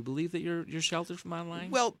that. Do you believe that you're sheltered from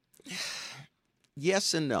online? Well,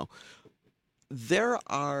 yes and no. There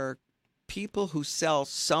are people who sell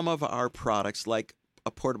some of our products, like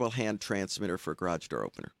a portable hand transmitter for a garage door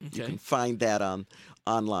opener. Okay. You can find that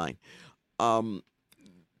online.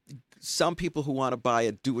 Some people who want to buy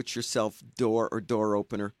a do-it-yourself door or door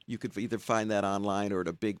opener, you could either find that online or at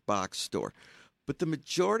a big box store. But the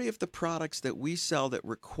majority of the products that we sell that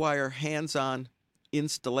require hands-on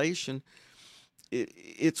installation,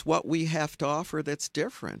 it's what we have to offer that's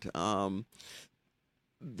different.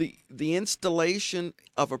 The installation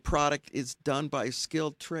of a product is done by a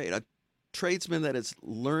skilled trade. A tradesman that has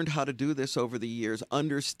learned how to do this over the years,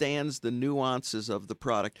 understands the nuances of the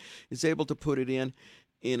product, is able to put it in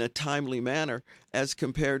a timely manner as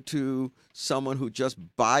compared to someone who just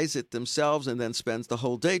buys it themselves and then spends the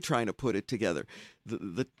whole day trying to put it together.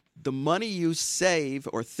 The money you save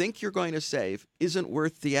or think you're going to save isn't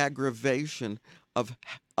worth the aggravation of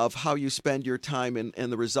how you spend your time and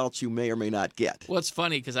the results you may or may not get. Well, it's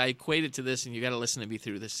funny because I equate it to this, and you got to listen to me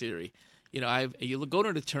through this theory. You go to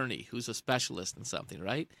an attorney who's a specialist in something,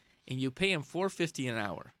 right? And you pay him $4.50 an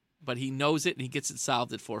hour, but he knows it and he gets it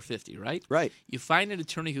solved at $4.50, right? Right. You find an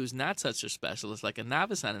attorney who's not such a specialist, like a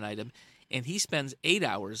novice on an item, and he spends 8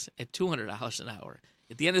 hours at $200 an hour.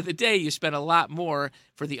 At the end of the day, you spend a lot more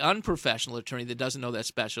for the unprofessional attorney that doesn't know that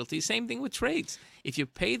specialty. Same thing with trades. If you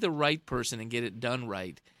pay the right person and get it done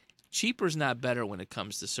right, cheaper's not better when it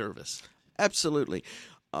comes to service. Absolutely.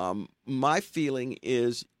 My feeling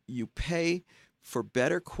is you pay for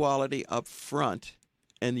better quality up front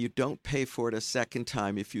and you don't pay for it a second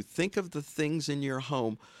time. If you think of the things in your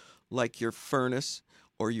home like your furnace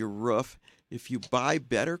or your roof, if you buy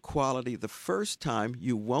better quality the first time,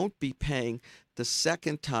 you won't be paying the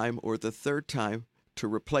second time or the third time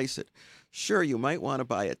to replace it. Sure, you might want to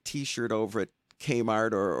buy a T-shirt over at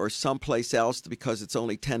Kmart or someplace else because it's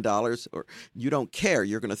only $10, or you don't care.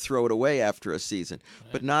 You're going to throw it away after a season.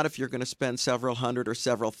 Right. But not if you're going to spend several hundred or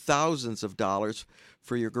several thousands of dollars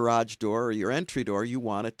for your garage door or your entry door. You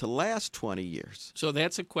want it to last 20 years. So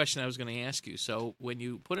that's a question I was going to ask you. So when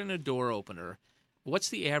you put in a door opener, what's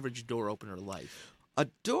the average door opener life? A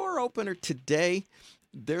door opener today,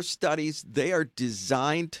 their studies, they are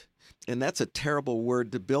designed, and that's a terrible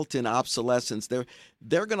word, the built-in obsolescence. They're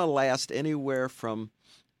going to last anywhere from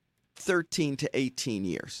 13 to 18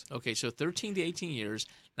 years. Okay, so 13 to 18 years.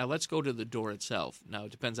 Now let's go to the door itself. Now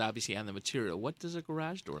it depends obviously on the material. What does a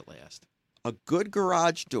garage door last? A good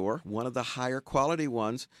garage door, one of the higher quality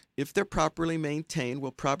ones, if they're properly maintained,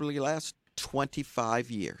 will probably last 25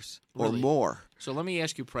 years or more. So let me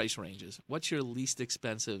ask you price ranges. What's your least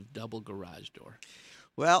expensive double garage door?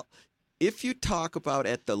 Well, if you talk about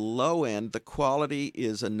at the low end, the quality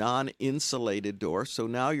is a non-insulated door, so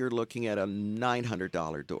now you're looking at a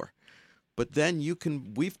 $900 door. But then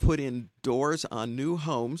we've put in doors on new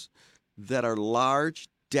homes that are large,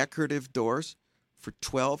 decorative doors for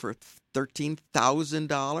 $12,000 or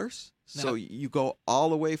 $13,000. So you go all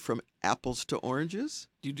the way from apples to oranges.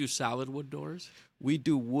 Do you do solid wood doors? We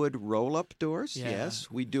do wood roll-up doors,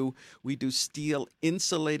 yes. We do steel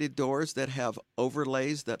insulated doors that have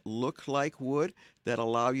overlays that look like wood that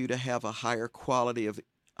allow you to have a higher quality of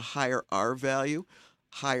a higher R value,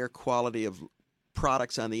 higher quality of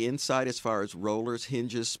products on the inside as far as rollers,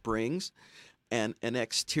 hinges, springs, and an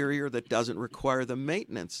exterior that doesn't require the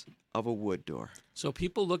maintenance of a wood door. So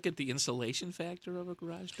people look at the insulation factor of a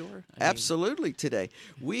garage door? Absolutely today.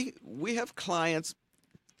 We have clients.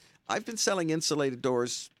 I've been selling insulated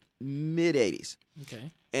doors mid-'80s.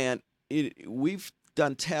 Okay. And we've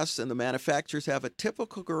done tests, and the manufacturers have a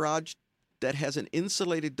typical garage that has an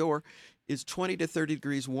insulated door is 20 to 30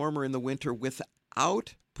 degrees warmer in the winter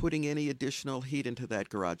without putting any additional heat into that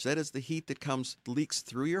garage. That is the heat that leaks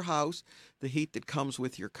through your house, the heat that comes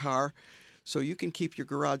with your car, so you can keep your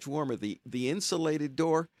garage warmer. The insulated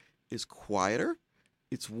door is quieter,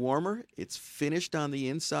 it's warmer, it's finished on the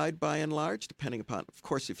inside by and large, depending upon, of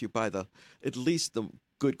course, if you buy at least the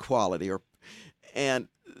good quality, and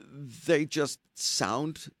they just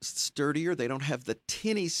sound sturdier. They don't have the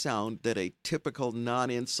tinny sound that a typical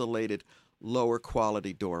non-insulated lower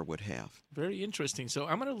quality door would have. Very interesting. So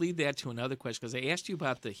I'm going to lead that to another question because I asked you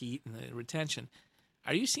about the heat and the retention.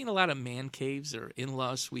 Are you seeing a lot of man caves or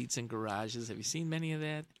in-law suites and garages? Have you seen many of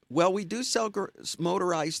that? Well, we do sell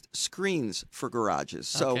motorized screens for garages.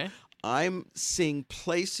 So Okay. I'm seeing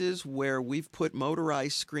places where we've put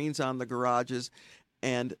motorized screens on the garages,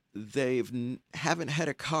 and haven't had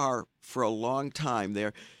a car for a long time.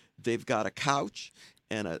 They've got a couch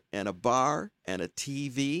and a bar and a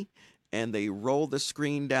TV, and they roll the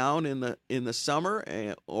screen down in the summer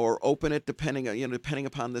or open it depending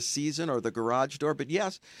upon the season or the garage door. But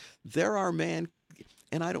yes, there are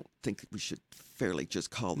and I don't think we should fairly just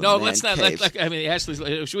call them man let's not. caves. I mean, Ashley,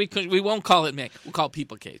 we won't call it man. We'll call it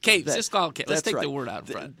people caves. Caves. Just call it caves. Let's That's take right. the word out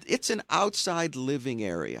front. It's an outside living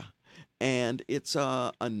area, and it's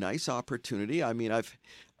a nice opportunity. I mean, I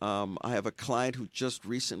have a client who just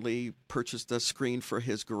recently purchased a screen for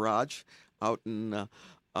his garage out in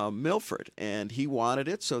Milford, and he wanted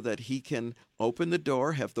it so that he can open the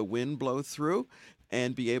door, have the wind blow through,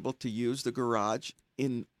 and be able to use the garage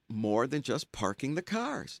in more than just parking the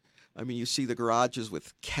cars. I mean, you see the garages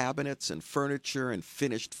with cabinets and furniture and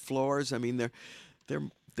finished floors. I mean,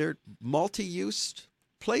 they're multi-use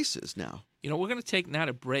places now. We're going to take not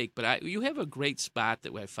a break, but you have a great spot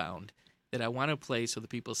that I found that I want to play so the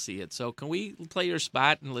people see it. So can we play your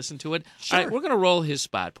spot and listen to it? Sure. All right, we're going to roll his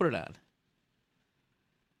spot. Put it on.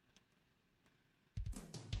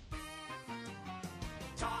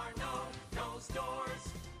 Tarnow Doors.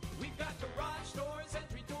 We've got garage doors,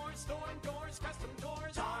 entry doors, storm doors, custom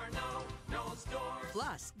doors. Tarnow Doors.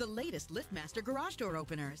 Plus, the latest LiftMaster garage door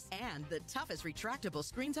openers and the toughest retractable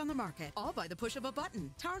screens on the market, all by the push of a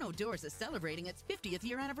button. Tarnow Doors is celebrating its 50th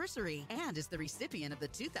year anniversary and is the recipient of the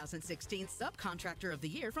 2016 Subcontractor of the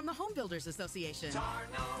Year from the Home Builders Association.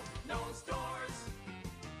 Tarnow Doors.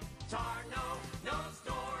 Tarnow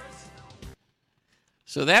Doors.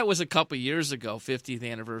 So that was a couple years ago, 50th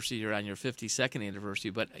anniversary, or on your 52nd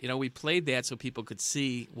anniversary. But we played that so people could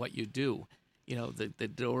see what you do. The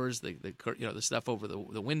doors, the stuff over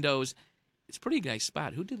the windows. It's a pretty nice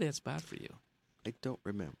spot. Who did that spot for you? I don't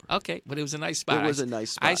remember. Okay, but it was a nice spot. It was a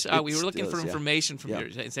nice spot. I saw, we were looking for information from Yeah.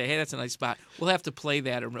 yours and say, hey, that's a nice spot. We'll have to play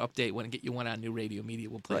that or update one and get you one on New Radio Media.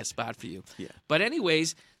 We'll play a spot for you. Yeah. But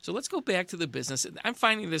anyways, so let's go back to the business. I'm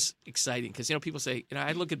finding this exciting because people say,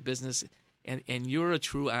 I look at business, and you're a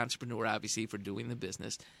true entrepreneur, obviously, for doing the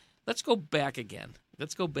business. Let's go back again.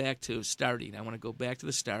 Let's go back to starting. I want to go back to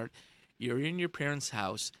the start. You're in your parents'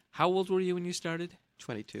 house. How old were you when you started?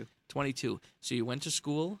 22. 22. So you went to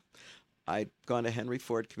school? I'd gone to Henry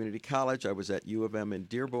Ford Community College. I was at U of M in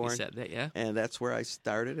Dearborn. You said that, yeah. And that's where I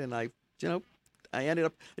started. And I ended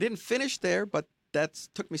up, I didn't finish there, but that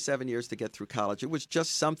took me 7 years to get through college. It was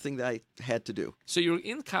just something that I had to do. So you were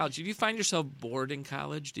in college. Did you find yourself bored in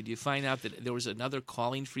college? Did you find out that there was another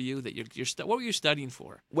calling for you? That what were you studying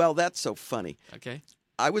for? Well, that's so funny. Okay.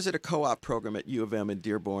 I was at a co-op program at U of M in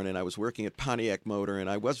Dearborn, and I was working at Pontiac Motor, and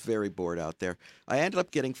I was very bored out there. I ended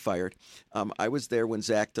up getting fired. I was there when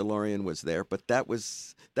Zach DeLorean was there, but that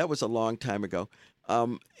was a long time ago.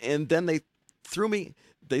 And then they threw me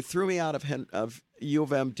out of U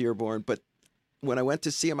of M Dearborn. But when I went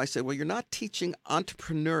to see him, I said, "Well, you're not teaching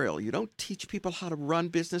entrepreneurial. You don't teach people how to run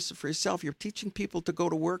business for yourself. You're teaching people to go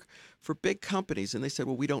to work for big companies." And they said,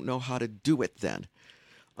 "Well, we don't know how to do it then."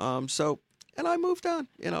 And I moved on.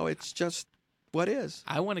 It's just what is.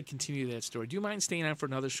 I want to continue that story. Do you mind staying on for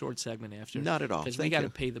another short segment after? Not at all. Because we Thank got to you.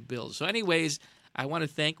 pay the bills. So anyways, I want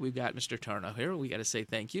to we've got Mr. Tarnow here. We got to say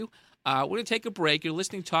thank you. We're going to take a break. You're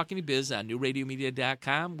listening to Talking to Biz on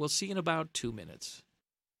newradiomedia.com. We'll see you in about 2 minutes.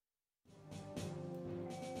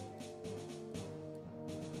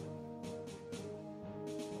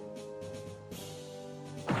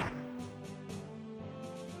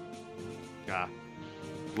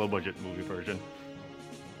 Low budget movie version.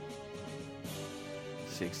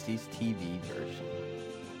 60s TV version.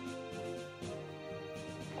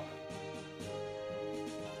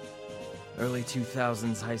 Early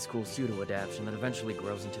 2000s high school pseudo-adaptation that eventually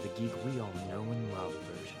grows into the geek we all know and love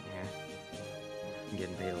version here. I'm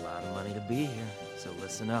getting paid a lot of money to be here, so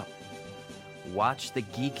listen up. Watch the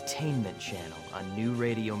Geektainment channel on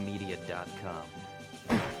newradiomedia.com.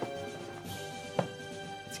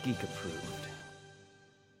 It's geek approved.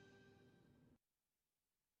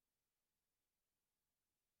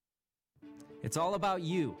 It's all about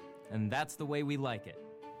you, and that's the way we like it.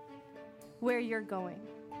 Where you're going.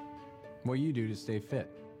 What you do to stay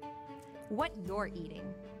fit. What you're eating.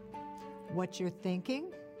 What you're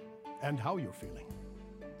thinking. And how you're feeling.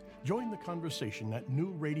 Join the conversation at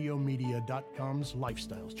newradiomedia.com's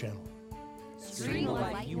Lifestyles channel. Stream the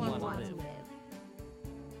life you want to live.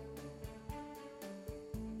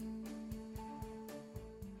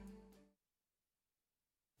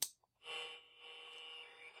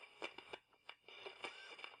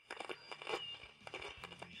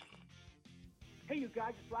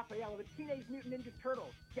 guys, it's Raphael of the Teenage Mutant Ninja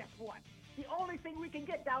Turtles. Guess what? The only thing we can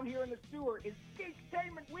get down here in the sewer is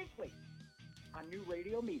Geektainment Weekly on New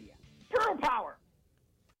Radio Media. Turtle Power!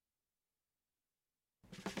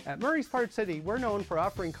 At Murray's Part City, we're known for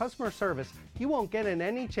offering customer service you won't get in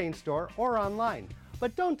any chain store or online.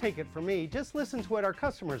 But don't take it from me, just listen to what our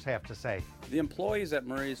customers have to say. The employees at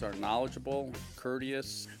Murray's are knowledgeable,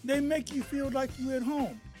 courteous. They make you feel like you're at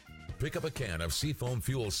home. Pick up a can of Seafoam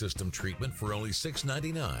Fuel System treatment for only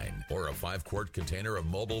 $6.99 or a 5-quart container of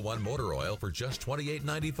Mobil 1 motor oil for just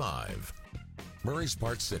 $28.95. Murray's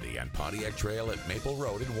Part City and Pontiac Trail at Maple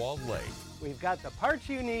Road in Walled Lake. We've got the parts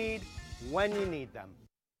you need when you need them.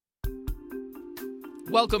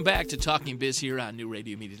 Welcome back to Talking Biz here on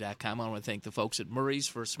NewRadioMedia.com. I want to thank the folks at Murray's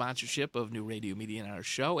for sponsorship of New Radio Media and our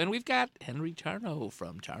show. And we've got Henry Tarnow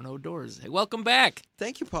from Tarnow Doors. Hey, welcome back.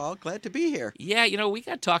 Thank you, Paul. Glad to be here. Yeah, we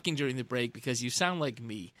got talking during the break because you sound like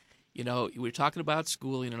me. We were talking about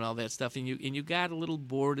schooling and all that stuff, and you got a little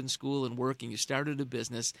bored in school and work, and you started a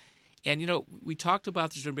business. And, we talked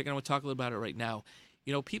about this during the break, and I want to talk a little about it right now.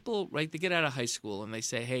 People, right, they get out of high school, and they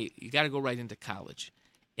say, hey, you got to go right into college.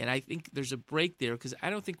 And I think there's a break there because I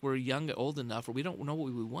don't think we're young or old enough or we don't know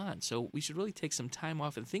what we want. So we should really take some time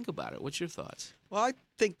off and think about it. What's your thoughts? Well, I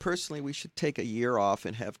think personally we should take a year off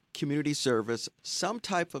and have community service, some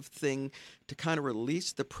type of thing to kind of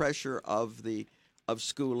release the pressure of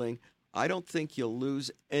schooling. I don't think you'll lose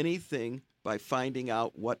anything by finding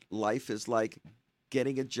out what life is like,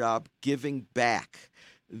 getting a job, giving back,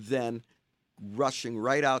 than rushing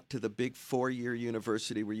right out to the big 4-year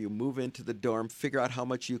university where you move into the dorm, figure out how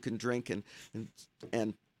much you can drink, and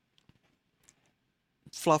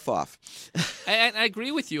fluff off. I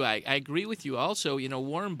agree with you. I agree with you. Also,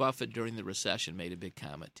 Warren Buffett during the recession made a big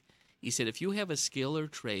comment. He said, if you have a skill or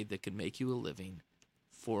trade that can make you a living,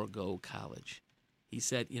 forego college. He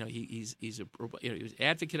said, he's an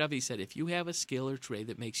advocate of it. He said, if you have a skill or trade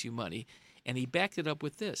that makes you money, and he backed it up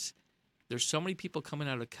with this. There's so many people coming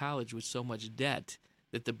out of college with so much debt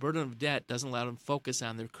that the burden of debt doesn't allow them to focus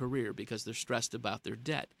on their career because they're stressed about their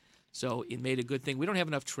debt. So it made a good thing. We don't have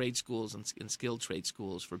enough trade schools and skilled trade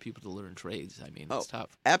schools for people to learn trades. I mean, it's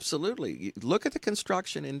tough. Absolutely. Look at the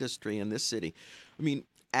construction industry in this city. I mean,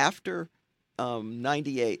 after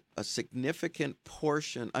 98, a significant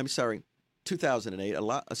portion, 2008,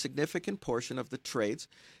 a significant portion of the trades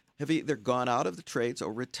have either gone out of the trades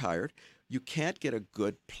or retired. You can't get a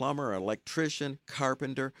good plumber, electrician,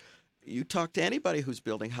 carpenter. You talk to anybody who's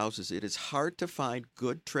building houses. It is hard to find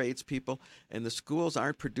good tradespeople, and the schools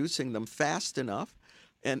aren't producing them fast enough.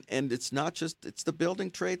 And it's not just it's the building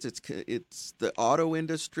trades. It's the auto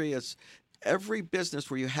industry. It's every business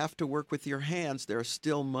where you have to work with your hands. There's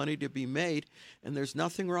still money to be made, and there's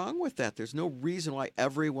nothing wrong with that. There's no reason why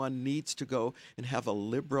everyone needs to go and have a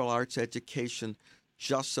liberal arts education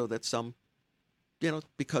just so that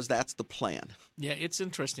because that's the plan. Yeah, it's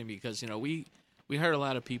interesting because, we hire a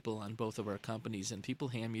lot of people on both of our companies, and people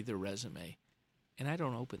hand me their resume, and I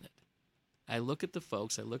don't open it. I look at the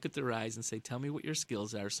folks, I look at their eyes and say, tell me what your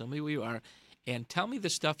skills are, tell me who you are, and tell me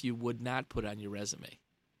the stuff you would not put on your resume.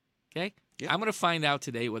 Okay? Yeah. I'm going to find out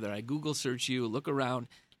today whether I Google search you, look around,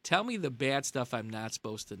 tell me the bad stuff I'm not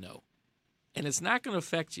supposed to know. And it's not going to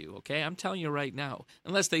affect you, okay? I'm telling you right now.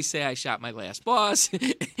 Unless they say I shot my last boss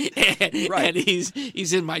and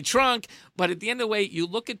he's in my trunk. But at the end of the way, you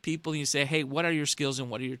look at people and you say, hey, what are your skills and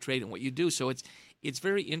what are your trade and what you do? So it's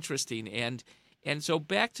very interesting. And so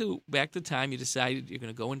back to time you decided you're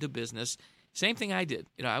going to go into business. Same thing I did.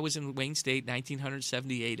 I was in Wayne State,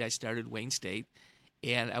 1978. I started Wayne State,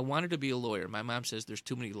 and I wanted to be a lawyer. My mom says there's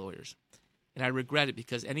too many lawyers. And I regret it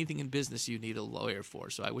because anything in business you need a lawyer for.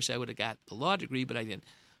 So I wish I would have got a law degree, but I didn't.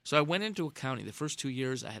 So I went into accounting. The first 2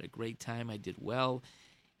 years, I had a great time. I did well.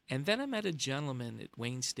 And then I met a gentleman at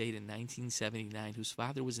Wayne State in 1979 whose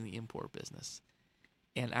father was in the import business.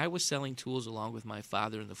 And I was selling tools along with my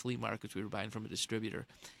father in the flea markets we were buying from a distributor.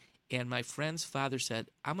 And my friend's father said,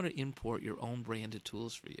 I'm going to import your own branded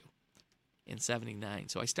tools for you in 79.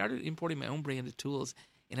 So I started importing my own branded tools,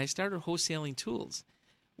 and I started wholesaling tools.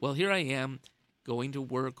 Well, here I am going to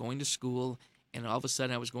work, going to school, and all of a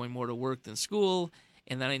sudden I was going more to work than school.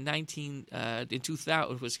 And then in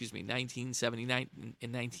 1979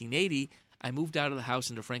 and 1980, I moved out of the house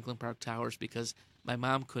into Franklin Park Towers because my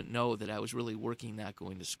mom couldn't know that I was really working, not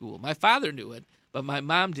going to school. My father knew it, but my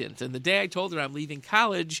mom didn't. And the day I told her I'm leaving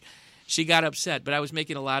college, she got upset. But I was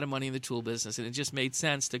making a lot of money in the tool business, and it just made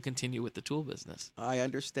sense to continue with the tool business. I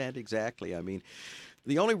understand exactly. I mean,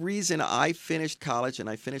 The only reason I finished college, and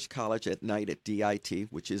I finished college at night at DIT,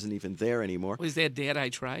 which isn't even there anymore. Was that Dad I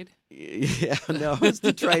Tried? Yeah, no, it's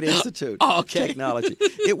Detroit Institute of Technology.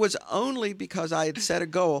 It was only because I had set a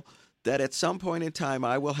goal that at some point in time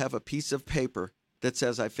I will have a piece of paper that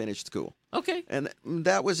says I finished school. Okay. And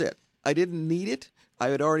that was it. I didn't need it. I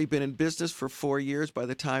had already been in business for 4 years by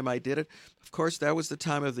the time I did it. Of course, that was the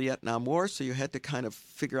time of the Vietnam War, so you had to kind of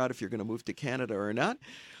figure out if you're going to move to Canada or not.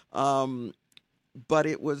 But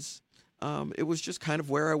it was just kind of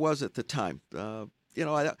where I was at the time.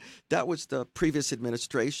 That was the previous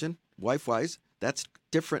administration, wife-wise. That's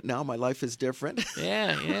different now. My life is different.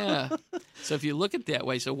 Yeah. So if you look at it that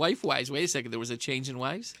way, so wife-wise, wait a second, there was a change in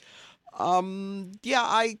wives? In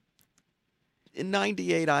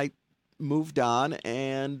 98, I moved on,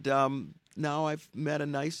 and now I've met a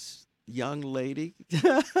nice young lady.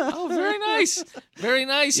 Oh, very nice. Very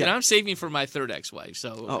nice. Yeah. And I'm saving for my third ex-wife.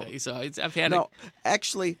 So I've had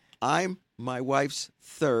actually, I'm my wife's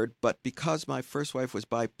third, but because my first wife was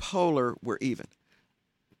bipolar, we're even.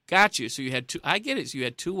 Got you. So you had two. I get it. So you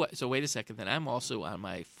had two. So wait a second. Then I'm also on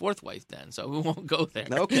my fourth wife. Then, so we won't go there.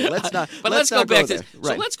 Okay, let's not. But let's go back to. Right.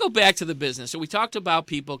 So let's go back to the business. So we talked about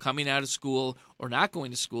people coming out of school or not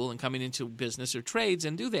going to school and coming into business or trades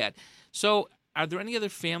and do that. So are there any other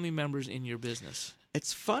family members in your business?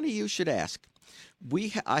 It's funny you should ask.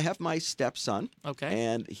 I have my stepson. Okay.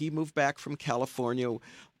 And he moved back from California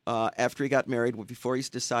after he got married. Before he's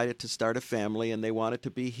decided to start a family, and they wanted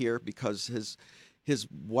to be here because his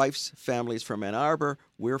wife's family is from Ann Arbor.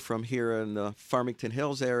 We're from here in the Farmington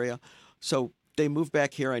Hills area. So they moved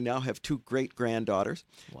back here. I now have two great-granddaughters.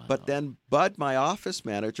 Wow. But then Bud, my office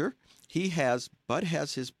manager, Bud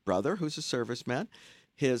has his brother, who's a serviceman,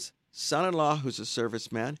 his son-in-law, who's a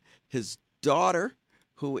serviceman, his daughter,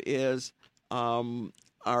 who is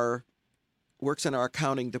works in our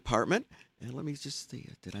accounting department. And let me just see,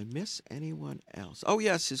 did I miss anyone else? Oh,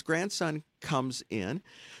 yes, his grandson comes in.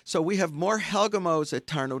 So we have more Helgamos at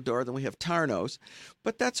Tarnow Door than we have Tarnows,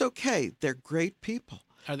 but that's okay. They're great people.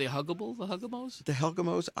 Are they huggable, the Huggamos? The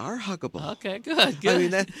Helgamos are huggable. Okay, good. I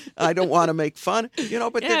mean, I don't want to make fun,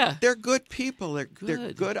 but Yeah. they're good people. They're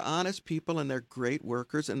Good. good, honest people, and they're great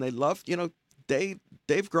workers, and they love,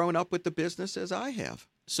 they've grown up with the business as I have.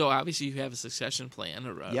 So obviously you have a succession plan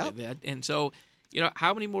around that. And so,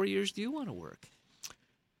 how many more years do you want to work?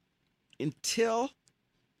 Until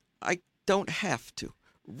I don't have to.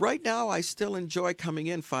 Right now, I still enjoy coming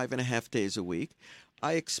in 5.5 days a week.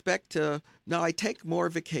 I expect to now. I take more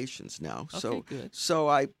vacations now, Okay, good. So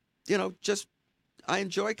I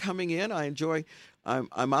enjoy coming in.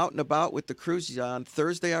 I'm out and about with the crews. On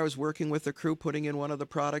Thursday, I was working with the crew, putting in one of the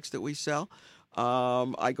products that we sell.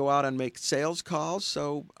 I go out and make sales calls.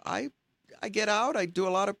 So I get out. I do a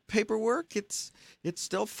lot of paperwork. It's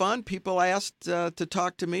still fun. People asked to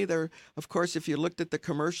talk to me. Of course, if you looked at the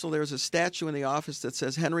commercial, there's a statue in the office that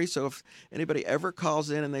says Henry. So if anybody ever calls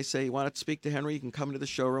in and they say you want to speak to Henry, you can come to the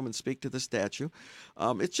showroom and speak to the statue.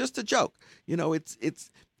 It's just a joke.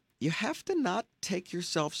 You have to not take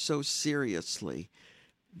yourself so seriously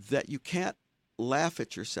that you can't laugh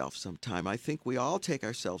at yourself sometime. I think we all take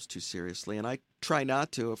ourselves too seriously, and I try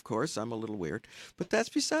not to, of course. I'm a little weird, but that's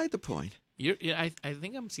beside the point. I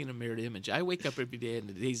think I'm seeing a mirrored image. I wake up every day and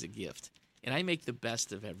the day's a gift, and I make the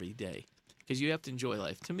best of every day because you have to enjoy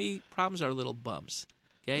life. To me, problems are little bumps,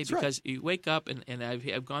 okay? That's because you wake up, and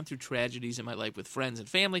I've gone through tragedies in my life with friends and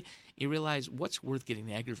family. You realize what's worth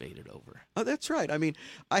getting aggravated over. Oh, that's right. I mean,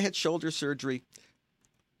 I had shoulder surgery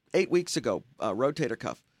 8 weeks ago, rotator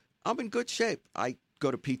cuff. I'm in good shape. I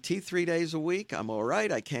go to PT 3 days a week. I'm all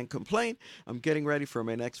right. I can't complain. I'm getting ready for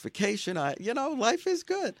my next vacation. Life is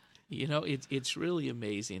good. It's really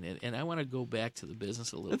amazing, and I want to go back to the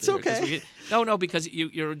business a little It's bit. okay. No, because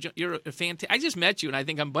you're a fantastic. I just met you, and I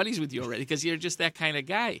think I'm buddies with you already because you're just that kind of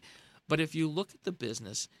guy. But if you look at the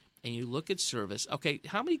business and you look at service, okay,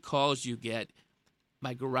 how many calls do you get?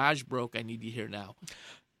 My garage broke. I need you here now.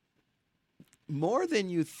 More than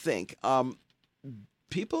you think.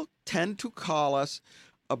 People tend to call us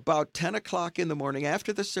about 10 o'clock in the morning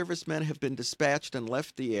after the servicemen have been dispatched and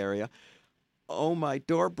left the area. Oh, my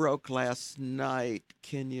door broke last night.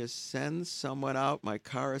 Can you send someone out? My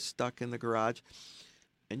car is stuck in the garage.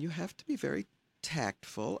 And you have to be very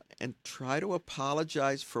tactful and try to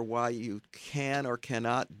apologize for why you can or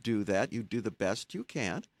cannot do that. You do the best you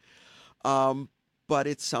can. But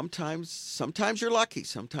it's sometimes you're lucky.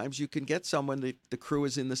 Sometimes you can get someone that the crew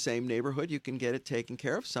is in the same neighborhood. You can get it taken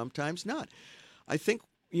care of. Sometimes not. I think,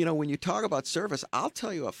 when you talk about service, I'll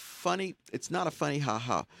tell you it's not a funny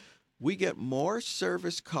ha-ha. We get more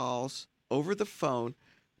service calls over the phone.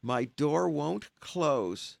 My door won't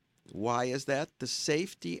close. Why is that? The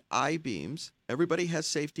safety I-beams, everybody has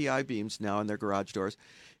safety I-beams now in their garage doors,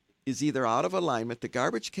 is either out of alignment, the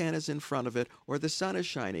garbage can is in front of it, or the sun is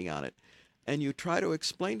shining on it. And you try to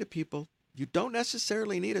explain to people, you don't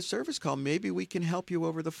necessarily need a service call. Maybe we can help you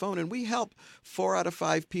over the phone. And we help 4 out of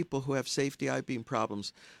 5 people who have safety I-beam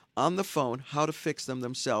problems on the phone how to fix them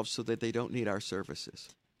themselves so that they don't need our services.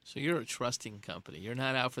 So you're a trusting company. You're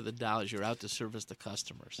not out for the dollars. You're out to service the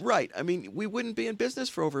customers. Right. I mean, we wouldn't be in business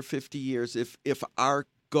for over 50 years if our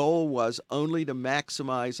goal was only to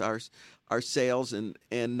maximize our sales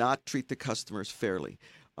and not treat the customers fairly.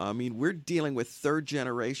 I mean, we're dealing with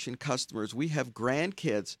third-generation customers. We have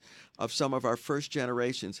grandkids of some of our first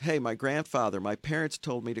generations. Hey, my grandfather, my parents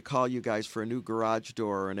told me to call you guys for a new garage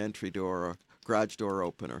door or an entry door or garage door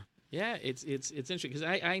opener. Yeah, it's interesting because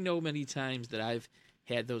I know many times that I've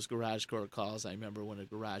had those garage door calls. I remember when a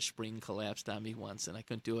garage spring collapsed on me once and I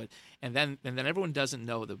couldn't do it. And then everyone doesn't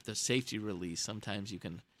know the safety release. Sometimes you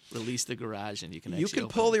can release the garage and you can actually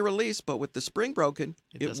pull the release, but with the spring broken,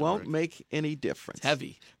 it won't make any difference. It's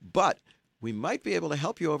heavy. But we might be able to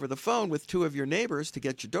help you over the phone with 2 of your neighbors to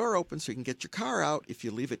get your door open so you can get your car out if you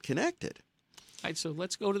leave it connected. All right, so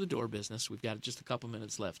let's go to the door business. We've got just a couple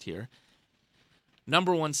minutes left here.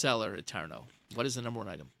 Number 1 seller at Tarnow. What is the number 1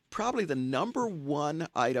 item? Probably the number 1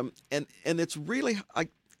 item, and it's really, I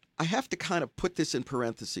have to kind of put this in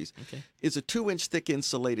parentheses, is a 2-inch thick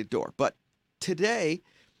insulated door. But today,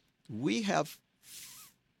 we have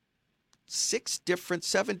 7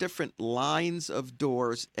 different lines of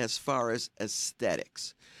doors as far as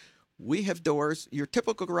aesthetics. We have doors, your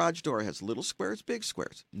typical garage door has little squares, big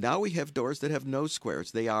squares. Now we have doors that have no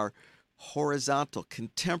squares. They are horizontal,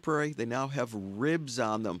 contemporary. They now have ribs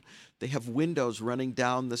on them. They have windows running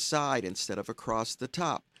down the side instead of across the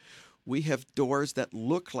top. We have doors that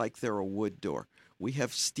look like they're a wood door. We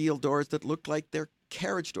have steel doors that look like they're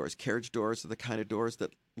carriage doors. Carriage doors are the kind of doors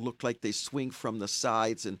that look like they swing from the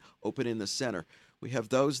sides and open in the center. We have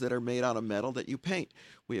those that are made out of metal that you paint.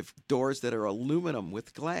 We have doors that are aluminum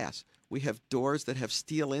with glass. We have doors that have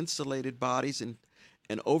steel insulated bodies and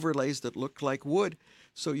overlays that look like wood.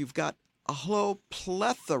 So you've got a whole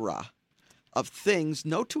plethora of things.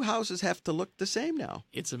 No 2 houses have to look the same now.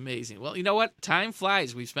 It's amazing. Well, you know what? Time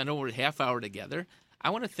flies. We've spent over a half hour together.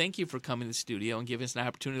 I want to thank you for coming to the studio and giving us an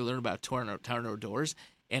opportunity to learn about Tarnow Doors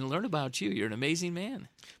and learn about you. You're an amazing man.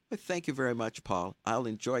 Well, thank you very much, Paul. I'll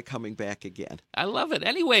enjoy coming back again. I love it.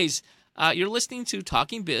 Anyways, you're listening to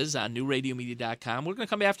Talking Biz on NewRadioMedia.com. We're going to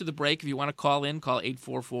come after the break. If you want to call in, call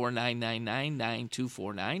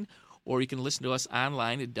 844-999-9249. Or you can listen to us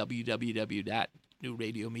online at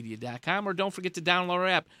www.newradiomedia.com. Or don't forget to download our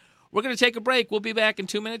app. We're going to take a break. We'll be back in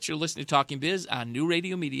 2 minutes. You're listening to Talking Biz on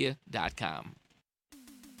NewRadioMedia.com.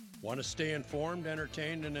 Want to stay informed,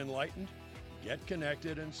 entertained, and enlightened? Get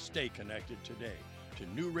connected and stay connected today to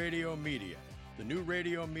New Radio Media. The New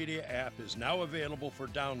Radio Media app is now available for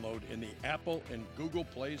download in the Apple and Google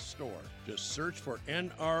Play Store. Just search for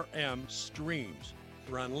NRM Streams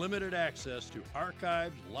for unlimited access to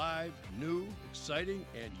archived, live, new, exciting,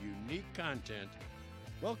 and unique content.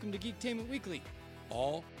 Welcome to Geektainment Weekly.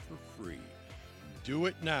 All for free. Do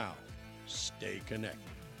it now. Stay connected.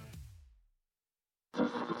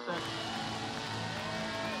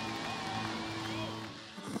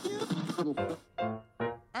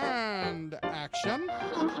 And action.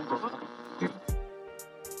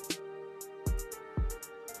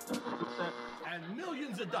 And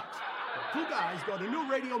millions of ducks. The 2 guys go to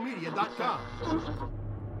newradiomedia.com.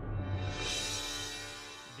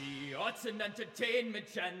 The Arts and Entertainment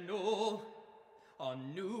Channel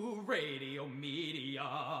on New Radio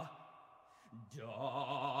Media .com.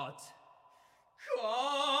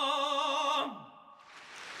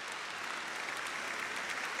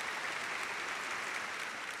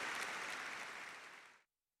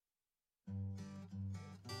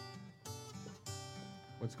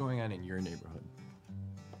 What's going on in your neighborhood?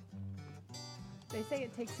 They say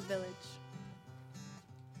it takes a village.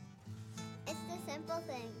 It's the simple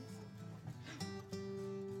things.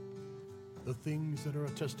 The things that are a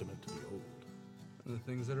testament to the old. And the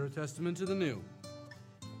things that are a testament to the new.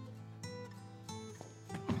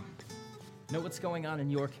 Know what's going on in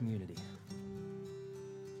your community.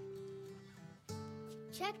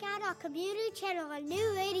 Check out our community channel on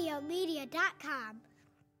newradiomedia.com.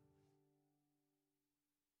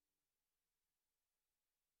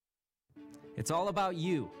 It's all about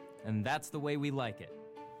you, and that's the way we like it.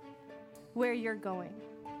 Where you're going.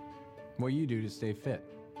 What you do to stay fit.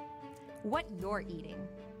 What you're eating.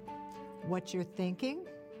 What you're thinking.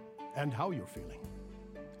 And how you're feeling.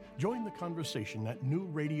 Join the conversation at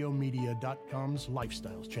newradiomedia.com's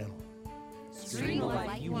Lifestyles channel. Stream the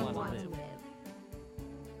life you want to live.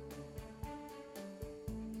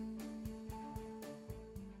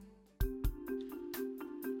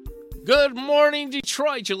 Good morning,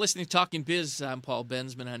 Detroit. You're listening to Talking Biz. I'm Paul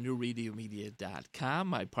Bensman on NewRadioMedia.com.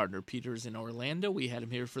 My partner Peter's in Orlando. We had him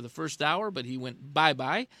here for the first hour, but he went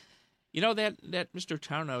bye-bye. You know, that Mr.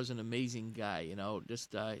 Tarnow is an amazing guy. You know,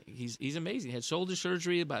 just he's amazing. He had shoulder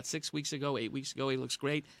surgery about 8 weeks ago. He looks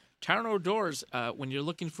great. Tarnow Doors, when you're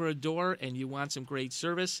looking for a door and you want some great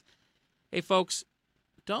service, hey, folks,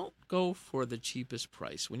 don't go for the cheapest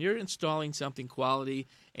price. When you're installing something quality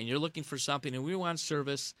and you're looking for something and we want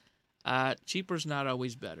service, cheaper's not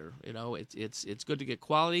always better. You know, it's good to get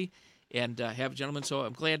quality and have a gentleman. So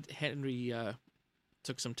I'm glad Henry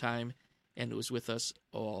took some time and was with us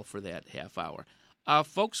all for that half hour.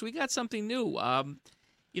 Folks, we got something new.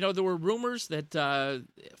 You know, there were rumors that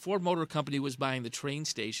Ford Motor Company was buying the train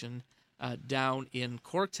station down in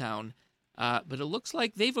Corktown, but it looks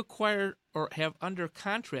like they've acquired or have under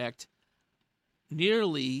contract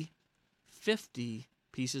nearly 50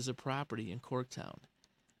 pieces of property in Corktown,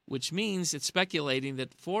 which means it's speculating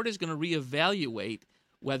that Ford is going to reevaluate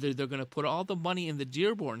whether they're going to put all the money in the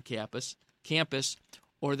Dearborn campus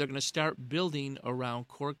or they're going to start building around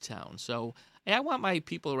Corktown. So I want my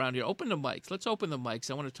people around here, open the mics. Let's open the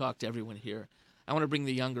mics. I want to talk to everyone here. I want to bring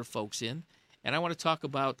the younger folks in, and I want to talk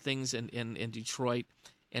about things in Detroit,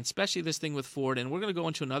 and especially this thing with Ford. And we're going to go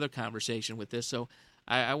into another conversation with this. So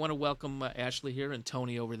I want to welcome Ashley here and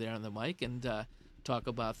Tony over there on the mic and talk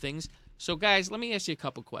about things. So, guys, let me ask you a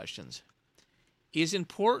couple questions. Is it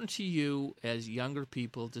important to you as younger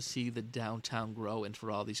people to see the downtown grow and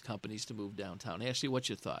for all these companies to move downtown? Ashley, what's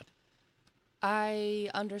your thought? I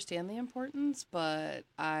understand the importance, but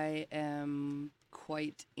I am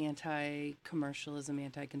quite anti-commercialism,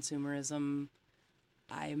 anti-consumerism.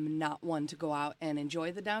 I'm not one to go out and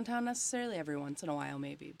enjoy the downtown necessarily, every once in a while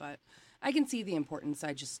maybe, but I can see the importance.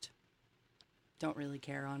 I just don't really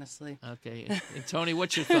care, honestly. Okay. And Tony,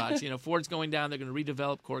 what's your thoughts? You know, Ford's going down. They're going to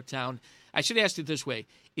redevelop Corktown. I should ask you this way.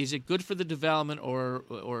 Is it good for the development or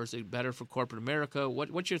is it better for corporate America?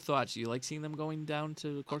 What's your thoughts? Do you like seeing them going down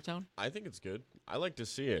to Corktown? I think it's good. I like to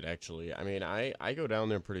see it, actually. I mean, I go down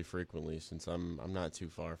there pretty frequently since I'm not too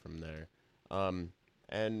far from there.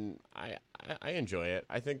 And I enjoy it.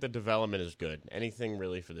 I think the development is good. Anything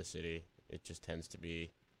really for the city. It just tends to be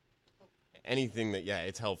anything that,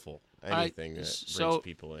 it's helpful. Anything that brings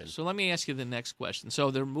people in. So let me ask you the next question. So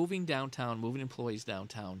they're moving downtown, moving employees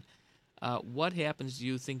downtown. What happens? Do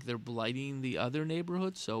you think they're blighting the other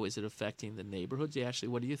neighborhoods? So is it affecting the neighborhoods? Ashley,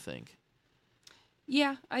 what do you think?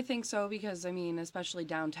 Yeah, I think so because, I mean, especially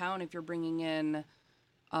downtown, if you're bringing in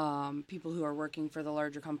people who are working for the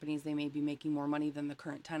larger companies, they may be making more money than the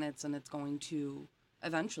current tenants, and it's going to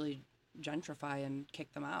eventually gentrify and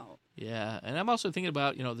kick them out. Yeah, and I'm also thinking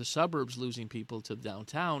about, the suburbs losing people to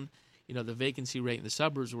downtown. The vacancy rate in the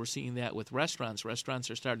suburbs, we're seeing that with restaurants.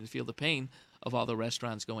 Restaurants are starting to feel the pain of all the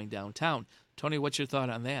restaurants going downtown. Tony, what's your thought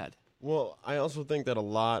on that? Well, I also think that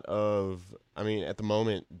at the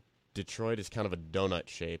moment, Detroit is kind of a donut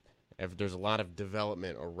shape. There's a lot of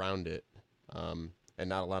development around it, and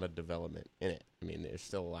not a lot of development in it. I mean, there's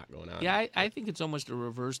still a lot going on. Yeah, I think it's almost a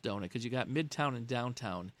reverse donut because you got Midtown and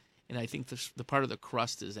downtown, and I think the part of the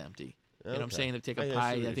crust is empty. You know what I'm saying? If you take a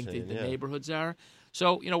pie, I think the neighborhoods are.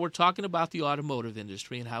 So, we're talking about the automotive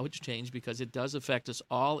industry and how it's changed because it does affect us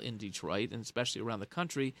all in Detroit and especially around the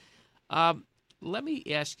country. Let me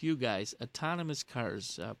ask you guys, autonomous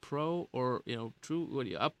cars, pro or, true, what are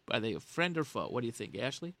you up? Are they a friend or foe? What do you think,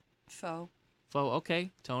 Ashley? Foe. Foe,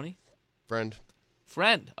 okay. Tony? Friend.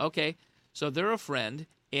 Friend, okay. So they're a friend.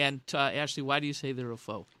 And Ashley, why do you say they're a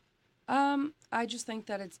foe? I just think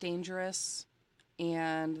that it's dangerous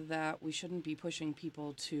and that we shouldn't be pushing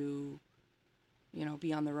people to,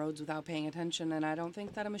 be on the roads without paying attention. And I don't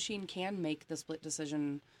think that a machine can make the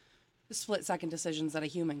split-second decisions that a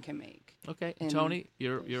human can make. Okay, and Tony,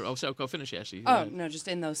 so go finish, Ashley. No, just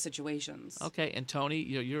in those situations. Okay, and Tony,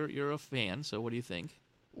 you're a fan, so what do you think?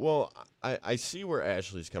 Well, I see where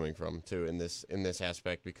Ashley's coming from too in this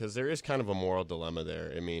aspect because there is kind of a moral dilemma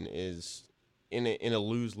there. I mean, is in a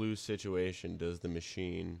lose-lose situation, does the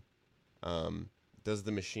machine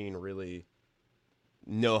really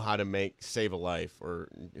know how to save a life or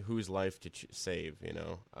whose life to save?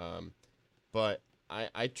 But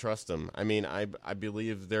I trust them. I mean, I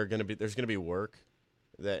believe there's gonna be work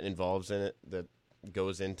that involves in it that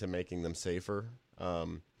goes into making them safer.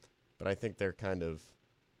 But I think they're kind of.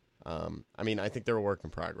 I think they're a work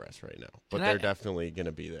in progress right now, but they're definitely going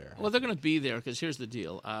to be there. Well, they're going to be there because here's the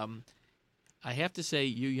deal. I have to say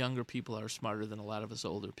you younger people are smarter than a lot of us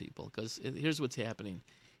older people because here's what's happening.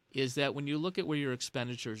 is that when you look at where your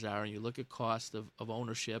expenditures are and you look at cost of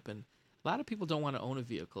ownership, and a lot of people don't want to own a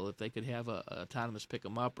vehicle if they could have a autonomous pick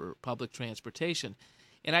them up or public transportation.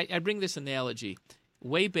 And I bring this analogy.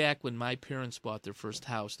 Way back when my parents bought their first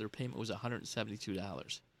house, their payment was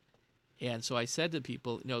 $172. And so I said to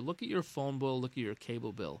people, look at your phone bill, look at your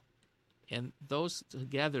cable bill. And those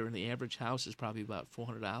together in the average house is probably about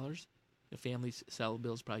 $400. The family cell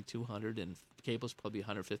bill is probably $200, and cable's probably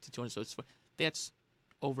 $150, $200. So that's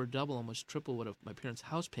over double, almost triple what my parents'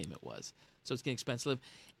 house payment was. So it's getting expensive.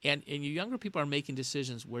 And you younger people are making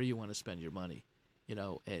decisions where you want to spend your money,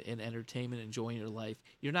 in entertainment, enjoying your life.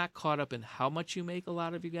 You're not caught up in how much you make, a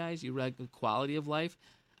lot of you guys. You read the quality of life.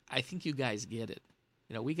 I think you guys get it.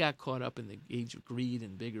 We got caught up in the age of greed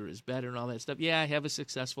and bigger is better and all that stuff. Yeah, I have a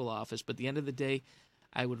successful office, but at the end of the day,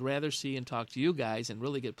 I would rather see and talk to you guys and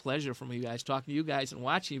really get pleasure from you guys, talking to you guys and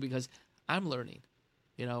watching you, because I'm learning.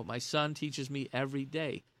 My son teaches me every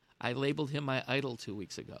day. I labeled him my idol 2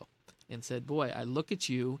 weeks ago and said, boy, I look at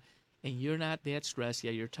you and you're not that stressed.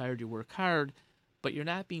 Yeah, you're tired, you work hard, but you're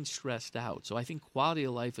not being stressed out. So I think quality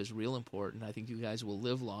of life is real important. I think you guys will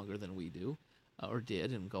live longer than we do or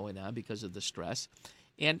did and going on because of the stress.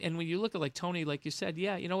 And when you look at like Tony, like you said,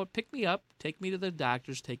 yeah, you know what, pick me up, take me to the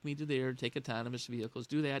doctors, take me to there, take autonomous vehicles,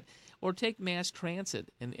 do that, or take mass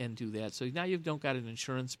transit and do that. So now you don't got an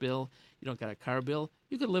insurance bill, you don't got a car bill.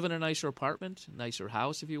 You could live in a nicer apartment, nicer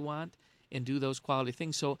house if you want, and do those quality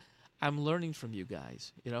things. So I'm learning from you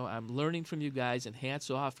guys. I'm learning from you guys, and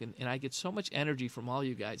hats off. And I get so much energy from all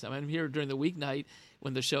you guys. I'm here during the weeknight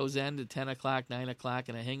when the shows end at 10 o'clock, 9 o'clock,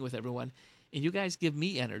 and I hang with everyone. And you guys give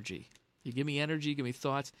me energy. You give me energy, give me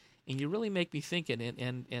thoughts, and you really make me thinking.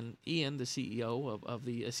 And Ian, the CEO of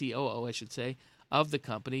the COO, I should say, of the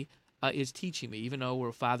company, is teaching me. Even though we're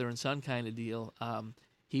a father and son kind of deal,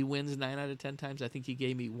 he wins 9 out of 10 times. I think he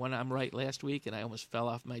gave me one I'm right last week, and I almost fell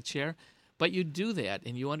off my chair. But you do that,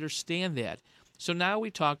 and you understand that. So now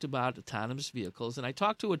we talked about autonomous vehicles, and I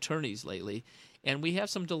talked to attorneys lately, and we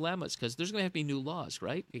have some dilemmas because there's going to have to be new laws,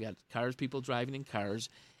 right? You got cars, people driving in cars.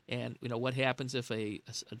 And, what happens if a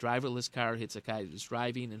driverless car hits a guy who's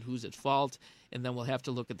driving and who's at fault? And then we'll have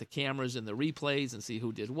to look at the cameras and the replays and see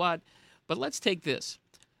who did what. But let's take this.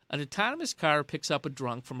 An autonomous car picks up a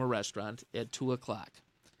drunk from a restaurant at 2 o'clock.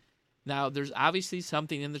 Now, there's obviously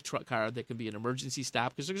something in the car that can be an emergency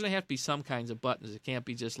stop because there's going to have to be some kinds of buttons. It can't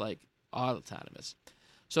be just like all autonomous.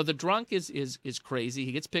 So the drunk is crazy.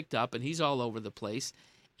 He gets picked up, and he's all over the place.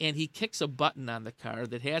 And he kicks a button on the car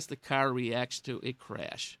that has the car reacts to a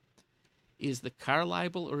crash. Is the car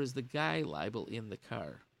liable or is the guy liable in the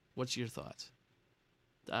car? What's your thoughts?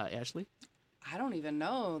 Ashley? I don't even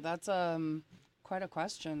know. That's quite a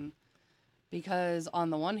question. Because on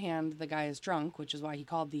the one hand, the guy is drunk, which is why he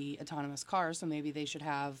called the autonomous car, so maybe they should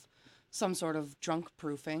have some sort of drunk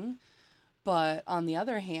proofing. But on the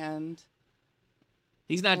other hand...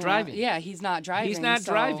 He's not driving. Yeah, he's not driving. He's not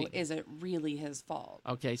driving. Is it really his fault?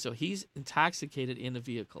 Okay, so he's intoxicated in a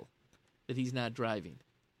vehicle that he's not driving.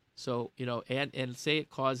 So, and say it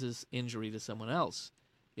causes injury to someone else.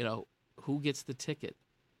 Who gets the ticket?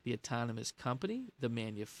 The autonomous company, the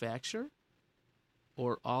manufacturer,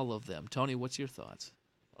 or all of them? Tony, what's your thoughts?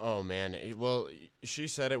 Oh, man. Well, she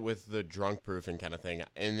said it with the drunk proofing kind of thing.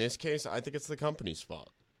 In this case, I think it's the company's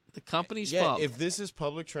fault. The company's fault. fault. If this is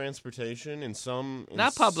public transportation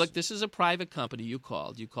not public. This is a private company you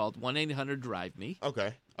called. You called 1-800-DRIVE-ME.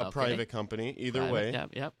 Okay. A private company. Either way.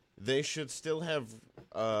 Yep. They should still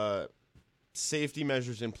have safety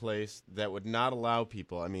measures in place that would not allow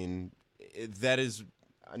people. I mean, that is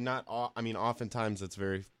not. I mean, oftentimes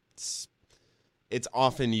it's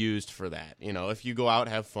often used for that. If you go out,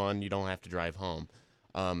 have fun, you don't have to drive home.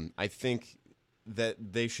 I think that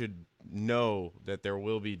they should know that there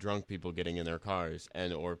will be drunk people getting in their cars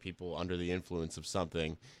or people under the influence of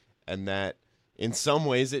something, and that in some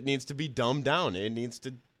ways it needs to be dumbed down. It needs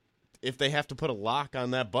to. If they have to put a lock on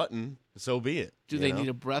that button, so be it. Do they need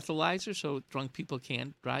a breathalyzer so drunk people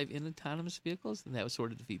can't drive in autonomous vehicles? And that would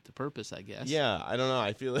sort of defeat the purpose, I guess. Yeah, I don't know.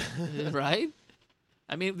 I feel right?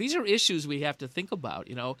 I mean, these are issues we have to think about.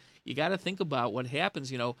 You got to think about what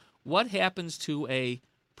happens. What happens to a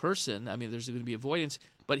person? I mean, there's going to be avoidance.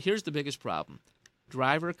 But here's the biggest problem.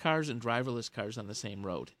 Driver cars and driverless cars on the same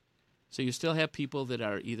road. So you still have people that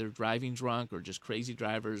are either driving drunk or just crazy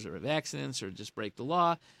drivers or have accidents or just break the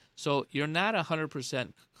law. So you're not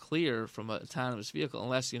 100% clear from an autonomous vehicle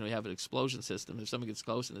unless, you have an explosion system. If someone gets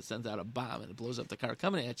close and it sends out a bomb and it blows up the car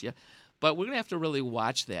coming at you. But we're going to have to really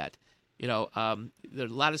watch that. There are a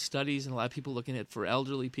lot of studies and a lot of people looking at for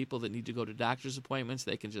elderly people that need to go to doctor's appointments.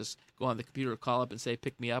 They can just go on the computer, call up and say,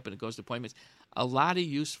 pick me up, and it goes to appointments. A lot of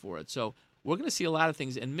use for it. So we're going to see a lot of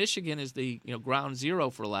things. And Michigan is the ground zero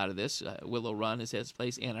for a lot of this. Willow Run is its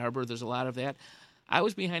place. Ann Arbor, there's a lot of that. I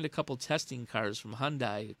was behind a couple testing cars from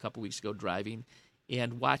Hyundai a couple weeks ago driving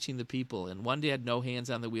and watching the people. And one had no hands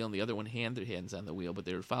on the wheel, and the other one had their hands on the wheel, but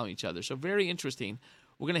they were following each other. So very interesting.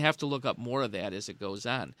 We're going to have to look up more of that as it goes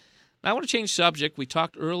on. Now, I want to change subject. We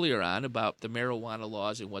talked earlier on about the marijuana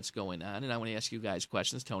laws and what's going on, and I want to ask you guys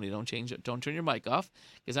questions. Tony, don't turn your mic off,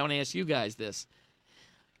 because I want to ask you guys this.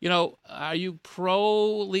 Are you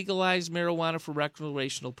pro-legalized marijuana for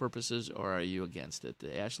recreational purposes, or are you against it?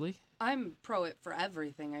 Ashley? I'm pro it for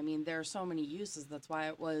everything. I mean, there are so many uses. That's why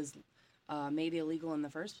it was made illegal in the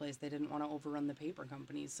first place. They didn't want to overrun the paper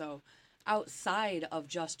companies. So outside of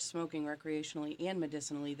just smoking recreationally and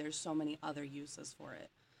medicinally, there's so many other uses for it.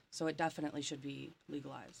 So it definitely should be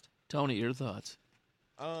legalized. Tony, your thoughts?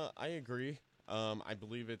 I agree. I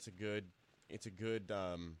believe it's a good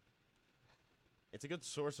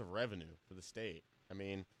source of revenue for the state. I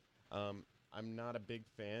mean, I'm not a big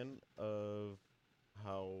fan of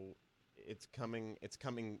how it's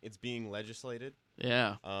being legislated.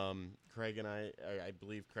 Yeah. Craig and I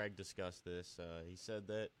believe Craig discussed this. He said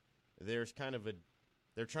that they're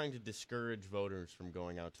trying to discourage voters from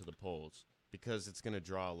going out to the polls because it's going to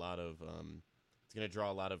draw a lot of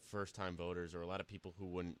first-time voters or a lot of people who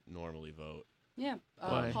wouldn't normally vote. Yeah,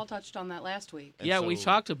 Paul touched on that last week. And yeah, so we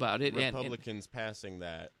talked about it. Republicans passing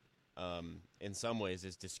that, in some ways,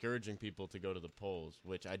 is discouraging people to go to the polls,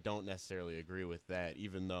 which I don't necessarily agree with that,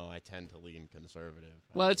 even though I tend to lean conservative.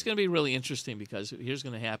 Well, it's going to be really interesting because here's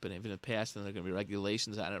going to happen. If it passed, then there are going to be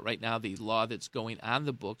regulations on it. Right now, the law that's going on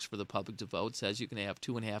the books for the public to vote says you can have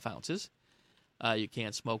 2.5 ounces. You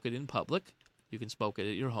can't smoke it in public. You can smoke it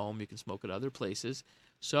at your home. You can smoke it other places.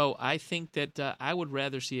 So I think that I would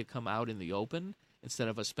rather see it come out in the open instead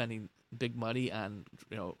of us spending big money on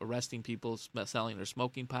arresting people selling or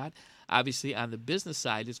smoking pot. Obviously, on the business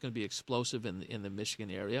side, it's going to be explosive in the Michigan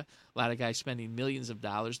area. A lot of guys spending millions of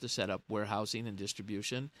dollars to set up warehousing and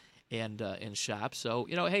distribution and shops. So,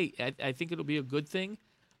 hey, I think it'll be a good thing.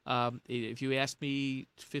 If you asked me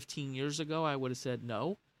 15 years ago, I would have said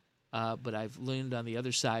no. But I've leaned on the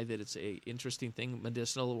other side that it's a interesting thing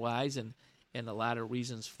medicinal-wise and a lot of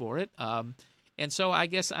reasons for it. And so I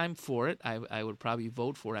guess I'm for it. I would probably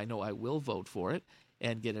vote for it. I know I will vote for it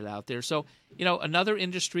and get it out there. So, another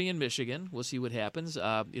industry in Michigan, we'll see what happens.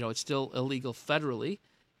 It's still illegal federally,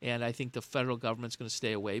 and I think the federal government's going to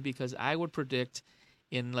stay away because I would predict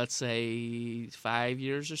in, let's say, 5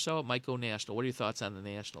 years or so, it might go national. What are your thoughts on the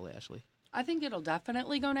national, Ashley? I think it'll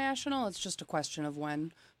definitely go national. It's just a question of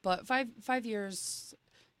when. But 5 years,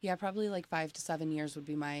 yeah, probably like 5 to 7 years would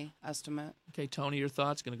be my estimate. Okay, Tony, your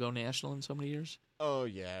thoughts? Going to go national in so many years? Oh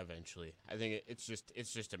yeah, eventually. I think it's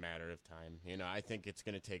just a matter of time. I think it's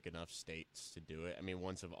going to take enough states to do it. I mean,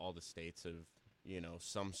 once all the states have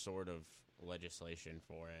some sort of legislation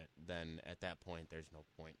for it, then at that point there's no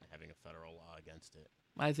point in having a federal law against it.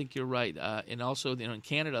 I think you're right. And also, in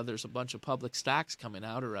Canada, there's a bunch of public stocks coming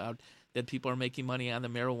out around that people are making money on the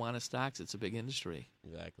marijuana stocks. It's a big industry.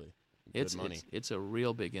 Exactly. It's Good money. It's a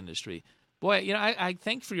real big industry. Boy, I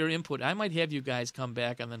thank for your input. I might have you guys come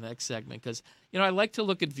back on the next segment because, I like to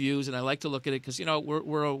look at views and I like to look at it because,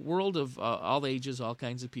 we're a world of all ages, all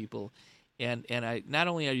kinds of people. And I not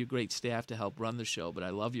only are you great staff to help run the show, but I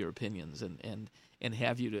love your opinions and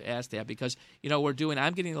have you to ask that because,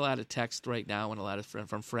 I'm getting a lot of text right now and a lot of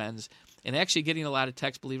from friends and actually getting a lot of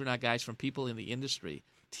text, believe it or not, guys, from people in the industry,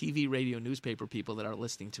 TV, radio, newspaper people that are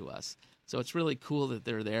listening to us. So it's really cool that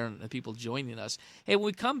they're there and people joining us. Hey, when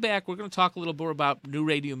we come back, we're going to talk a little more about new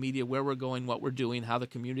radio media, where we're going, what we're doing, how the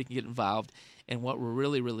community can get involved, and what we're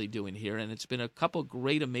really, really doing here. And it's been a couple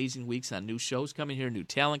great, amazing weeks on new shows coming here, new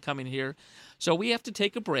talent coming here. So we have to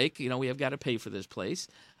take a break. We have got to pay for this place.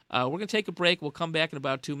 We're going to take a break. We'll come back in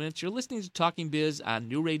about 2 minutes. You're listening to Talking Biz on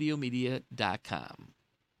newradiomedia.com.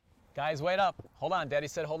 Guys, wait up. Hold on. Daddy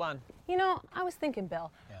said hold on. I was thinking,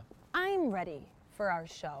 Bill, I'm ready for our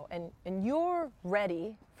show, and you're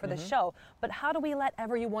ready for the show, but how do we let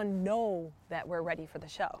everyone know that we're ready for the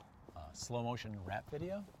show? Slow motion rap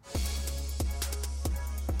video?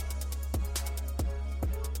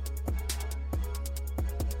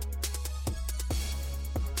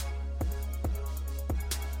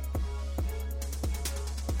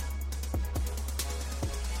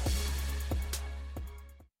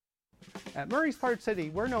 At Murray's Part City,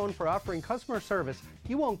 we're known for offering customer service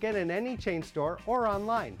you won't get in any chain store or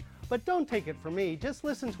online. But don't take it from me, just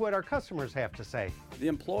listen to what our customers have to say. The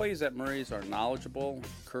employees at Murray's are knowledgeable,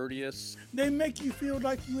 courteous. They make you feel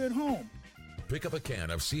like you're at home. Pick up a can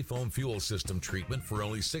of Seafoam Fuel System treatment for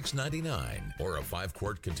only $6.99 or a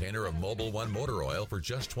 5-quart container of Mobil 1 motor oil for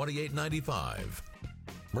just $28.95.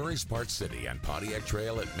 Murray's Parts City and Pontiac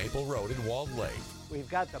Trail at Maple Road in Walled Lake. We've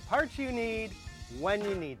got the parts you need when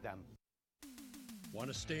you need them. Want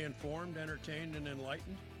to stay informed, entertained, and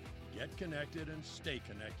enlightened? Get connected and stay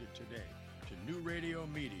connected today to New Radio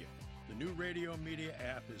Media. The New Radio Media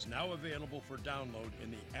app is now available for download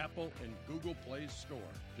in the Apple and Google Play Store.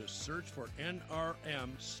 Just search for NRM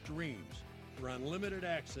Streams for unlimited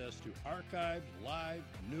access to archived, live,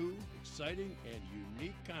 new, exciting, and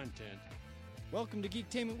unique content. Welcome to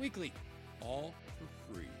Geektainment Weekly. All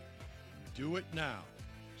for free. Do it now.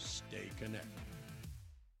 Stay connected.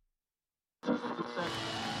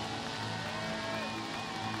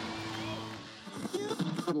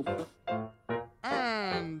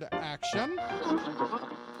 And action.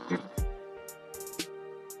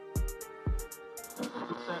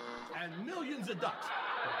 And millions of ducks.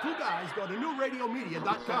 The two guys go to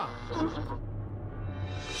newradiomedia.com.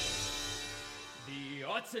 The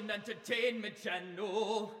Arts and Entertainment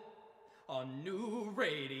Channel on New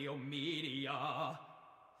Radio Media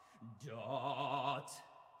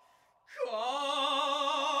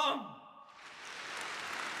 .com.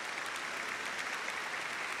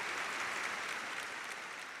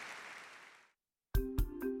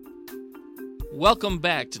 Welcome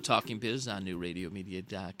back to Talking Biz on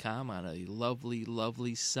NewRadioMedia.com on a lovely,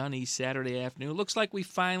 lovely sunny Saturday afternoon. Looks like we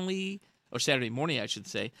finally, or Saturday morning, I should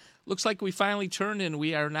say, looks like we finally turned and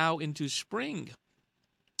we are now into spring.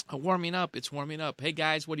 Warming up. It's warming up. Hey,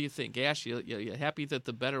 guys, what do you think? Ash, you happy that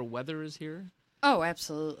the better weather is here? Oh,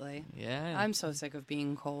 absolutely. Yeah. I'm so sick of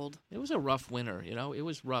being cold. It was a rough winter, you know. It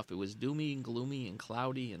was rough. It was doomy and gloomy and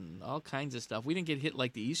cloudy and all kinds of stuff. We didn't get hit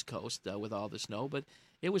like the East Coast with all the snow, but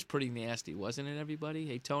it was pretty nasty, wasn't it, everybody?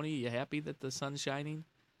 Hey, Tony, you happy that the sun's shining?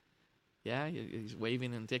 Yeah, he's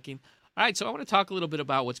waving and ticking. All right, so I want to talk a little bit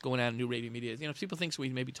about what's going on in New Radio Media. You know, people think we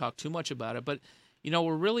maybe talk too much about it, but, you know,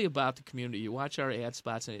 we're really about the community. You watch our ad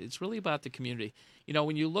spots, and it's really about the community. You know,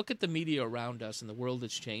 when you look at the media around us and the world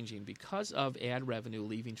that's changing, because of ad revenue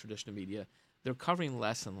leaving traditional media, they're covering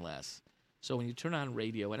less and less. So when you turn on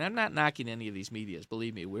radio, and I'm not knocking any of these medias,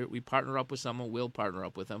 believe me, we partner up with someone, we'll partner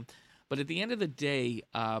up with them. But at the end of the day,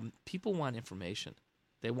 people want information.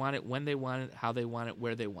 They want it when they want it, how they want it,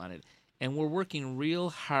 where they want it. And we're working real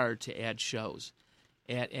hard to add shows.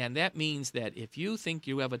 And that means that if you think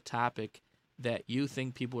you have a topic that you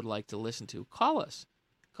think people would like to listen to, call us.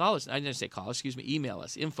 Call us. I didn't say call us, excuse me, email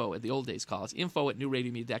us. Info at the old days, call us.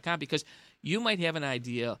 info@newradiomedia.com, because you might have an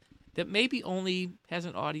idea that maybe only has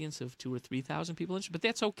an audience of 2,000 or 3,000 people interested, but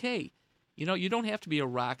that's okay. You know, you don't have to be a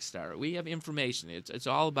rock star. We have information. It's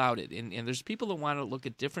all about it. And there's people that want to look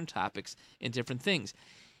at different topics and different things.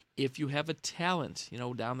 If you have a talent, you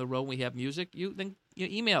know, down the road we have music, then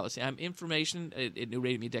email us. I'm information at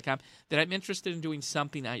newradiomedia.com that I'm interested in doing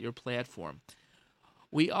something at your platform.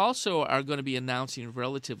 We also are going to be announcing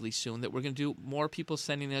relatively soon that we're going to do more people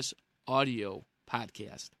sending us audio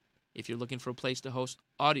podcast. If you're looking for a place to host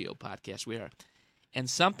audio podcasts, we are. And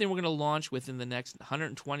something we're going to launch within the next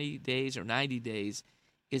 120 days or 90 days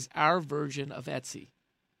is our version of Etsy.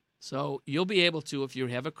 So you'll be able to, if you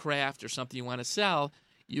have a craft or something you want to sell,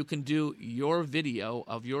 you can do your video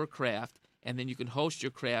of your craft, and then you can host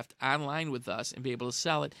your craft online with us and be able to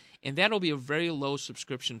sell it. And that'll be a very low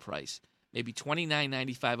subscription price, maybe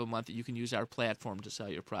 $29.95 a month, that you can use our platform to sell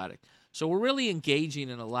your product. So we're really engaging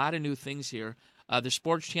in a lot of new things here. The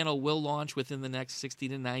sports channel will launch within the next 60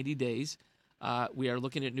 to 90 days. We are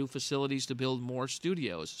looking at new facilities to build more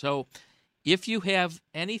studios. So if you have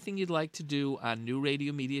anything you'd like to do on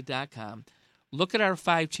newradiomedia.com, look at our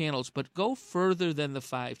 5 channels, but go further than the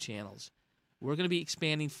 5 channels. We're going to be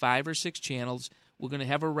expanding 5 or 6 channels. We're going to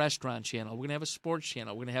have a restaurant channel. We're going to have a sports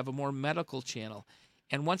channel. We're going to have a more medical channel.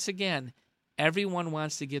 And once again, everyone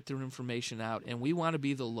wants to get their information out, and we want to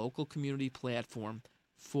be the local community platform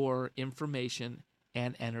for information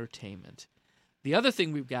and entertainment. The other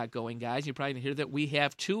thing we've got going, guys, you're probably going to hear that we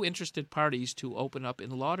have 2 interested parties to open up in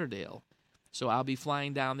Lauderdale. So I'll be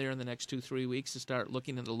flying down there in the next 2-3 weeks to start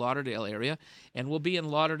looking in the Lauderdale area. And we'll be in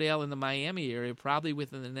Lauderdale in the Miami area probably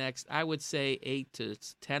within the next, I would say, 8 to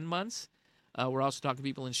 10 months. We're also talking to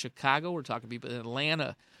people in Chicago. We're talking to people in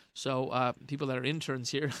Atlanta. So people that are interns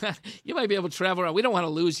here, you might be able to travel around. We don't want to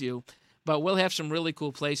lose you, but we'll have some really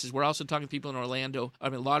cool places. We're also talking to people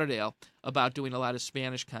in Lauderdale, about doing a lot of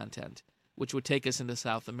Spanish content, which would take us into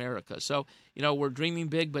South America. So, you know, we're dreaming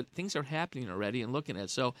big, but things are happening already and looking at it.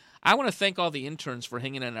 So I want to thank all the interns for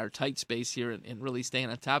hanging in our tight space here and really staying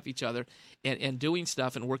on top of each other and doing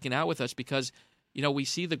stuff and working out with us because, you know, we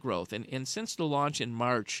see the growth. And since the launch in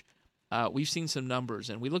March, we've seen some numbers,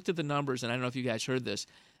 and we looked at the numbers, and I don't know if you guys heard this.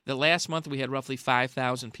 The last month we had roughly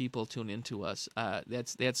 5,000 people tune into us.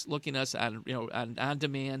 That's looking us on on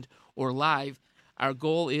demand or live. Our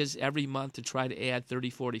goal is every month to try to add 30,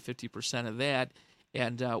 40, 50% of that,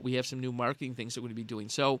 and we have some new marketing things that we're going to be doing.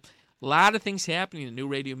 So a lot of things happening at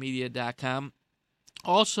newradiomedia.com.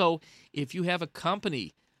 Also, if you have a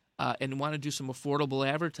company and want to do some affordable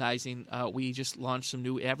advertising, we just launched some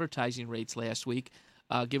new advertising rates last week.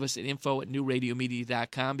 Give us an info at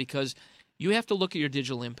newradiomedia.com because you have to look at your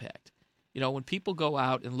digital impact. When people go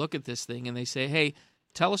out and look at this thing and they say, hey,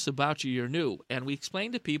 tell us about you, you're new. And we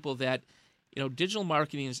explain to people that, digital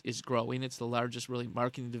marketing is growing. It's the largest really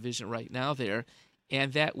marketing division right now there.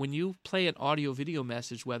 And that when you play an audio-video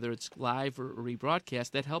message, whether it's live or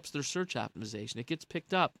rebroadcast, that helps their search optimization. It gets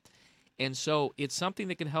picked up. And so it's something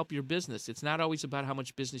that can help your business. It's not always about how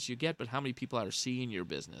much business you get, but how many people are seeing your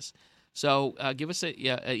business. So give us an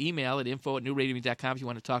email at info@newradiomedia.com if you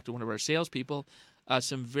want to talk to one of our salespeople.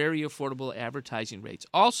 Some very affordable advertising rates.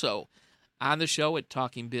 Also, on the show at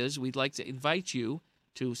Talking Biz, we'd like to invite you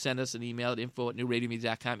to send us an email at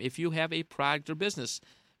info@newradiomedia.com if you have a product or business.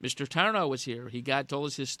 Mr. Tarnow was here. He told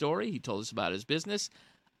us his story. He told us about his business.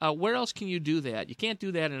 Where else can you do that? You can't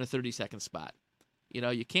do that in a 30-second spot.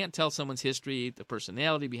 You can't tell someone's history, the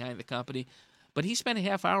personality behind the company. But he spent a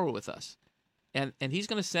half hour with us. And he's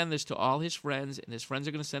going to send this to all his friends, and his friends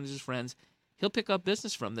are going to send it to his friends. He'll pick up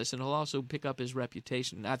business from this, and he'll also pick up his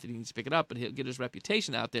reputation. Not that he needs to pick it up, but he'll get his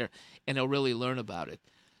reputation out there, and he'll really learn about it.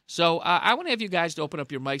 So I want to have you guys to open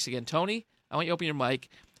up your mics again. Tony, I want you to open your mic,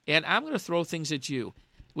 and I'm going to throw things at you.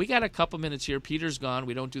 We got a couple minutes here. Peter's gone.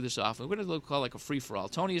 We don't do this often. We're going to call like a free-for-all.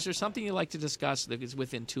 Tony, is there something you'd like to discuss that is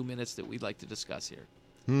within 2 minutes that we'd like to discuss here?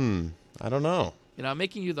 I don't know. I'm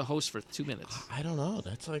making you the host for 2 minutes. I don't know.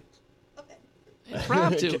 That's like...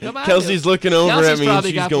 Impromptu. Come on. Kelsey's looking over at me and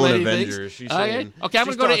she's going Avengers. She's saying, okay, I'm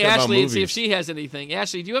going to go to Ashley and see if she has anything.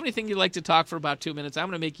 Ashley, do you have anything you'd like to talk for about 2 minutes? I'm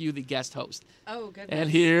going to make you the guest host. Oh, goodness. And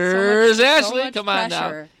here's Ashley. So Come on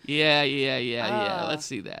pressure. now. Yeah. Let's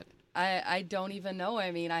see that. I don't even know.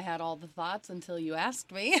 I mean, I had all the thoughts until you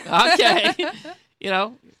asked me. Okay.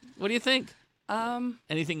 What do you think?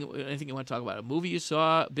 Anything you want to talk about? A movie you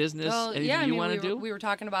saw, business, anything you want to do? We were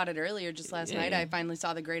talking about it earlier just last night. I finally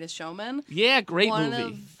saw The Greatest Showman. Yeah, great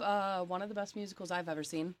movie. One of the best musicals I've ever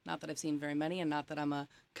seen. Not that I've seen very many, and not that I'm a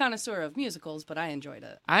connoisseur of musicals, but I enjoyed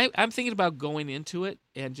it. I'm thinking about going into it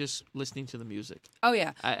and just listening to the music. Oh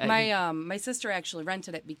yeah, my sister actually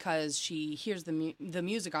rented it because she hears the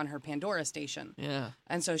music on her Pandora station. Yeah,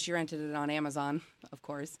 and so she rented it on Amazon, of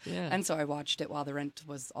course. Yeah, and so I watched it while the rent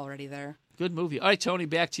was already there. Good movie. All right, Tony,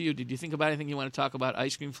 back to you. Did you think about anything you want to talk about?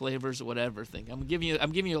 Ice cream flavors or whatever thing? I'm giving you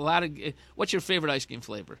a lot of. What's your favorite ice cream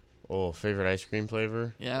flavor? Oh, favorite ice cream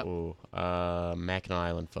flavor? Yeah. Oh, Mackinac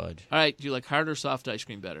Island fudge. All right. Do you like hard or soft ice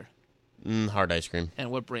cream better? Hard ice cream. And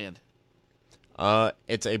what brand?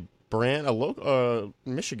 It's a brand, a local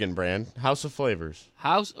Michigan brand, House of Flavors.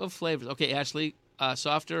 House of Flavors. Okay, Ashley,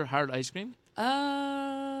 softer, hard ice cream?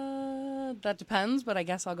 That depends, but I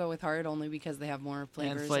guess I'll go with hard only because they have more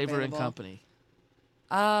flavors and flavor available. and company.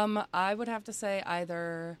 I would have to say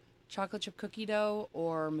either chocolate chip cookie dough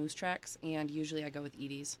or Moose Tracks, and usually I go with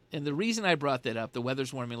Edie's. And the reason I brought that up, the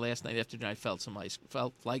weather's warming last night afternoon. I felt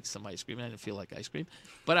like some ice cream. I didn't feel like ice cream,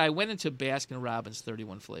 but I went into Baskin-Robbins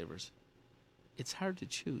 31 flavors. It's hard to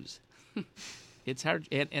choose. It's hard,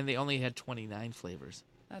 and they only had 29 flavors.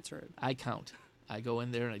 That's rude. I count. I go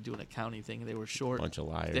in there and I do an accounting thing. They were short. Bunch of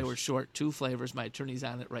liars. They were short 2 flavors. My attorney's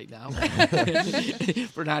on it right now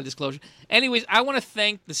for non-disclosure. Anyways, I want to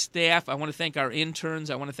thank the staff. I want to thank our interns.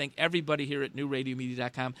 I want to thank everybody here at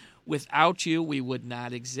newradiomedia.com. Without you, we would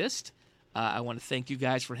not exist. I want to thank you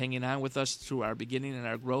guys for hanging on with us through our beginning and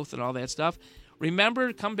our growth and all that stuff.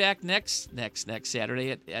 Remember, come back next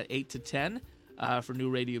Saturday at 8 to 10 for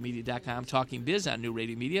newradiomedia.com, Talking Biz on New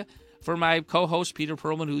Radio Media. For my co-host, Peter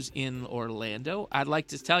Perlman, who's in Orlando, I'd like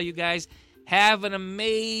to tell you guys, have an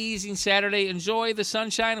amazing Saturday. Enjoy the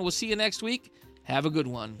sunshine, and we'll see you next week. Have a good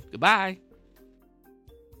one. Goodbye.